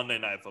was Monday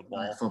Night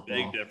Football.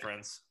 Big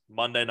difference.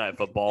 Monday Night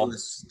Football. It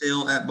was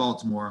still at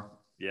Baltimore.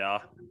 Yeah.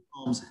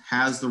 Holmes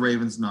has the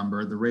Ravens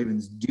number. The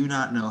Ravens do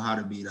not know how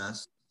to beat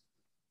us.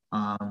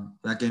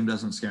 That game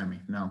doesn't scare me.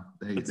 No.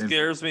 It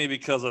scares me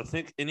because I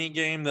think any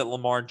game that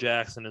Lamar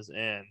Jackson is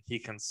in, he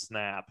can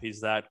snap. He's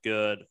that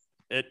good.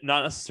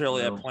 Not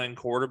necessarily at playing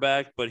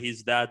quarterback, but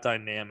he's that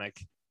dynamic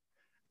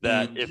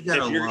that if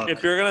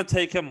you're gonna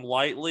take him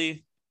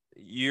lightly,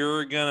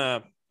 you're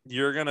gonna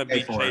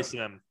be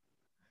chasing him.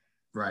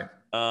 Right.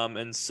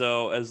 And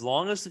so as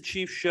long as the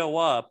Chiefs show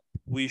up,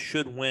 we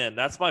should win.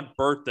 That's my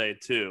birthday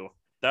too.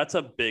 That's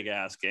a big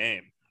ass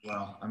game.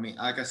 Well, I mean,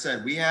 like I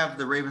said, we have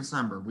the Ravens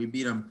number. We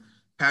beat them.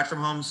 Patrick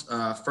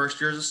Mahomes, first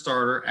year as a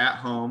starter at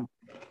home.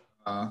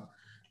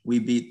 We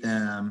beat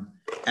them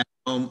at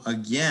home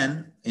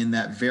again in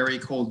that very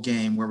cold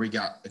game where we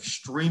got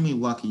extremely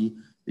lucky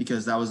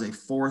because that was a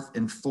 4th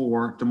and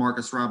 4.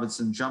 Demarcus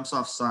Robinson jumps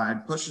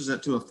offside, pushes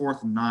it to a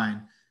 4th and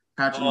 9.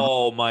 Patrick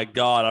Mahomes, my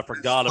God, I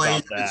forgot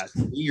about that.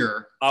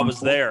 I was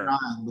there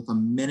with a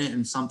minute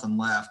and something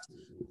left.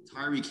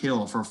 Tyreek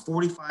Hill for a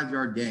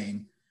 45-yard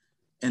gain,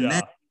 and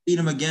then beat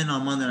him again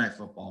on Monday Night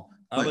Football.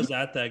 I was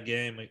at that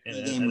game.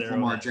 The game with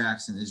Lamar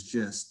Jackson is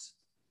just,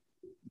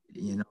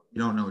 you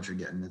don't know what you're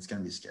getting. It's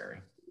going to be scary.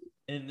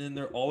 And then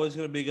they're always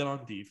going to be good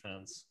on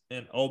defense.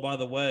 And, oh, by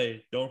the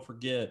way, don't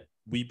forget,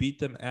 we beat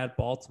them at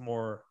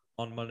Baltimore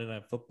on Monday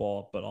Night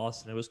Football. But,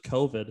 Austin, it was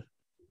COVID.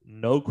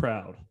 No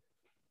crowd.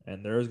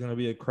 And there's going to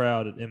be a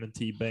crowd at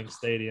M&T Bank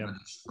Stadium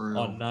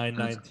on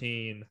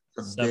 9/19,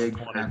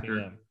 7:20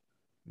 p.m.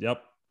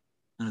 Yep.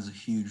 That is a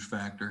huge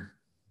factor.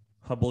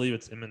 I believe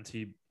it's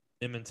M&T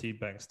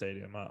Bank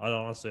Stadium. I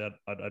honestly,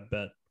 I'd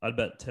bet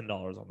 $10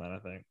 on that. I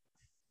think.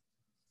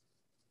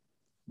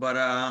 But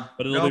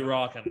it'll be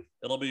rocking.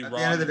 It'll be at the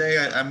end of the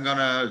day. I'm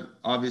gonna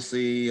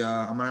obviously. You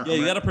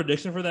got a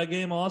prediction for that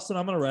game, Austin?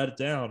 I'm gonna write it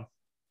down.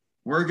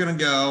 We're gonna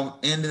go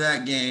into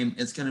that game.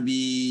 It's gonna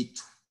be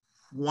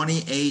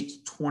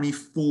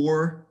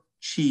 28-24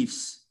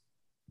 Chiefs.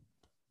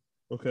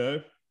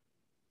 Okay.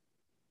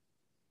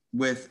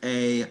 With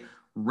a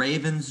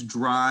Ravens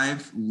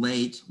drive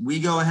late. We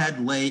go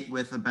ahead late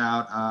with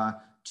about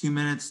 2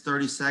 minutes,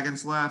 30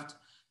 seconds left.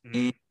 Mm-hmm.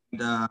 And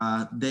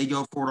they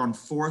go for it on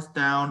 4th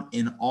down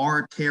in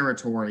our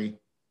territory.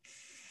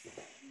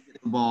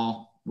 Get the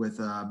ball with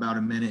about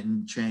a minute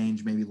and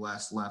change, maybe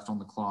less left on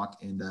the clock,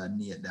 and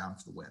knee it down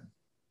for the win.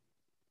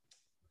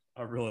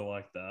 I really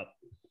like that.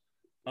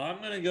 I'm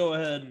going to go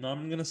ahead and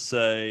I'm going to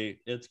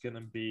say it's going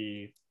to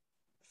be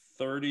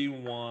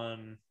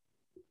 31.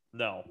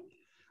 No.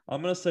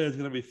 I'm going to say it's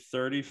going to be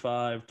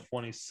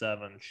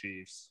 35-27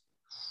 Chiefs.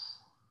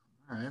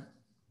 All right. A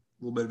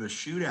little bit of a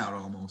shootout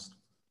almost.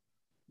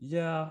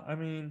 Yeah, I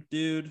mean,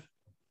 dude,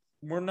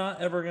 we're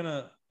not ever going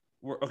to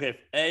 – we're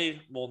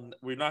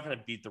not going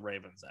to beat the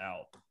Ravens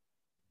out.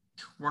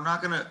 We're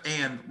never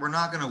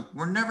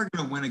going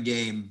to win a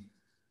game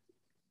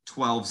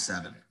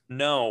 12-7.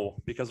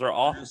 No, because our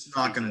offense is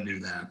not going to do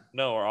that.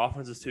 No, our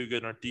offense is too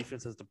good and our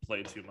defense has to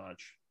play too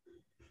much.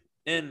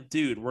 And,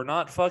 dude, we're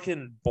not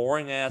fucking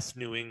boring-ass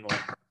New England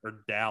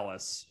or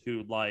Dallas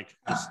who,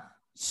 just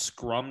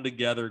scrum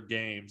together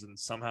games and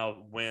somehow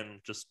win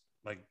just,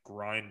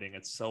 grinding.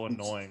 It's so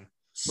annoying.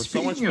 We're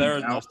so much better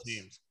than those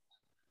teams.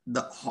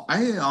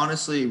 I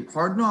honestly,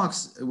 Hard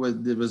Knocks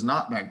was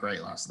not that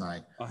great last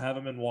night. I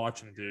haven't been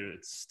watching, dude.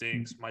 It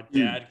stinks. My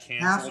dad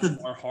canceled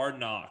our Hard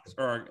Knocks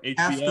or our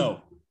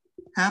HBO.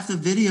 Half the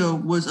video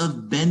was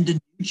of Ben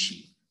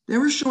DiNucci. They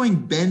were showing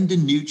Ben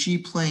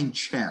DiNucci playing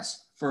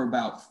chess for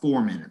about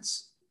 4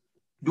 minutes.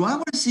 Do I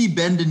want to see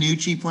Ben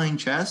DiNucci playing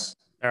chess?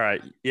 All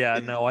right. Yeah,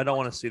 no, I don't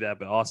want to see that.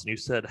 But Austin, you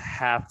said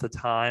half the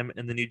time,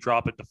 and then you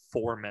drop it to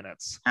 4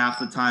 minutes. Half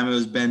the time it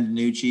was Ben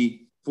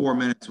DiNucci. 4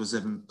 minutes was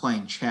him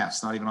playing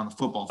chess, not even on the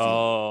football field.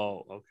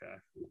 Oh, okay.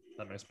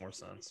 That makes more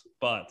sense.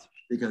 But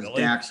because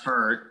really? Dak's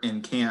hurt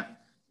and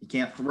he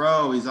can't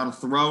throw. He's on a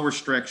throw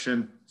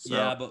restriction. So.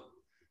 Yeah, but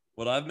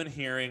what I've been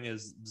hearing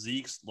is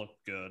Zeke's look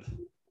good.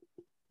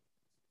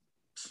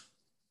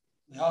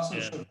 They also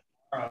showed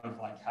of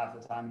like half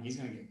the time he's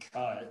going to get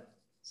cut.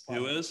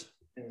 Who is?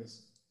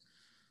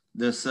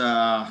 This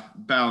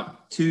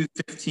about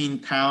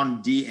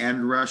 215-pound D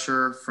end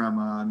rusher from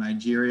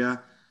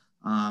Nigeria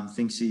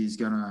thinks he's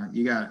gonna.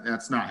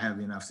 That's not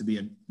heavy enough to be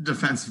a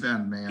defensive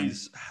end, man.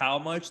 He's how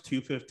much?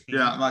 215.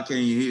 Yeah, I'm not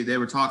kidding you. They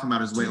were talking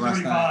about his weight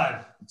last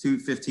night.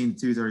 215,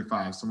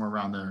 235, somewhere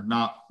around there.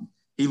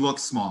 He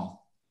looks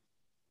small.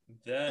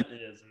 That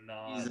is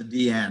not. He's a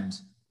D end.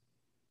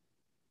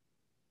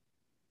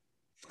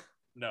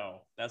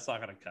 No, that's not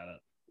gonna cut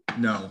it.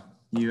 No,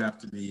 you have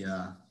to be. You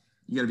got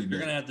to be big. You're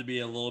gonna have to be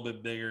a little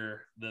bit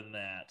bigger than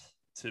that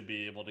to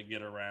be able to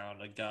get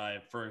around a guy.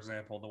 For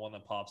example, the one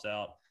that pops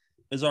out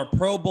is our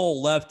Pro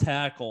Bowl left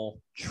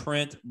tackle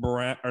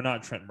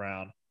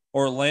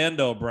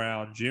Orlando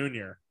Brown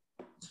Jr.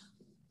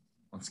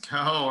 Let's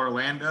go,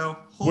 Orlando.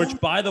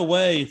 Which, by the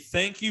way,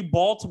 thank you,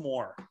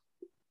 Baltimore.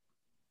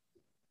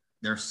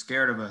 They're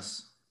scared of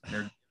us.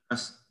 They're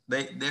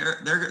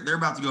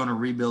about to go in a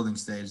rebuilding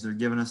stage. They're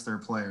giving us their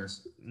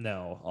players.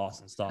 No,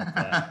 Austin, stop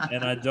that.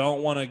 And I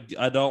don't want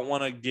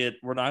to get.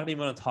 We're not even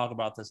going to talk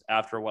about this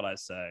after what I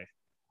say,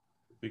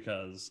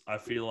 because I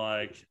feel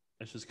like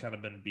it's just kind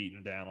of been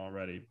beaten down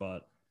already.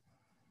 But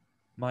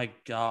my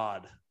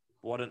God,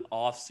 what an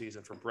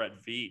offseason for Brett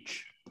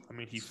Veach. I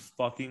mean, he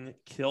fucking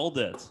killed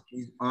it.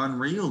 He's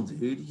unreal,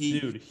 dude.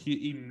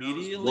 He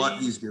immediately what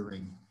he's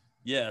doing.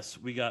 Yes,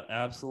 we got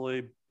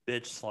absolutely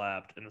bitch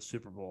slapped in the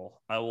Super Bowl.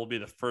 I will be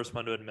the first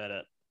one to admit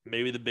it.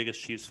 Maybe the biggest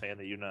Chiefs fan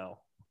that you know.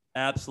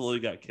 Absolutely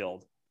got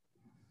killed.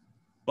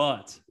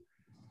 But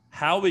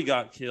how we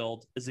got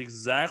killed is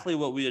exactly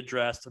what we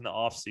addressed in the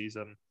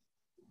offseason.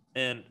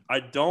 And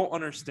I don't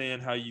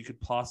understand how you could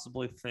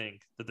possibly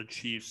think that the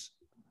Chiefs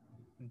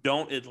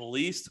don't at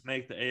least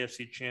make the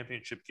AFC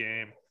Championship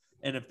game.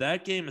 And if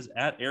that game is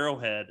at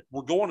Arrowhead,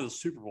 we're going to the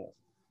Super Bowl.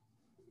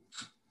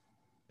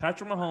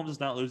 Patrick Mahomes is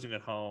not losing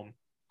at home.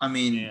 I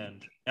mean,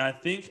 and I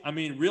think,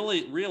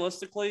 really,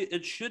 realistically,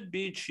 it should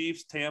be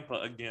Chiefs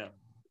Tampa again,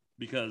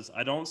 because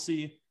I don't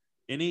see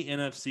any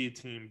NFC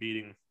team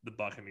beating the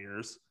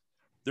Buccaneers.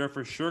 They're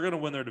for sure going to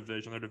win their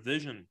division. Their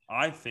division,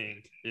 I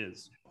think,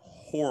 is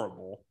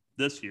horrible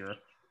this year.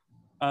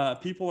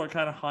 People are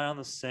kind of high on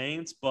the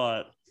Saints,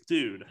 but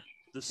dude,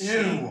 the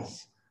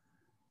Saints,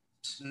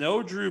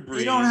 no Drew Brees.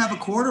 They don't have a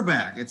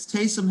quarterback. It's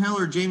Taysom Hill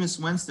or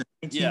Jameis Winston.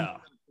 Yeah,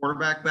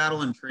 quarterback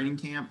battle in training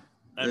camp.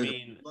 I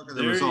mean, look at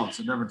the results.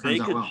 It never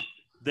turns out well.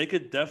 They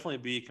could definitely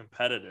be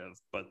competitive,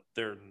 but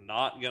they're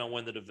not going to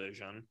win the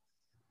division.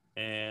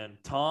 And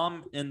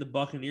Tom and the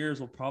Buccaneers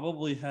will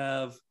probably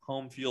have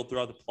home field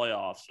throughout the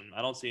playoffs. And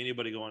I don't see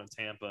anybody going to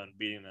Tampa and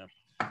beating them.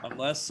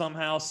 Unless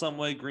somehow, some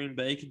way Green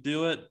Bay could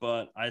do it,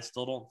 but I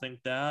still don't think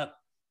that.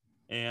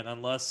 And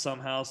unless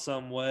somehow,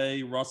 some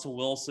way Russell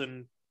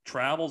Wilson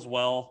travels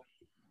well.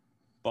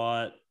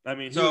 But, I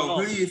mean,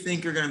 who do you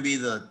think are going to be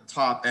the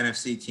top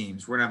NFC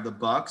teams? We're going to have the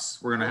Bucks.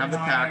 We're going to have the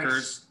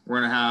Packers. We're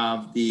going to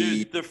have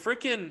the – Dude, the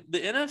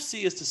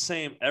NFC is the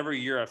same every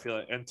year, I feel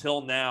like,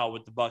 until now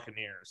with the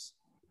Buccaneers.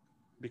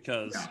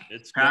 Because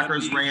it's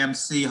Packers, Rams,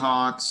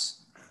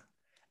 Seahawks.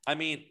 I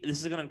mean,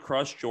 this is going to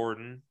crush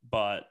Jordan,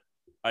 but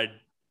I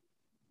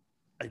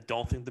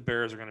don't think the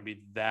Bears are going to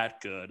be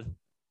that good.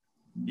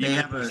 They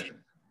have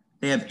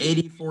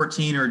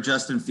 80-14 or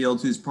Justin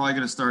Fields, who's probably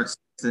going to start 6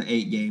 to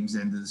 8 games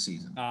into the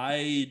season.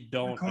 I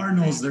don't. The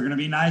Cardinals, they're going to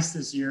be nice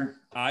this year.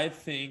 I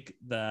think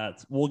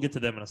that we'll get to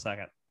them in a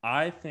second.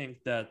 I think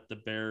that the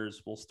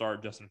Bears will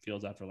start Justin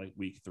Fields after like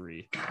week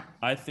 3.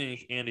 I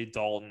think Andy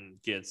Dalton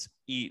gets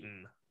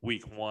eaten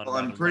week 1. Well,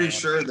 I'm pretty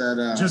sure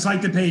that just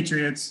like the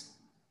Patriots.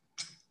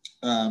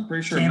 I'm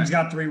pretty sure Cam's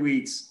got 3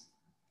 weeks.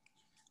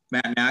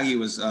 Matt Nagy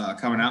was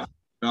coming out.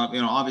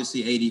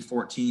 Obviously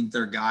 80-14,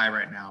 their guy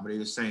right now, but he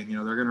was saying,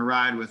 they're going to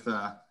ride with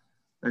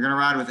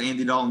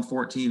Andy Dalton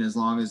 14 as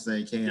long as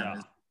they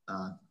can.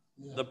 Yeah.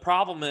 The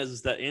problem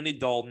is that Andy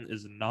Dalton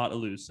is not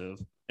elusive,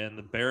 and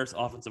the Bears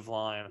offensive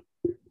line,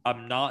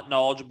 I'm not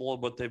knowledgeable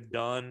of what they've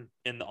done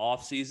in the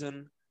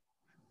offseason.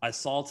 I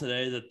saw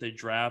today that they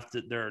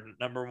drafted their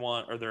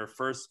their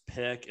first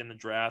pick in the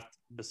draft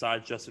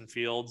besides Justin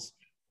Fields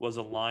was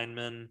a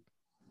lineman.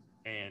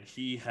 And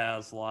he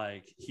had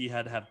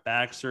to have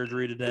back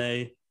surgery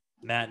today.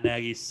 Matt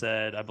Nagy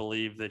said, I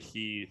believe, that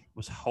he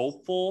was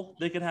hopeful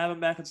they could have him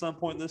back at some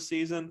point this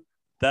season.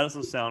 That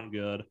doesn't sound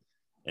good.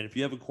 And if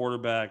you have a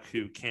quarterback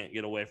who can't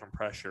get away from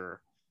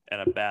pressure and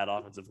a bad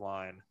offensive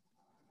line,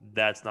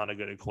 that's not a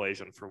good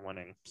equation for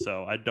winning.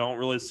 So I don't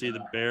really see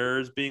the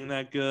Bears being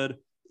that good.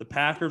 The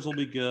Packers will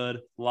be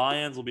good.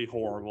 Lions will be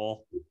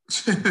horrible.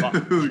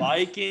 Dude,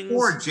 Vikings.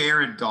 poor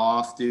Jared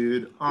Goff,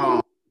 dude.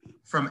 Oh,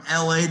 from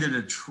LA to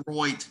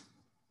Detroit,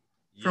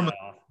 from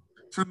Yeah.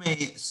 from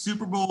a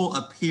Super Bowl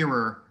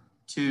appearer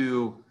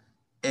to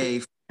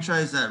a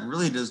franchise that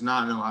really does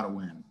not know how to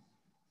win.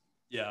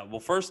 Yeah. Well,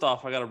 first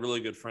off, I got a really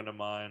good friend of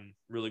mine,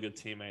 really good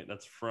teammate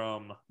that's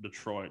from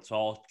Detroit.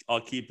 So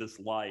I'll keep this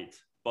light.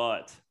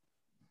 But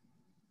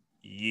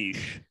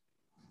yeesh.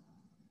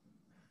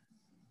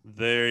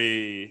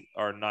 They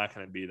are not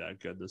going to be that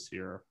good this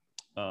year.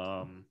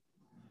 Yeah,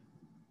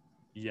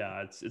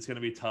 it's going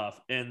to be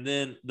tough. And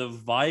then the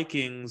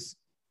Vikings,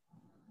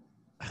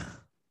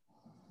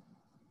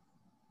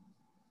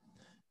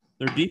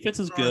 their defense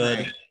is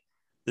good.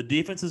 The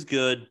defense is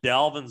good.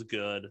 Dalvin's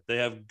good. They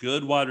have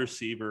good wide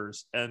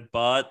receivers,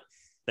 but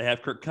they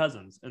have Kirk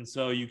Cousins, and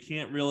so you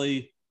can't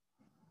really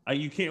say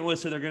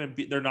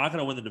they're not going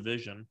to win the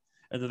division,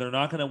 and that they're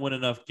not going to win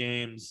enough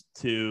games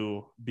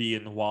to be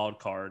in the wild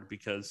card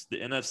because the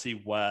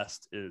NFC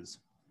West is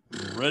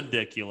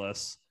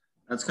ridiculous.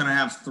 That's going to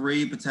have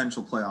 3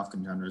 potential playoff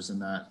contenders in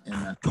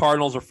that.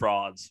 Cardinals are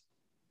frauds.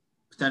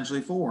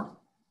 Potentially 4.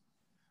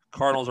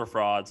 Cardinals are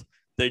frauds.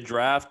 They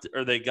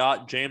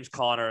got James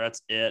Conner.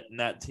 That's it. And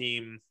that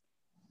team,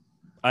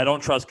 I don't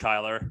trust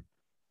Kyler.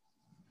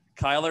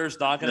 Kyler's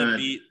not going to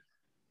beat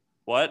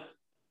what?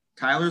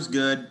 Kyler's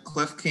good.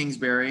 Cliff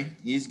Kingsbury,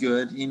 he's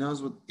good. He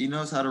knows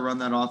how to run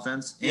that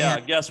offense. Yeah,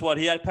 and guess what?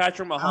 He had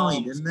Patrick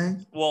Mahomes. didn't they?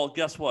 Well,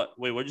 guess what?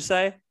 Wait, what'd you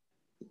say?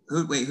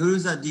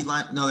 Who's that D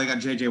line? No, they got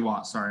J.J.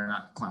 Watt. Sorry,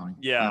 not Clowney.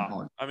 Yeah,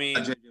 I mean,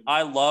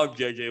 I love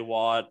J.J.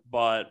 Watt,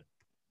 but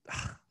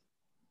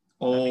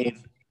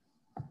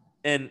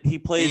and he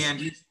plays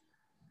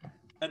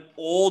an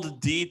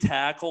old D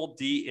tackle,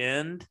 D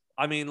end.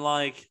 I mean,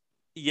 like,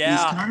 yeah,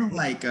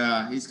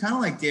 he's kind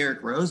of like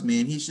Derrick Rose,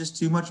 man. He's just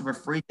too much of a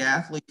freak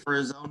athlete for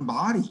his own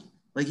body.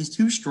 Like, he's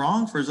too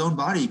strong for his own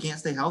body. He can't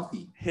stay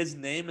healthy. His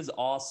name is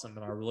awesome,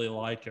 and I really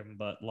like him.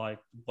 But like,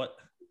 what?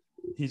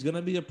 He's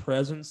gonna be a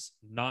presence.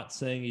 Not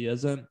saying he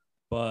isn't,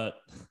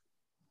 but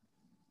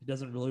he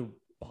doesn't really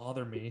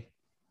bother me.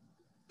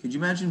 Could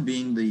you imagine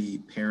being the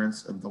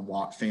parents of the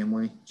Watt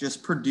family?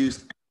 Just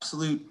produced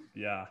absolute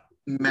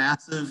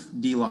massive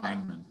D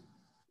linemen.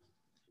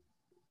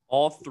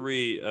 All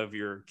 3 of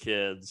your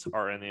kids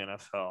are in the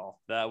NFL.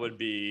 That would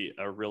be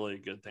a really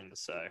good thing to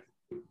say.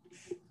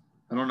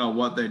 I don't know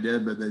what they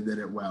did, but they did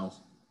it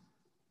well.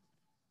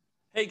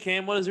 Hey,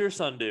 Cam, what does your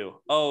son do?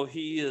 Oh,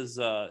 he's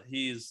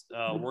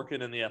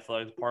working in the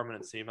athletic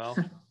department at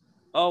SEMO.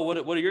 Oh,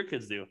 what do your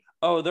kids do?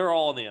 Oh, they're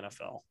all in the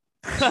NFL.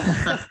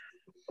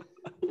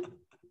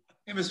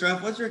 Hey, Mr.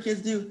 F, what's your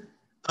kids do?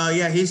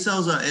 Yeah, he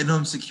sells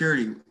in-home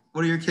security.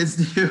 What do your kids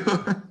do?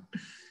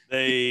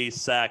 They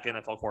sack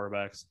NFL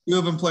quarterbacks. 2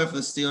 of them play for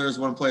the Steelers.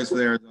 1 plays for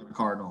the Arizona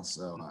Cardinals.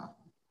 So,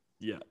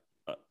 yeah.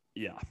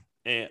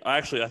 And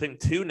actually, I think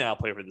 2 now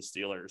play for the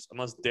Steelers,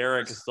 unless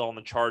Derek is still on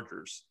the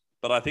Chargers.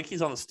 But I think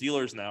he's on the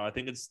Steelers now. I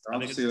think it's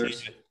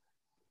Steelers.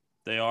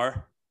 They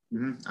are.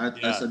 Mm-hmm.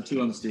 I said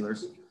 2 on the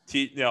Steelers.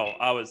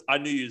 I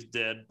knew you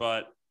did,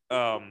 but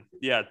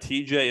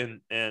TJ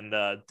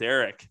and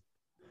Derek,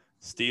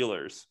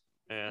 Steelers,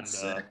 and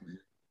sick,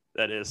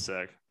 that is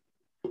sick.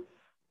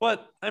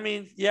 But I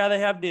mean, yeah, they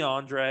have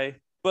DeAndre,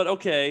 but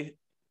okay,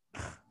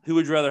 who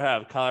would you rather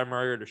have, Kyler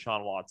Murray or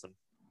Deshaun Watson?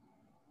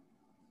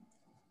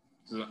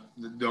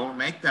 Don't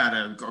make that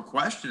a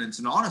question. It's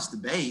an honest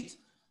debate.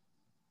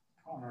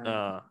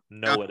 No,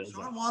 it isn't.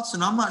 Deshaun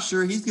Watson, I'm not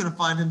sure he's going to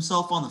find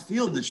himself on the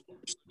field this year.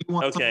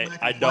 Okay,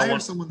 I don't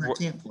want someone that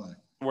can't play.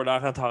 We're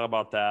not going to talk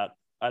about that.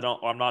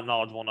 I'm not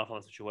knowledgeable enough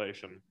on the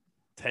situation.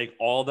 Take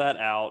all that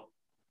out.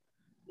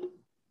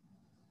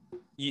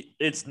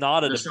 It's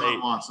not a Deshaun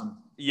debate. Watson.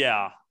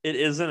 Yeah, it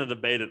isn't a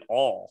debate at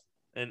all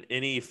in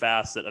any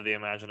facet of the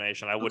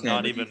imagination. I would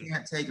not even. You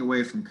can't take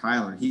away from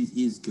Kyler.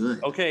 He's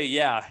good. Okay,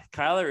 yeah,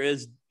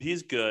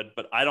 he's good,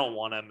 but I don't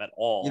want him at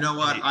all. You know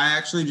what? I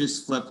actually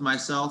just flipped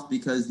myself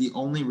because the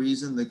only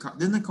reason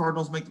didn't the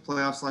Cardinals make the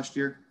playoffs last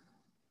year?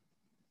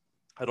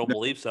 I don't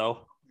believe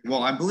so.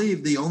 Well, I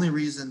believe the only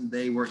reason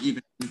they were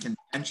even in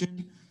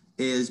contention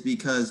is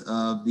because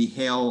of the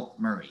Hail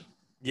Murray.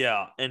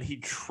 Yeah, and he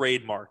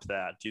trademarked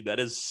that, dude. That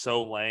is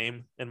so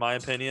lame, in my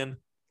opinion.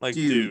 Like,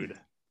 dude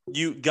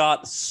you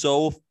got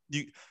first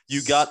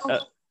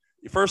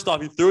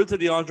off, you threw it to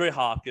DeAndre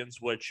Hopkins,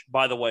 which,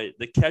 by the way,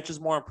 the catch is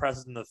more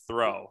impressive than the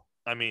throw.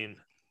 I mean,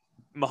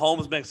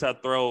 Mahomes makes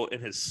that throw in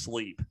his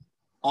sleep.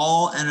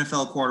 All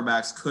NFL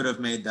quarterbacks could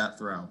have made that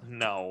throw.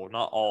 No,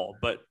 not all,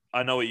 but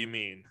I know what you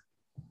mean.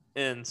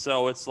 And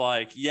so it's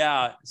like,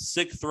 yeah,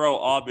 sick throw,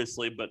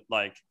 obviously, but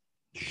like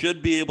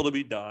should be able to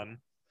be done.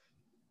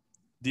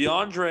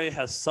 DeAndre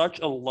has such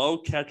a low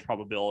catch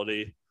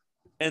probability.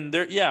 And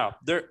they're a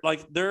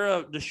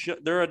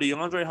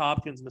DeAndre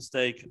Hopkins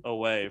mistake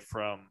away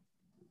from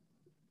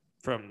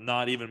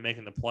not even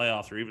making the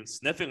playoffs or even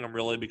sniffing them,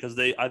 really, because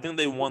I think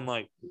they won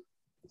like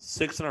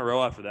 6 in a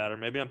row after that, or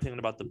maybe I'm thinking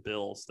about the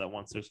Bills that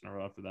won 6 in a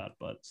row after that,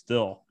 but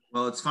still.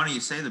 Well, it's funny you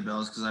say the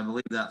Bills because I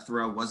believe that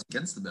throw was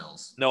against the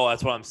Bills. No,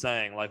 that's what I'm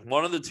saying. Like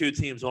one of the two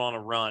teams went on a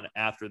run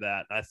after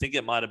that. And I think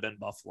it might have been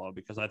Buffalo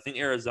because I think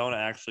Arizona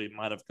actually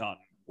might have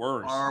gotten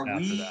worse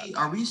that.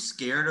 Are we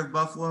scared of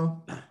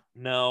Buffalo?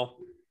 No.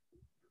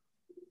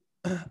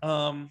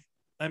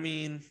 I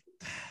mean,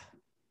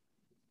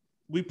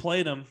 we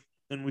played them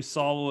and we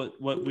saw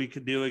what we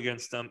could do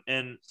against them.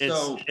 And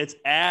it's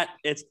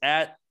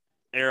at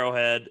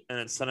Arrowhead and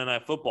it's Sunday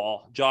Night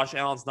Football. Josh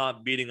Allen's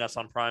not beating us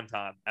on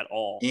primetime at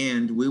all.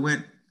 And we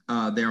went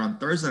there on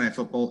Thursday Night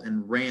Football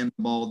and ran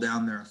the ball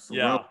down their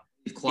throat.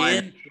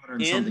 Yeah.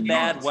 In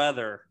bad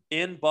weather,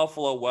 in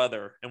Buffalo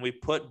weather, and we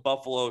put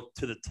Buffalo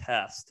to the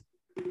test.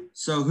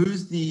 So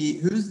who's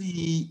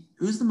the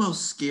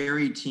most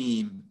scary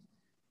team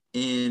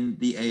in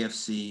the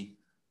AFC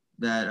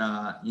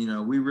that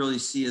we really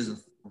see as a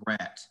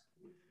threat?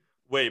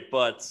 Wait,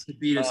 but to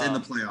beat us in the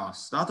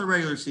playoffs, not the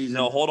regular season.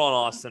 No, hold on,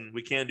 Austin.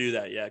 We can't do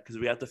that yet because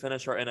we have to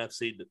finish our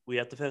NFC. We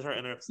have to finish our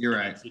NFC, You're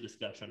right. NFC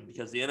discussion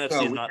because the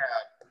NFC is not.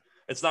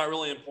 It's not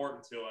really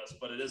important to us,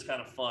 but it is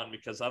kind of fun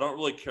because I don't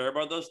really care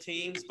about those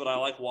teams, but I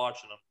like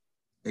watching them.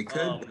 It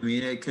could.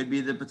 It could be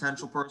the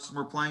potential person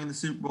we're playing in the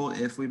Super Bowl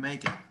if we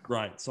make it.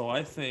 Right. So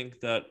I think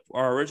that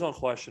our original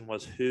question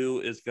was who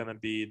is going to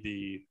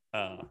be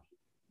the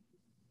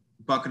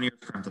Buccaneers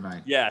from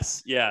tonight.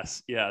 Yes.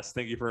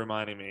 Thank you for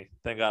reminding me.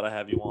 Thank God I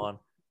have you on.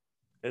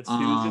 It's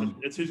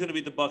who's going to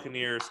be the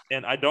Buccaneers,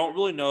 and I don't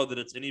really know that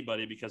it's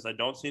anybody because I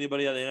don't see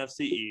anybody at the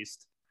NFC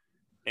East,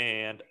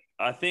 and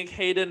I think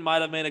Hayden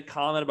might have made a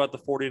comment about the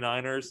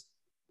 49ers.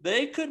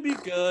 They could be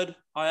good.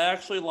 I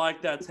actually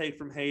like that take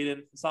from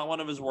Hayden. It's not one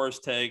of his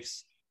worst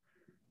takes,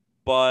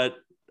 but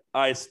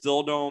I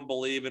still don't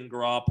believe in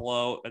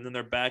Garoppolo. And then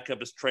their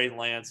backup is Trey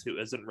Lance, who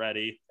isn't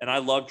ready. And I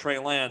love Trey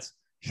Lance.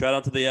 Shout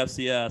out to the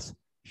FCS.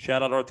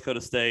 Shout out North Dakota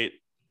State.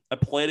 I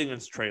played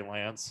against Trey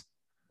Lance.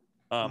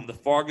 The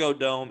Fargo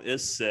Dome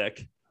is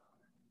sick.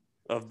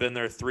 I've been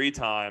there 3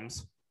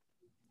 times.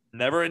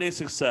 Never any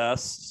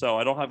success, so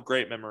I don't have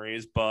great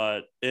memories,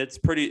 but it's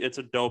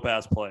a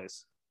dope-ass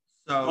place.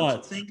 So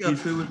to think of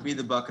who would be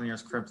the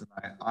Buccaneers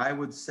kryptonite, I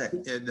would say,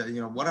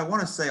 what I want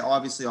to say,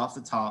 obviously off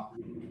the top,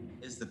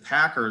 is the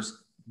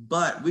Packers.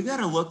 But we got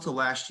to look to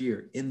last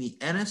year in the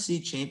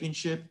NFC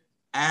Championship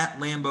at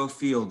Lambeau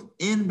Field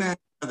in bad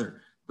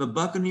weather. The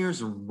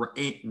Buccaneers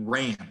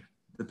ran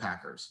the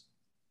Packers.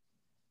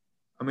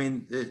 I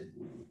mean,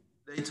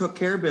 they took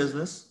care of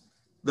business.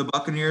 The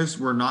Buccaneers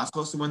were not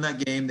supposed to win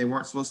that game. They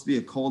weren't supposed to be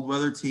a cold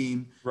weather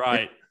team.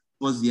 Right. It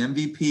was the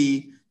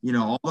MVP.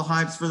 All the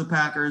hypes for the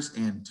Packers,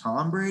 and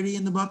Tom Brady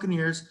and the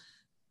Buccaneers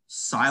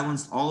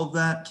silenced all of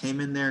that, came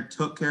in there,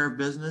 took care of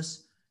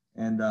business,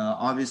 and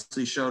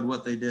obviously showed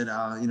what they did,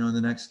 in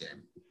the next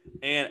game.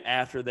 And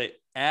after they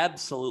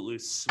absolutely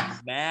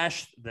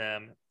smashed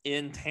them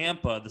in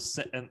Tampa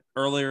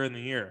earlier in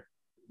the year.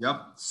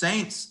 Yep.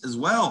 Saints as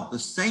well. The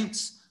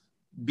Saints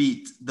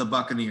beat the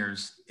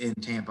Buccaneers in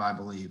Tampa, I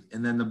believe.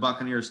 And then the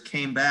Buccaneers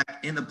came back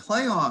in the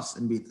playoffs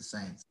and beat the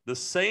Saints. The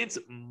Saints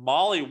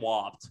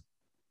mollywopped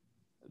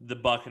the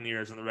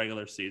Buccaneers in the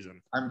regular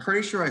season. I'm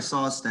pretty sure I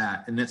saw a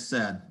stat, and it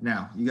said,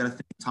 now, you got to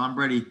think Tom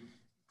Brady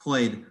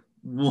played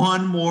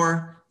one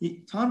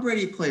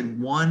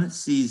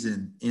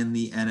season in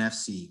the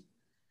NFC.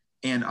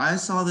 And I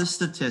saw this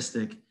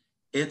statistic.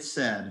 It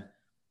said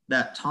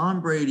that Tom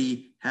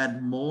Brady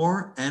had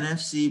more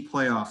NFC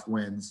playoff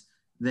wins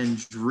than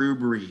Drew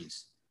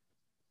Brees.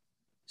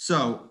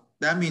 So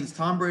that means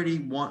Tom Brady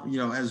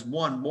has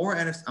won more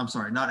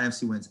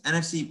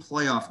NFC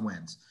playoff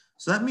wins.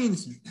 So that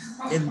means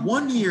in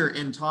 1 year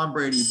in Tom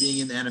Brady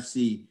being in the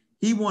NFC,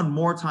 he won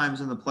more times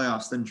in the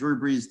playoffs than Drew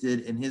Brees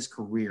did in his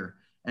career.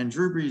 And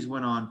Drew Brees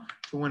went on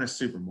to win a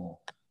Super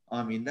Bowl.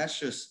 I mean,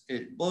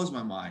 it blows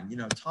my mind.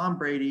 Tom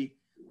Brady,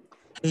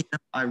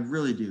 I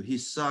really do. He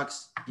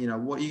sucks.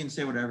 What you can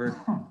say, whatever.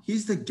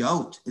 He's the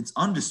GOAT. It's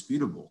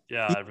undisputable.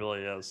 Yeah, it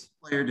really is.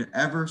 Player to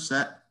ever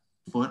set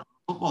foot on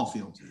a football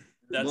field.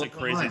 That's a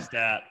crazy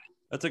stat.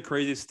 That's a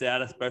crazy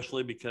stat,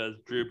 especially because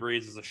Drew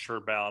Brees is a sure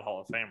ballot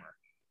Hall of Famer.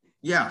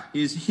 Yeah,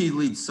 he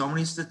leads so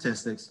many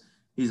statistics.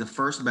 He's a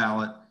first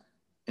ballot,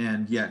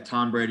 and yet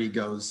Tom Brady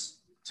goes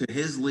to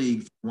his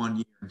league for 1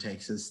 year and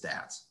takes his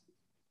stats.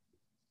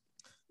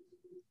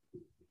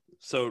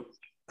 So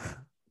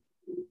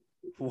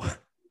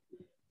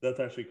that's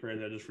actually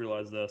crazy. I just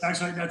realized this.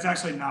 Actually, that's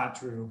actually not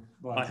true.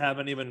 But I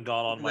haven't even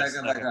gone on my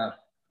second.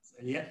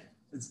 Yeah,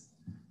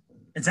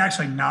 it's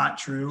actually not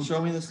true.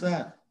 Show me the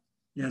stat.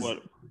 Yes.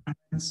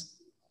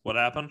 What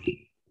happened?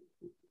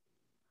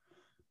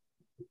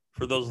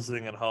 For those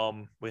listening at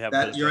home, we have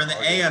that you're in the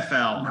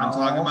AFL. No. I'm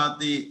talking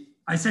about the.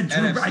 I said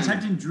Drew. I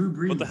typed in Drew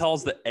Brees. What the hell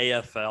is the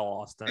AFL,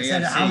 Austin? I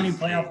said how many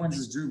playoff wins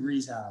does Drew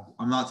Brees have?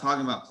 I'm not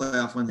talking about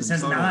playoff wins. It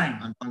says total.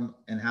 9.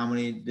 And how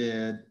many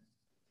did?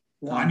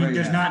 Well, I mean,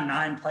 there's not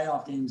 9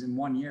 playoff games in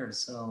 1 year,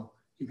 so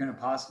he couldn't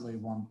have possibly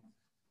won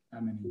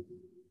that many.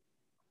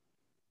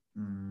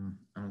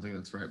 I don't think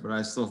that's right, but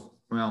I still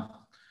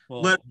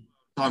let's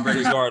Tom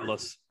Brady's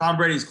regardless. Tom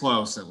Brady's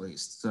close at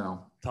least.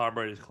 So Tom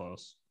Brady's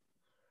close.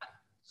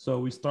 So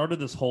we started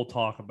this whole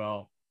talk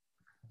about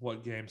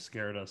what game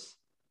scared us.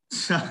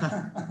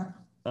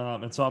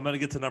 And so I'm going to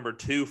get to number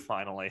 2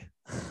 finally.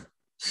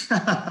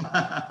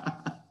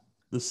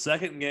 The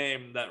second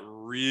game that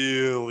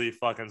really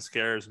fucking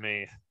scares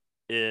me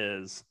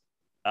is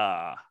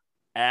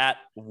at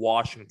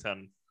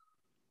Washington.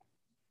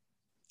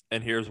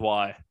 And here's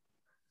why.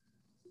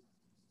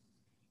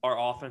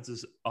 Our offense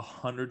is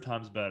 100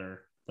 times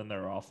better than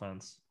their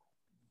offense.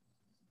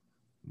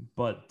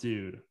 But,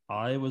 dude,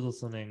 I was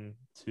listening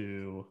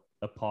to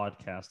a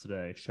podcast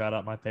today. Shout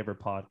out my favorite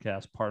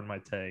podcast, Pardon My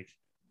Take.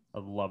 I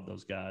love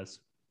those guys.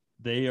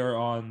 They are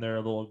on their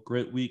little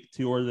Grit Week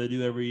tour they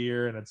do every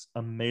year, and it's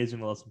amazing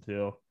to listen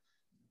to.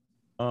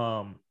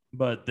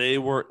 But they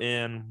were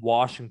in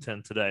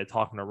Washington today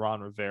talking to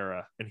Ron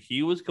Rivera, and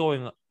he was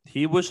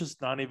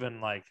just not even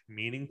like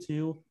meaning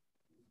to.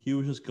 He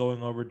was just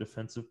going over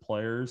defensive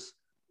players.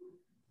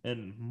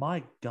 And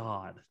my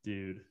God,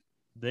 dude,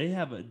 they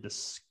have a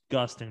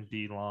disgusting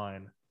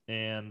D-line.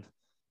 And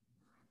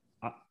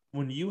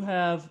when you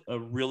have a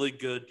really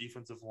good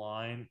defensive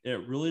line,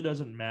 it really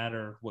doesn't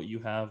matter what you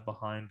have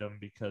behind them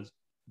because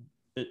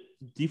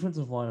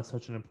defensive line is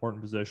such an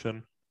important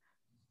position.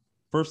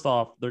 First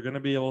off, they're going to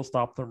be able to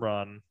stop the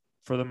run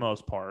for the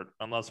most part,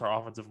 unless our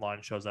offensive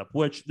line shows up,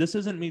 which this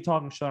isn't me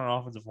talking shit on our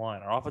offensive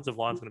line. Our offensive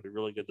line is going to be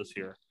really good this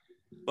year.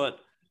 But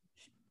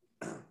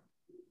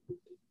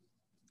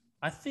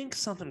I think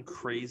something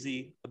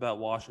crazy about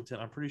Washington,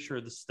 I'm pretty sure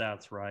the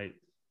stat's right.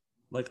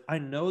 Like, I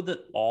know that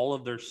all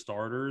of their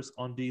starters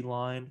on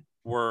D-line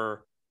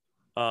were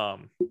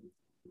first-round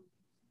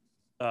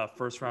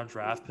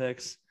draft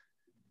picks.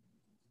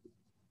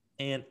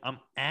 And I'm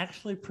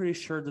actually pretty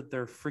sure that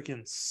they're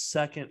freaking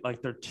second,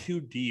 like they're too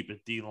deep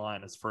at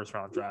D-line as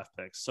first-round draft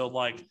picks. So,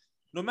 like,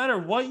 no matter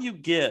what you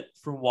get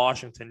from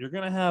Washington, you're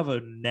going to have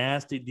a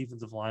nasty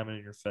defensive lineman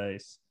in your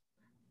face.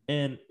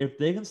 And if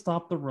they can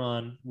stop the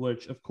run,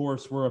 which, of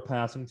course, we're a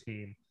passing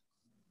team,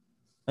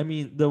 I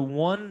mean,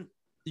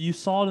 you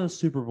saw it in the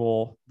Super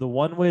Bowl, the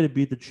one way to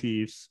beat the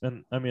Chiefs,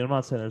 and I mean, I'm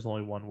not saying there's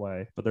only one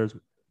way, but there's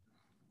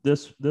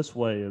this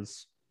way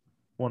is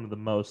one of the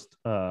most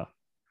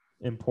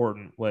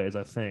important ways,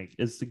 I think,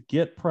 is to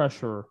get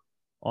pressure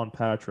on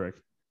Patrick.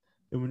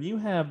 And when you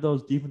have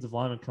those defensive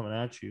linemen coming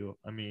at you,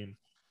 I mean,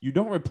 you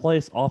don't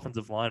replace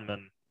offensive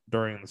linemen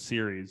during the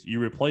series.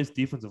 You replace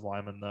defensive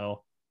linemen,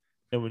 though.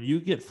 And when you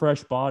get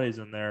fresh bodies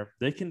in there,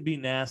 they can be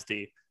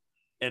nasty.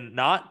 And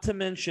not to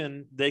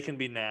mention, they can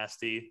be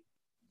nasty.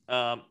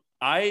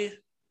 I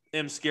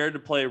am scared to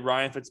play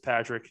Ryan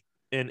Fitzpatrick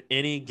in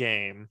any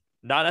game,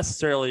 not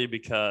necessarily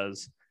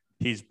because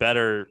he's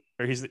better,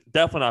 or he's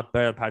definitely not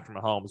better than Patrick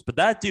Mahomes, but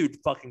that dude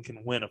fucking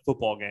can win a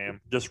football game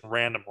just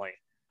randomly.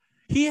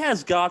 He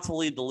has got to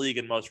lead the league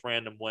in most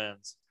random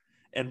wins.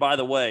 And by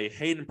the way,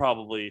 Hayden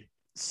probably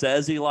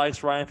says he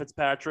likes Ryan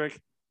Fitzpatrick,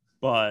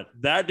 but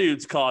that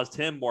dude's caused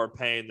him more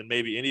pain than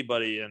maybe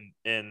anybody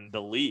in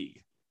the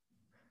league.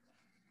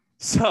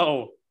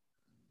 So,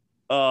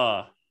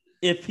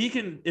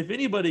 if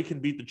anybody can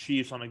beat the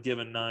Chiefs on a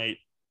given night,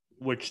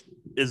 which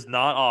is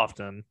not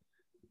often,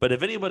 but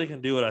if anybody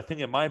can do it, I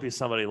think it might be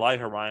somebody like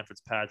Ryan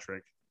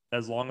Fitzpatrick,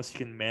 as long as he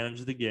can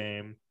manage the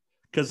game.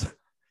 Because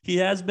he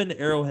has been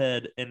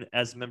Arrowhead and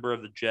as a member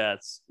of the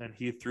Jets, and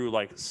he threw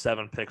like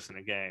 7 picks in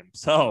a game.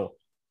 So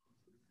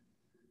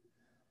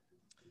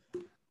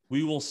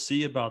we will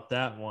see about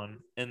that one.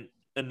 And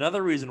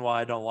another reason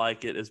why I don't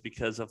like it is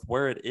because of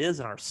where it is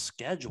in our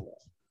schedule.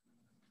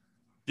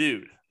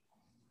 Dude.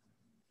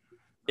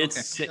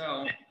 Listen,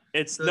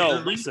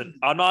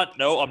 I'm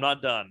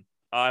not done.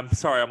 I'm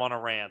sorry, I'm on a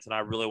rant and I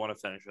really want to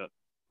finish it.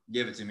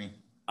 Give it to me.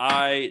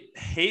 I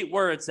hate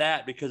where it's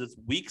at because it's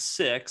week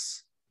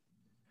 6,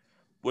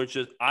 which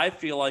is, I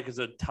feel like, is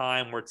a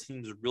time where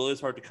teams really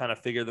start to kind of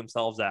figure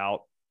themselves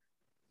out.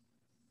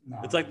 No.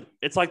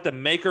 It's like the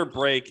make or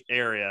break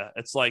area.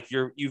 It's like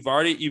you've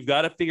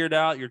got to figure it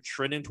out, you're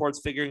trending towards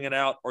figuring it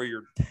out, or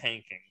you're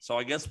tanking. So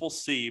I guess we'll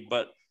see,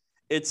 but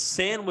it's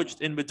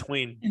sandwiched in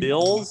between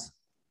Bills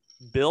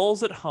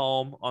at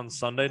home on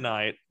Sunday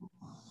night.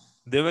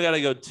 Then we got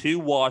to go to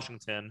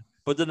Washington.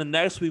 But then the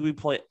next week we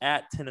play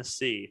at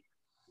Tennessee,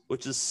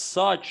 which is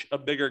such a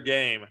bigger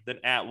game than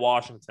at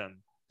Washington.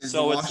 Is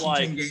the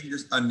Washington game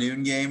just a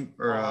noon game?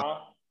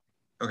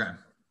 Okay.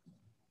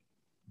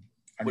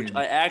 Which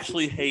I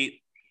actually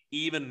hate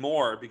even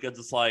more because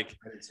it's like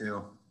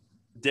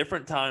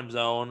different time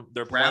zone.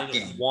 They're playing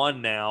at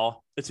 1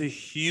 now. It's a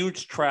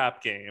huge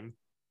trap game.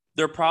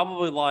 They're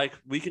probably like,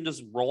 we can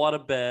just roll out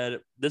of bed.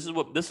 This is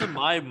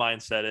my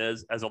mindset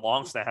is as a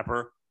long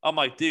snapper. I'm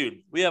like, dude,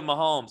 we have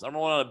Mahomes. I'm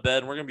rolling out of bed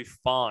and we're going to be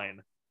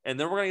fine. And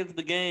then we're going to get to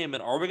the game.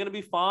 And are we going to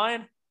be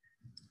fine?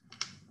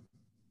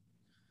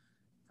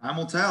 Time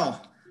will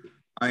tell.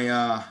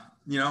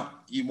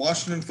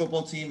 Washington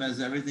football team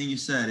has everything you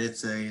said.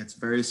 It's a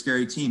very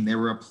scary team. They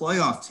were a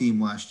playoff team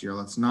last year.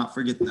 Let's not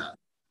forget that.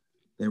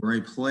 They were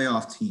a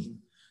playoff team.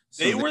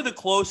 So they were the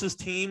closest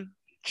team,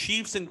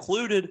 Chiefs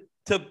included,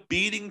 to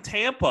beating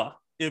Tampa,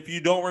 if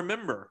you don't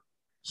remember.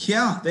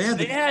 Yeah,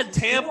 They had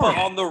Tampa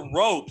on the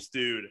ropes,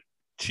 dude.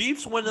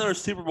 Chiefs win another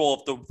Super Bowl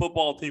if the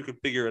football team can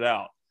figure it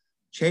out.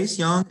 Chase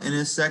Young in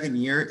his second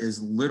year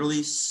is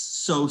literally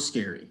so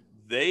scary.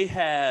 They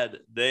had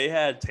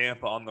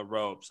Tampa on the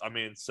ropes. I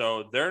mean,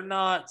 so they're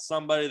not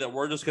somebody that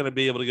we're just going to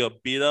be able to go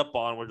beat up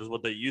on, which is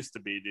what they used to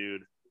be,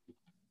 dude.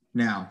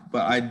 Now,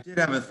 but I did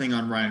have a thing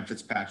on Ryan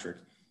Fitzpatrick.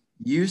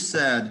 You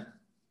said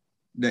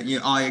that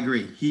I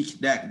agree.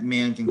 That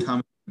man can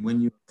come and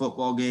win you a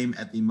football game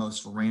at the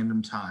most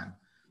random time.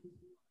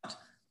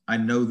 I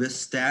know this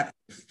stat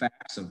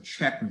fact, so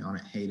check me on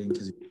it, Hayden,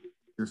 because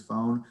your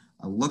phone.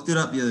 I looked it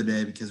up the other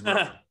day because we're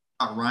talking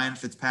about Ryan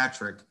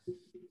Fitzpatrick.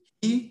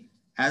 He,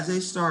 as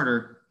a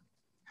starter,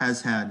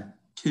 has had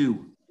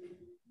 2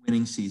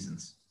 winning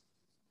seasons.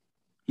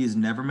 He has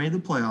never made the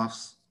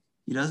playoffs.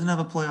 He doesn't have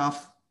a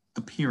playoff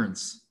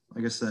appearance,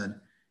 like I said,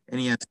 and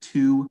he has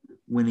 2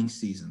 winning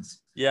seasons.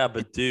 Yeah,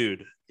 but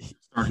dude,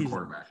 starting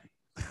quarterback.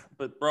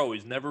 But bro,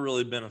 he's never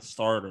really been a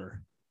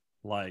starter.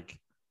 Like,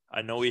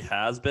 I know he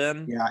has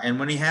been. Yeah, and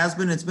when he has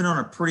been, it's been on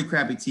a pretty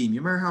crappy team.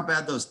 You remember how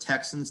bad those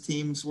Texans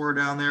teams were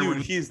down there? Dude,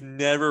 he's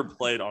never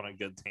played on a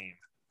good team.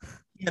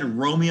 He had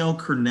Romeo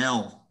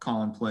Crennel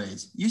calling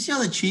plays. You see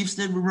how the Chiefs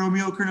did when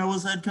Romeo Crennel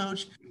was head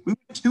coach? We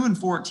went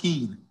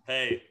 2-14.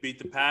 Hey, beat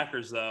the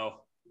Packers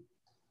though.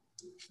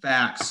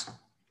 Facts. I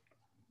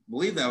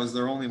believe that was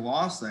their only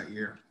loss that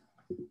year.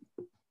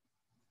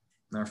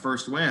 Our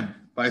first win,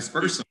 vice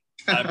versa.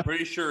 I'm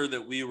pretty sure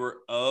that we were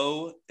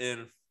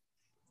 0-14.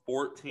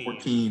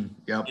 14,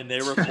 yep. And they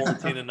were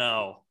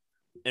 14-0.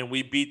 And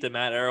we beat them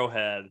at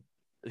Arrowhead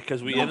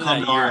because we Don't ended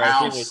come that to year. our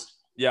house.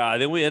 I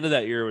think we ended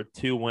that year with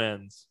 2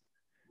 wins,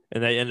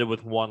 and they ended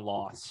with 1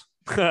 loss.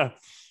 It's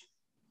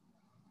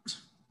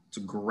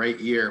a great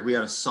year. We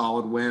had a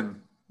solid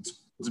win.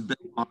 It's a big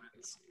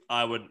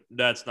moment.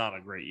 That's not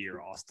a great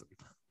year, Austin.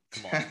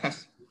 Come on.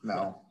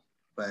 No,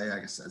 but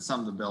like I said,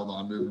 something to build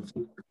on moving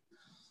forward.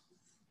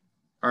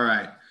 All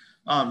right.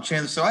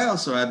 Chandler, so I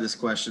also had this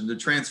question to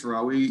transfer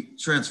off. We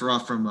transfer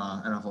off from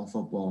NFL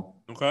football.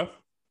 Okay.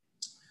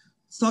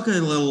 Let's talk a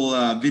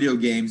little video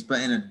games, but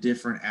in a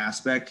different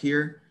aspect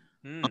here.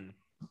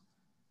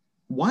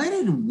 Why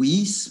did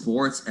Wii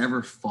Sports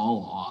ever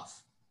fall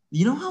off?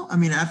 You know how,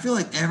 I feel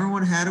like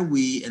everyone had a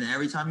Wii, and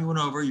every time you went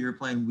over, you were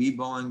playing Wii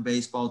bowling,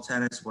 baseball,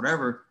 tennis,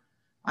 whatever.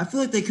 I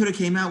feel like they could have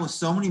came out with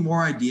so many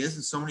more ideas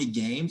and so many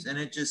games, and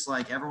it just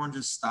like everyone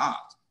just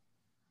stopped.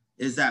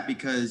 Is that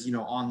because,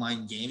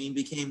 online gaming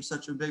became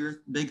such a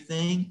big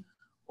thing?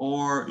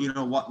 Or,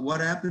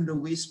 what happened to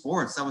Wii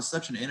Sports? That was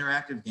such an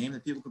interactive game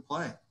that people could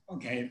play.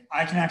 Okay,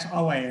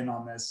 I'll weigh in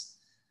on this.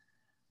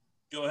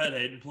 Go ahead,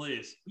 Hayden,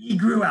 please. We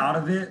grew out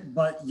of it,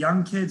 but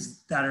young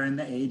kids that are in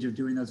the age of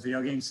doing those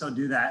video games still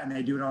do that, and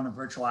they do it on a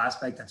virtual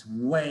aspect that's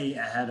way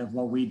ahead of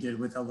what we did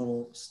with a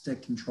little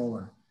stick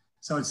controller.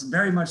 So it's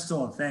very much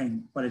still a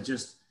thing, but it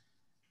just,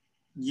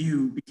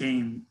 you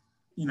became,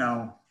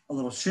 a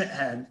little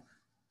shithead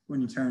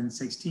when you turned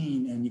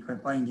 16 and you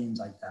quit playing games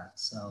like that.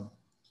 So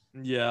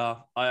yeah,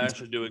 I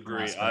actually do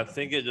agree. I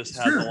think it just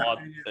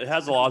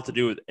has a lot to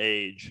do with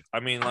age.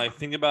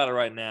 Think about it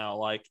right now.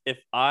 Like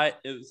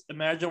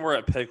imagine we're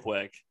at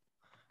Pickwick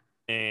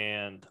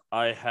and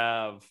I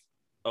have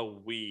a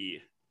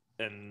Wii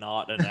and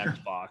not an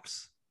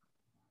Xbox.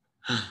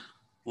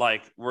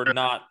 Like we're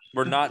not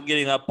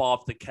getting up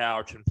off the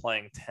couch and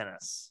playing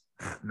tennis.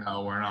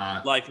 No, we're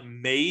not. Like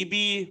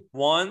maybe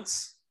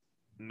once,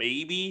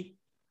 maybe.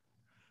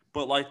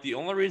 But, like, the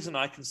only reason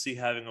I can see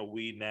having a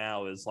Wii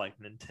now is, like,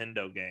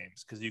 Nintendo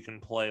games. Because you can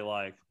play,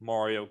 like,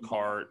 Mario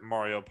Kart,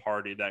 Mario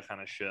Party, that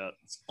kind of shit.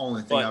 It's the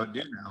only thing I would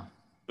do now.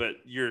 But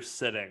you're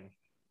sitting.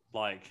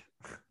 Like,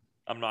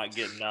 I'm not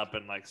getting up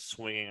and, like,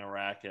 swinging a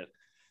racket.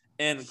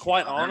 And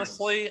quite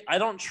honestly,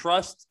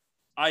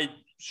 I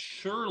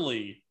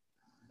surely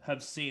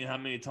have seen how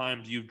many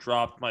times you've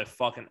dropped my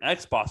fucking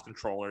Xbox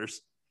controllers.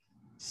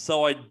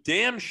 So I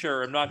damn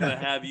sure am not going to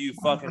have you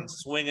fucking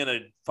swinging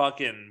a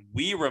fucking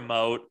Wii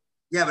remote.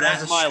 Yeah, but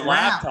as my strap.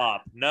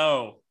 laptop.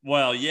 No.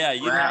 Well, yeah,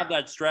 you have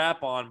that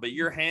strap on, but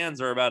your hands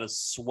are about as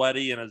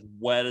sweaty and as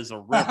wet as a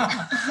river.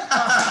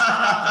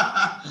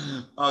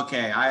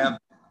 Okay, I have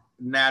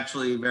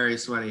naturally very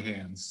sweaty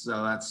hands,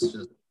 so that's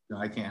just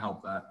I can't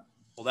help that.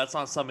 Well, that's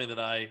not something that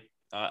I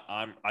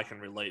can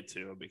relate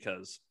to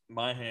because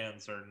my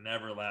hands are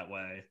never that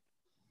way.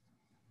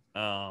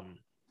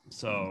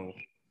 So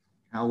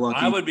how lucky.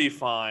 I would be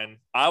fine.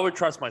 I would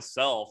trust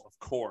myself, of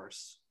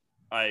course.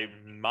 I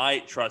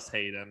might trust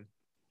Hayden.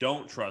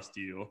 Don't trust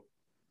you.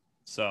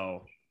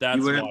 So that's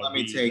you wouldn't let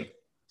me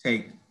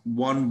take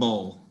one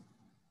bowl.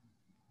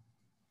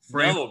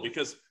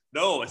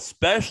 No,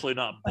 especially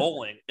not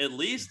bowling. At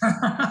least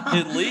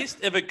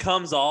if it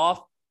comes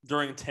off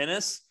during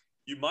tennis,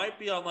 you might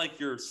be on like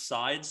your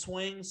side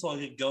swing, so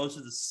like it goes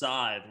to the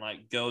side and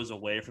like goes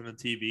away from the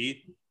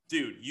TV.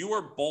 Dude, you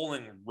are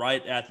bowling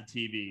right at the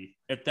TV.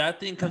 If that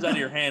thing comes out of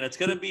your hand, it's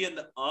gonna be in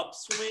the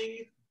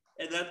upswing,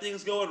 and that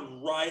thing's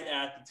going right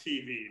at the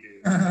TV,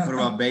 dude. What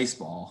about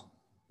baseball?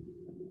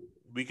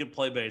 We could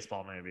play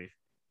baseball, maybe.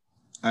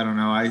 I don't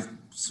know. I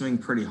swing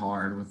pretty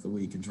hard with the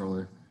Wii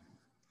controller.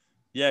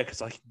 Yeah,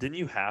 because like, didn't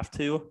you have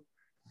to?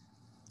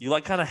 You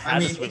like kind of I had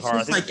mean, to swing it's hard. I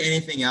just think like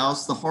anything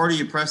else. The harder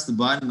you press the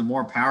button, the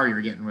more power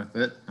you're getting with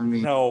it. I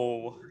mean,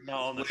 no,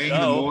 not on the swing, the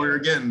more show. you're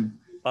getting.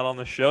 Not on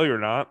the show. You're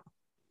not.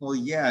 Well,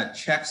 yeah, it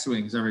check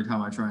swings every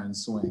time I try and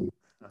swing.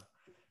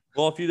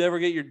 Well, if you'd ever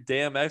get your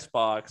damn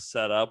Xbox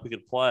set up, we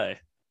could play.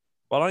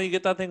 Why don't you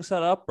get that thing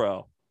set up,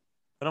 bro?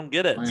 I don't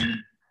get it. I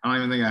don't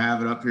even think I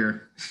have it up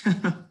here.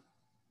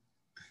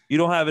 You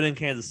don't have it in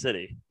Kansas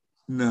City.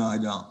 No, I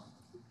don't.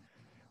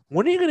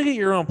 When are you going to get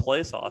your own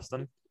place,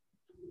 Austin?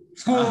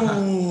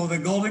 Oh, the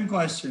golden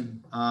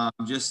question.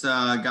 Just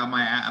got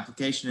my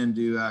application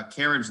into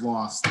Carriage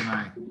Loss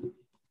tonight.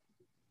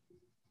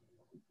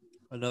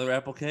 Another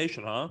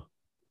application, huh?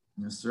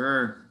 Yes,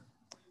 sir.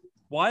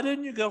 Why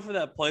didn't you go for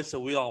that place that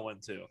we all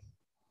went to?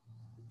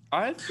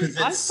 I Because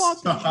thought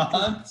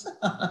sucked.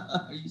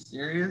 Are you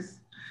serious?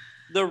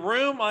 the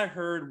room I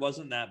heard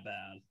wasn't that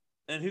bad.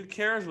 And who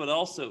cares what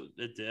else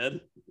it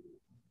did?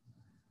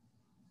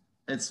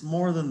 It's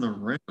more than the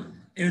room.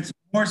 It's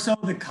more so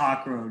the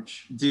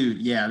cockroach. Dude,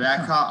 yeah,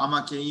 I'm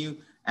not kidding you.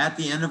 At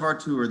the end of our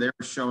tour, they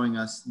were showing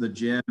us the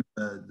gym,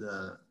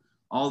 the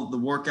all the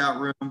workout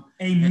room.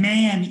 A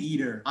man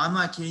eater. I'm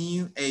not kidding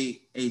you.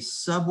 A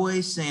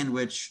Subway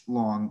sandwich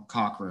long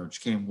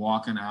cockroach came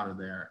walking out of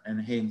there,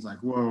 and Hayden's like,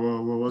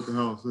 "Whoa, what the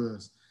hell is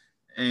this?"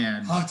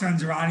 And Hawk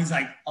turns around. He's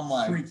like, I'm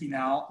like freaking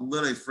out.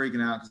 literally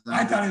freaking out.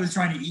 I thought he was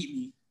trying to eat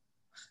me.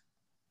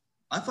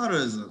 I thought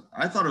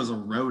it was a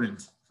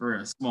rodent for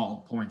a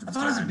small point of I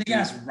time. thought it was a big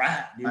ass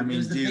rat, dude. I mean, it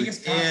was the dude,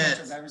 biggest cockroach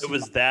I've ever It seen.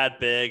 was that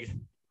big.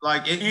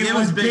 Like it It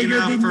was big bigger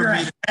enough than for your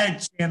me.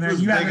 head, Chandler. it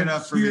was You big have a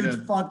enough for me huge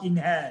to- fucking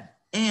head.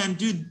 And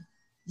dude,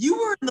 you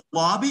were in the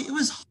lobby. It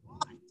was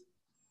hot.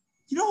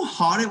 You know how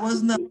hot it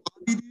was in that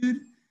lobby,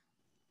 dude?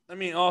 I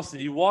mean, Austin,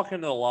 you walk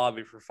into the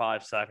lobby for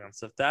 5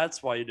 seconds. If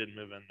that's why you didn't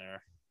move in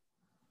there.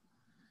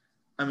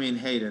 I mean,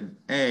 Hayden.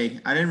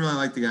 I didn't really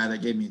like the guy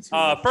that gave me a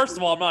tour. First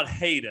of all, I'm not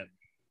hating.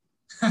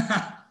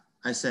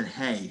 I said,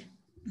 hey.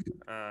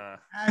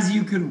 As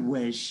you could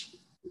wish.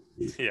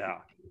 Yeah.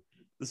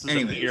 This is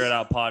Anyways. a Ear It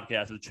Out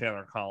podcast with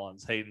Chandler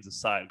Collins. Hayden's a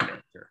side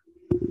character.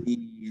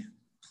 The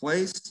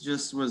place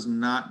just was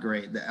not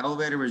great. The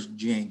elevator was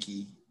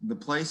janky. The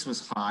place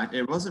was hot.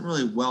 It wasn't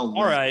really well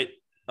lit.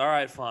 All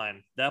right,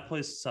 fine. That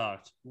place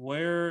sucked. What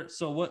are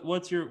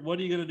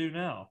you gonna do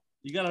now?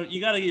 You gotta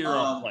get your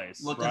own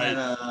place. Looking right? at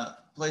a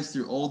place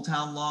through Old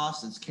Town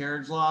Lost. It's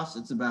Carriage Lost.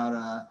 It's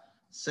about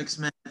 6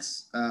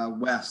 minutes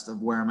west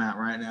of where I'm at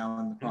right now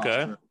in the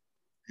crossroads.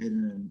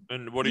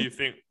 And what do you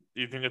think?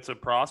 Do you think it's a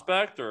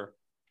prospect or?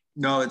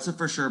 No, it's a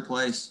for sure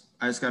place.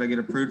 I just got to get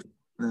approved,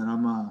 and then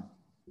I'm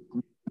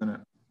doing it.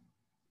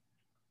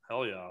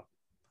 Hell yeah.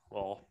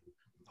 Well,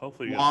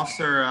 hopefully you Lofts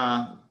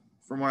are,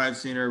 from what I've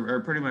seen, are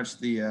pretty much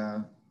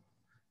the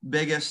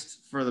biggest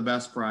for the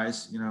best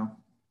price. You know,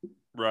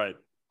 right.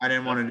 I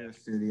didn't want to do a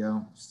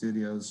studio.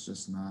 Studio's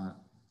just not.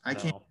 I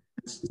can't. No.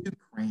 It's too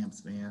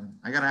cramped, man.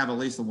 I gotta have at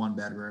least a 1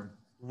 bedroom.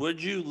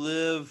 Would you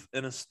live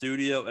in a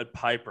studio at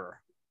Piper?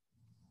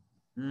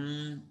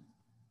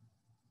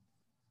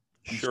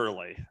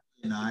 Surely.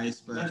 Nice,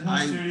 but There's no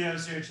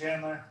studios here,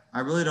 Chandler. I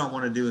really don't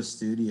want to do a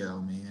studio,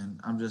 man.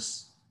 I'm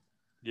just.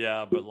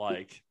 Yeah, but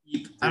like.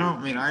 I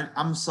don't mean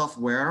I'm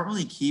self-aware. I don't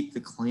really keep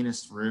the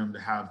cleanest room to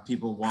have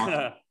people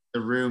walk the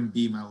room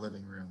be my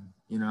living room,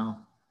 you know?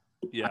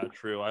 Yeah,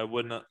 true. I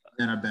wouldn't.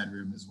 And a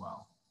bedroom as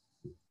well.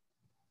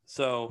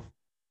 So,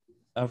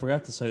 I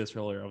forgot to say this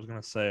earlier. I was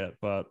gonna say it,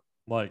 but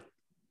like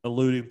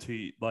alluding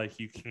to like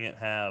you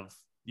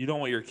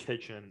don't want your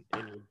kitchen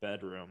in your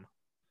bedroom.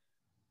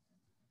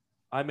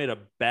 I made a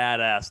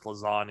badass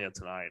lasagna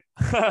tonight.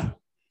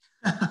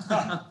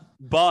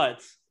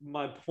 But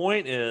my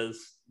point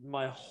is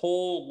my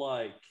whole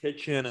like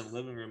kitchen and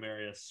living room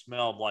area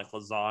smelled like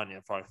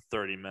lasagna for like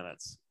 30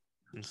 minutes.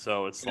 And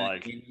so it's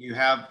like you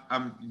have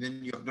then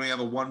you don't you have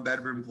a 1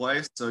 bedroom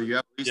place, so you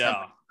have at least have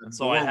a and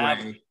so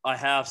doorway. I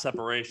have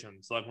separation.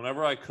 So like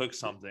whenever I cook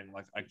something,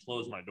 like I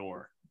close my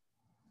door.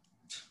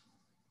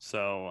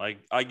 So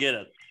I get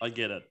it.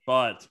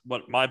 But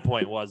what my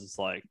point was, it's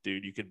like,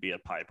 dude, you could be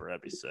at Piper.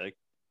 That'd be sick.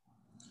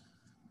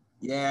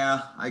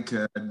 Yeah, I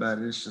could, but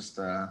it's just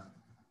I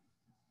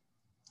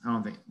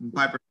don't think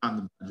Piper's not in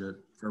the budget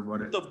for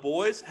what it. The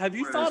boys, have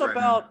you Where it thought is right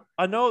about?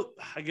 I know,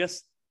 I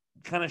guess,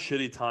 kind of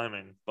shitty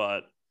timing,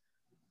 but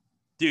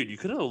dude, you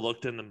could have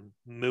looked into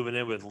moving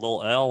in with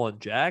Lil L and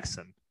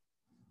Jackson,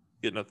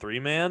 getting a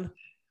 3-man.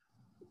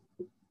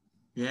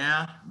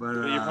 Yeah, but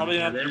You're probably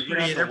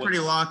they're pretty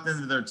locked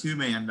into their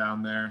 2-man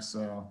down there.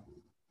 So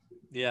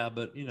Yeah,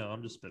 but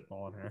I'm just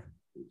spitballing here.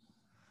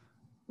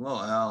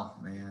 Lil L,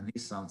 man,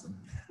 he's something.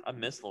 I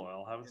miss Lil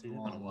L. Haven't seen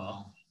him in a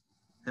while.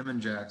 Him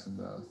and Jackson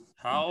both.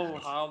 How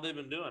have they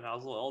been doing?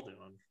 How's Lil L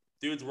doing?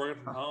 Dude's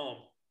working from home.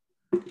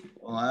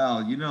 Lil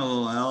L,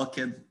 Lil L,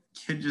 kid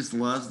just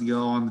loves to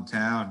go on the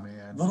town,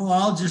 man. Little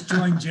L just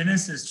joined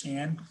Genesis,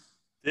 Chan.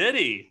 Did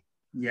he?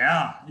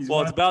 Yeah.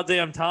 Well, it's about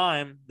damn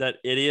time that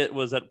idiot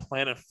was at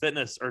Planet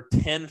Fitness or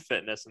 10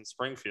 Fitness in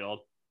Springfield.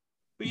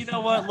 But you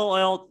know what? Lil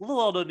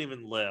L doesn't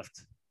even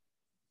lift.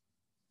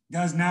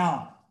 Does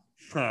now.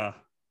 Huh.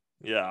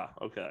 Yeah.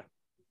 Okay.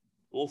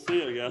 We'll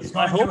see. I guess. He's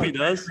I going hope to he a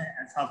does. tournament,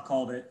 as Huff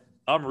called it.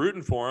 I'm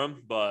rooting for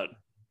him, but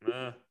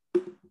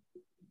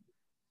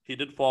he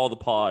did follow the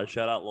pod.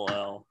 Shout out Lil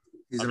L.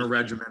 He's in a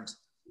regiment.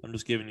 I'm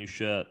just giving you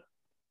shit.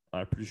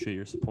 I appreciate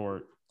your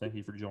support. Thank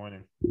you for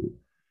joining.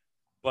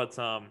 But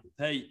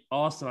hey,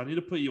 Austin, I need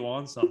to put you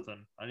on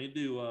something. I need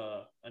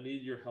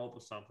your help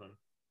with something.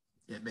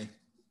 Hit me.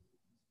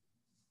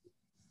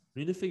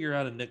 We need to figure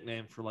out a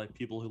nickname for like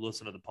people who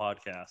listen to the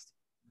podcast.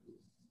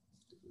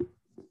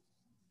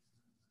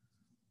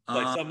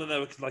 Like something that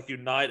would like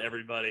unite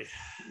everybody.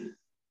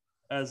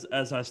 As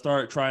I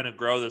start trying to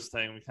grow this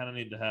thing, we kind of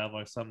need to have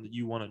like something that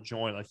you want to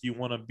join. Like you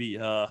want to be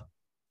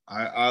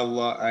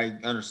I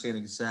understand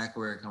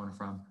exactly where you're coming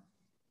from.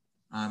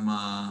 I'm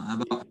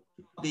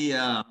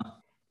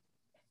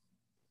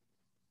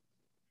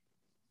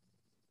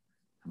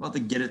about the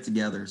get it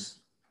togethers.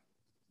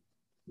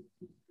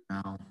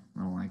 No, I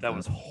don't like that. That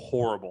was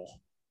horrible.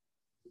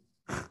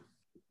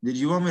 Did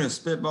you want me to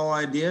spitball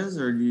ideas,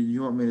 or did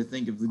you want me to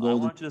think of the I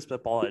golden? want you to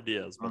spitball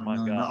ideas, but my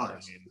God, I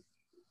mean,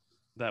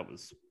 that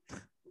was,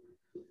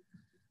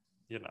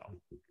 that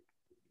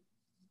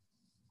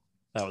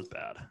was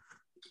bad.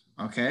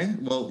 Okay,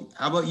 well,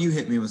 how about you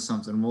hit me with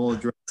something? We'll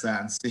address that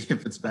and see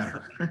if it's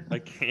better. I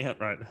can't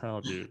right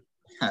now, dude.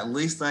 At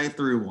least I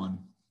threw one.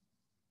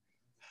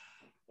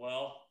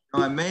 Well,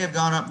 I may have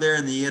gone up there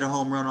and he hit a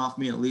home run off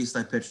me. At least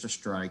I pitched a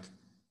strike.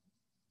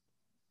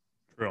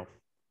 True.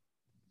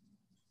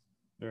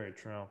 Very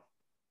true.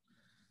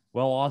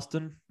 Well,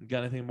 Austin, you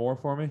got anything more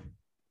for me?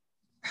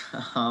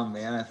 Oh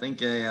man, I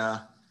think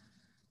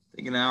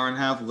an hour and a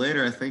half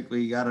later, I think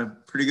we got a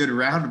pretty good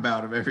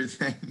roundabout of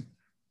everything.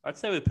 I'd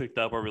say we picked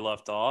up where we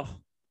left off.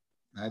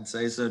 I'd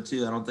say so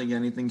too. I don't think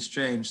anything's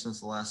changed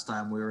since the last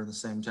time we were in the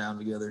same town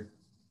together.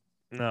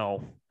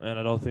 No, and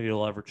I don't think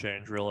it'll ever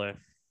change, really.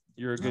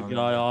 You're a good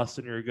guy,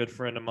 Austin. You're a good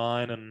friend of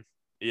mine, and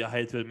yeah, I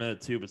hate to admit it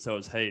too, but so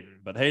is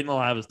Hayden. But Hayden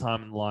will have his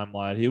time in the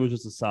limelight. He was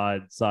just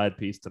a side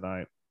piece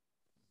tonight.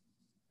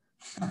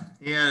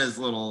 He had his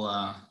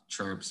little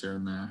chirps here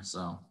and there,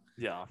 so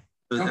yeah.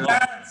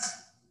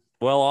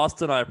 Well,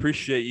 Austin, I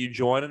appreciate you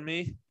joining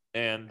me,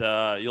 and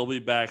you'll be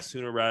back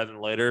sooner rather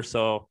than later.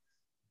 So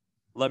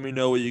let me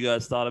know what you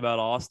guys thought about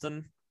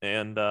Austin,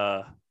 and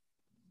bye,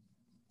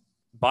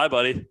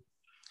 buddy.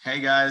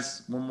 Hey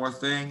guys, one more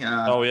thing.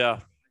 Oh yeah.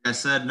 Like I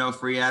said, no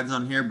free ads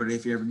on here, but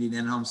if you ever need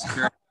in-home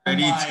security,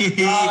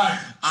 God.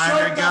 I'm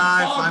your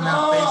guy. Find me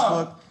on up.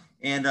 Facebook.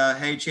 And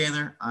hey,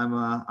 Chandler,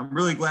 I'm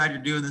really glad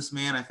you're doing this,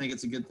 man. I think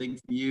it's a good thing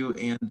for you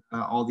and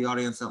all the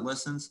audience that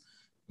listens.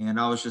 And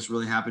I was just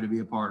really happy to be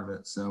a part of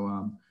it.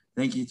 So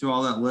thank you to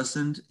all that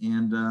listened.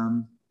 And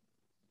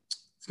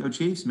let's go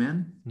Chiefs,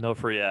 man. No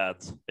free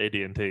ads.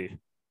 AD&T.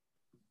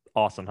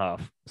 Austin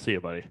Huff. See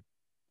you, buddy.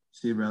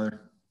 See you, brother.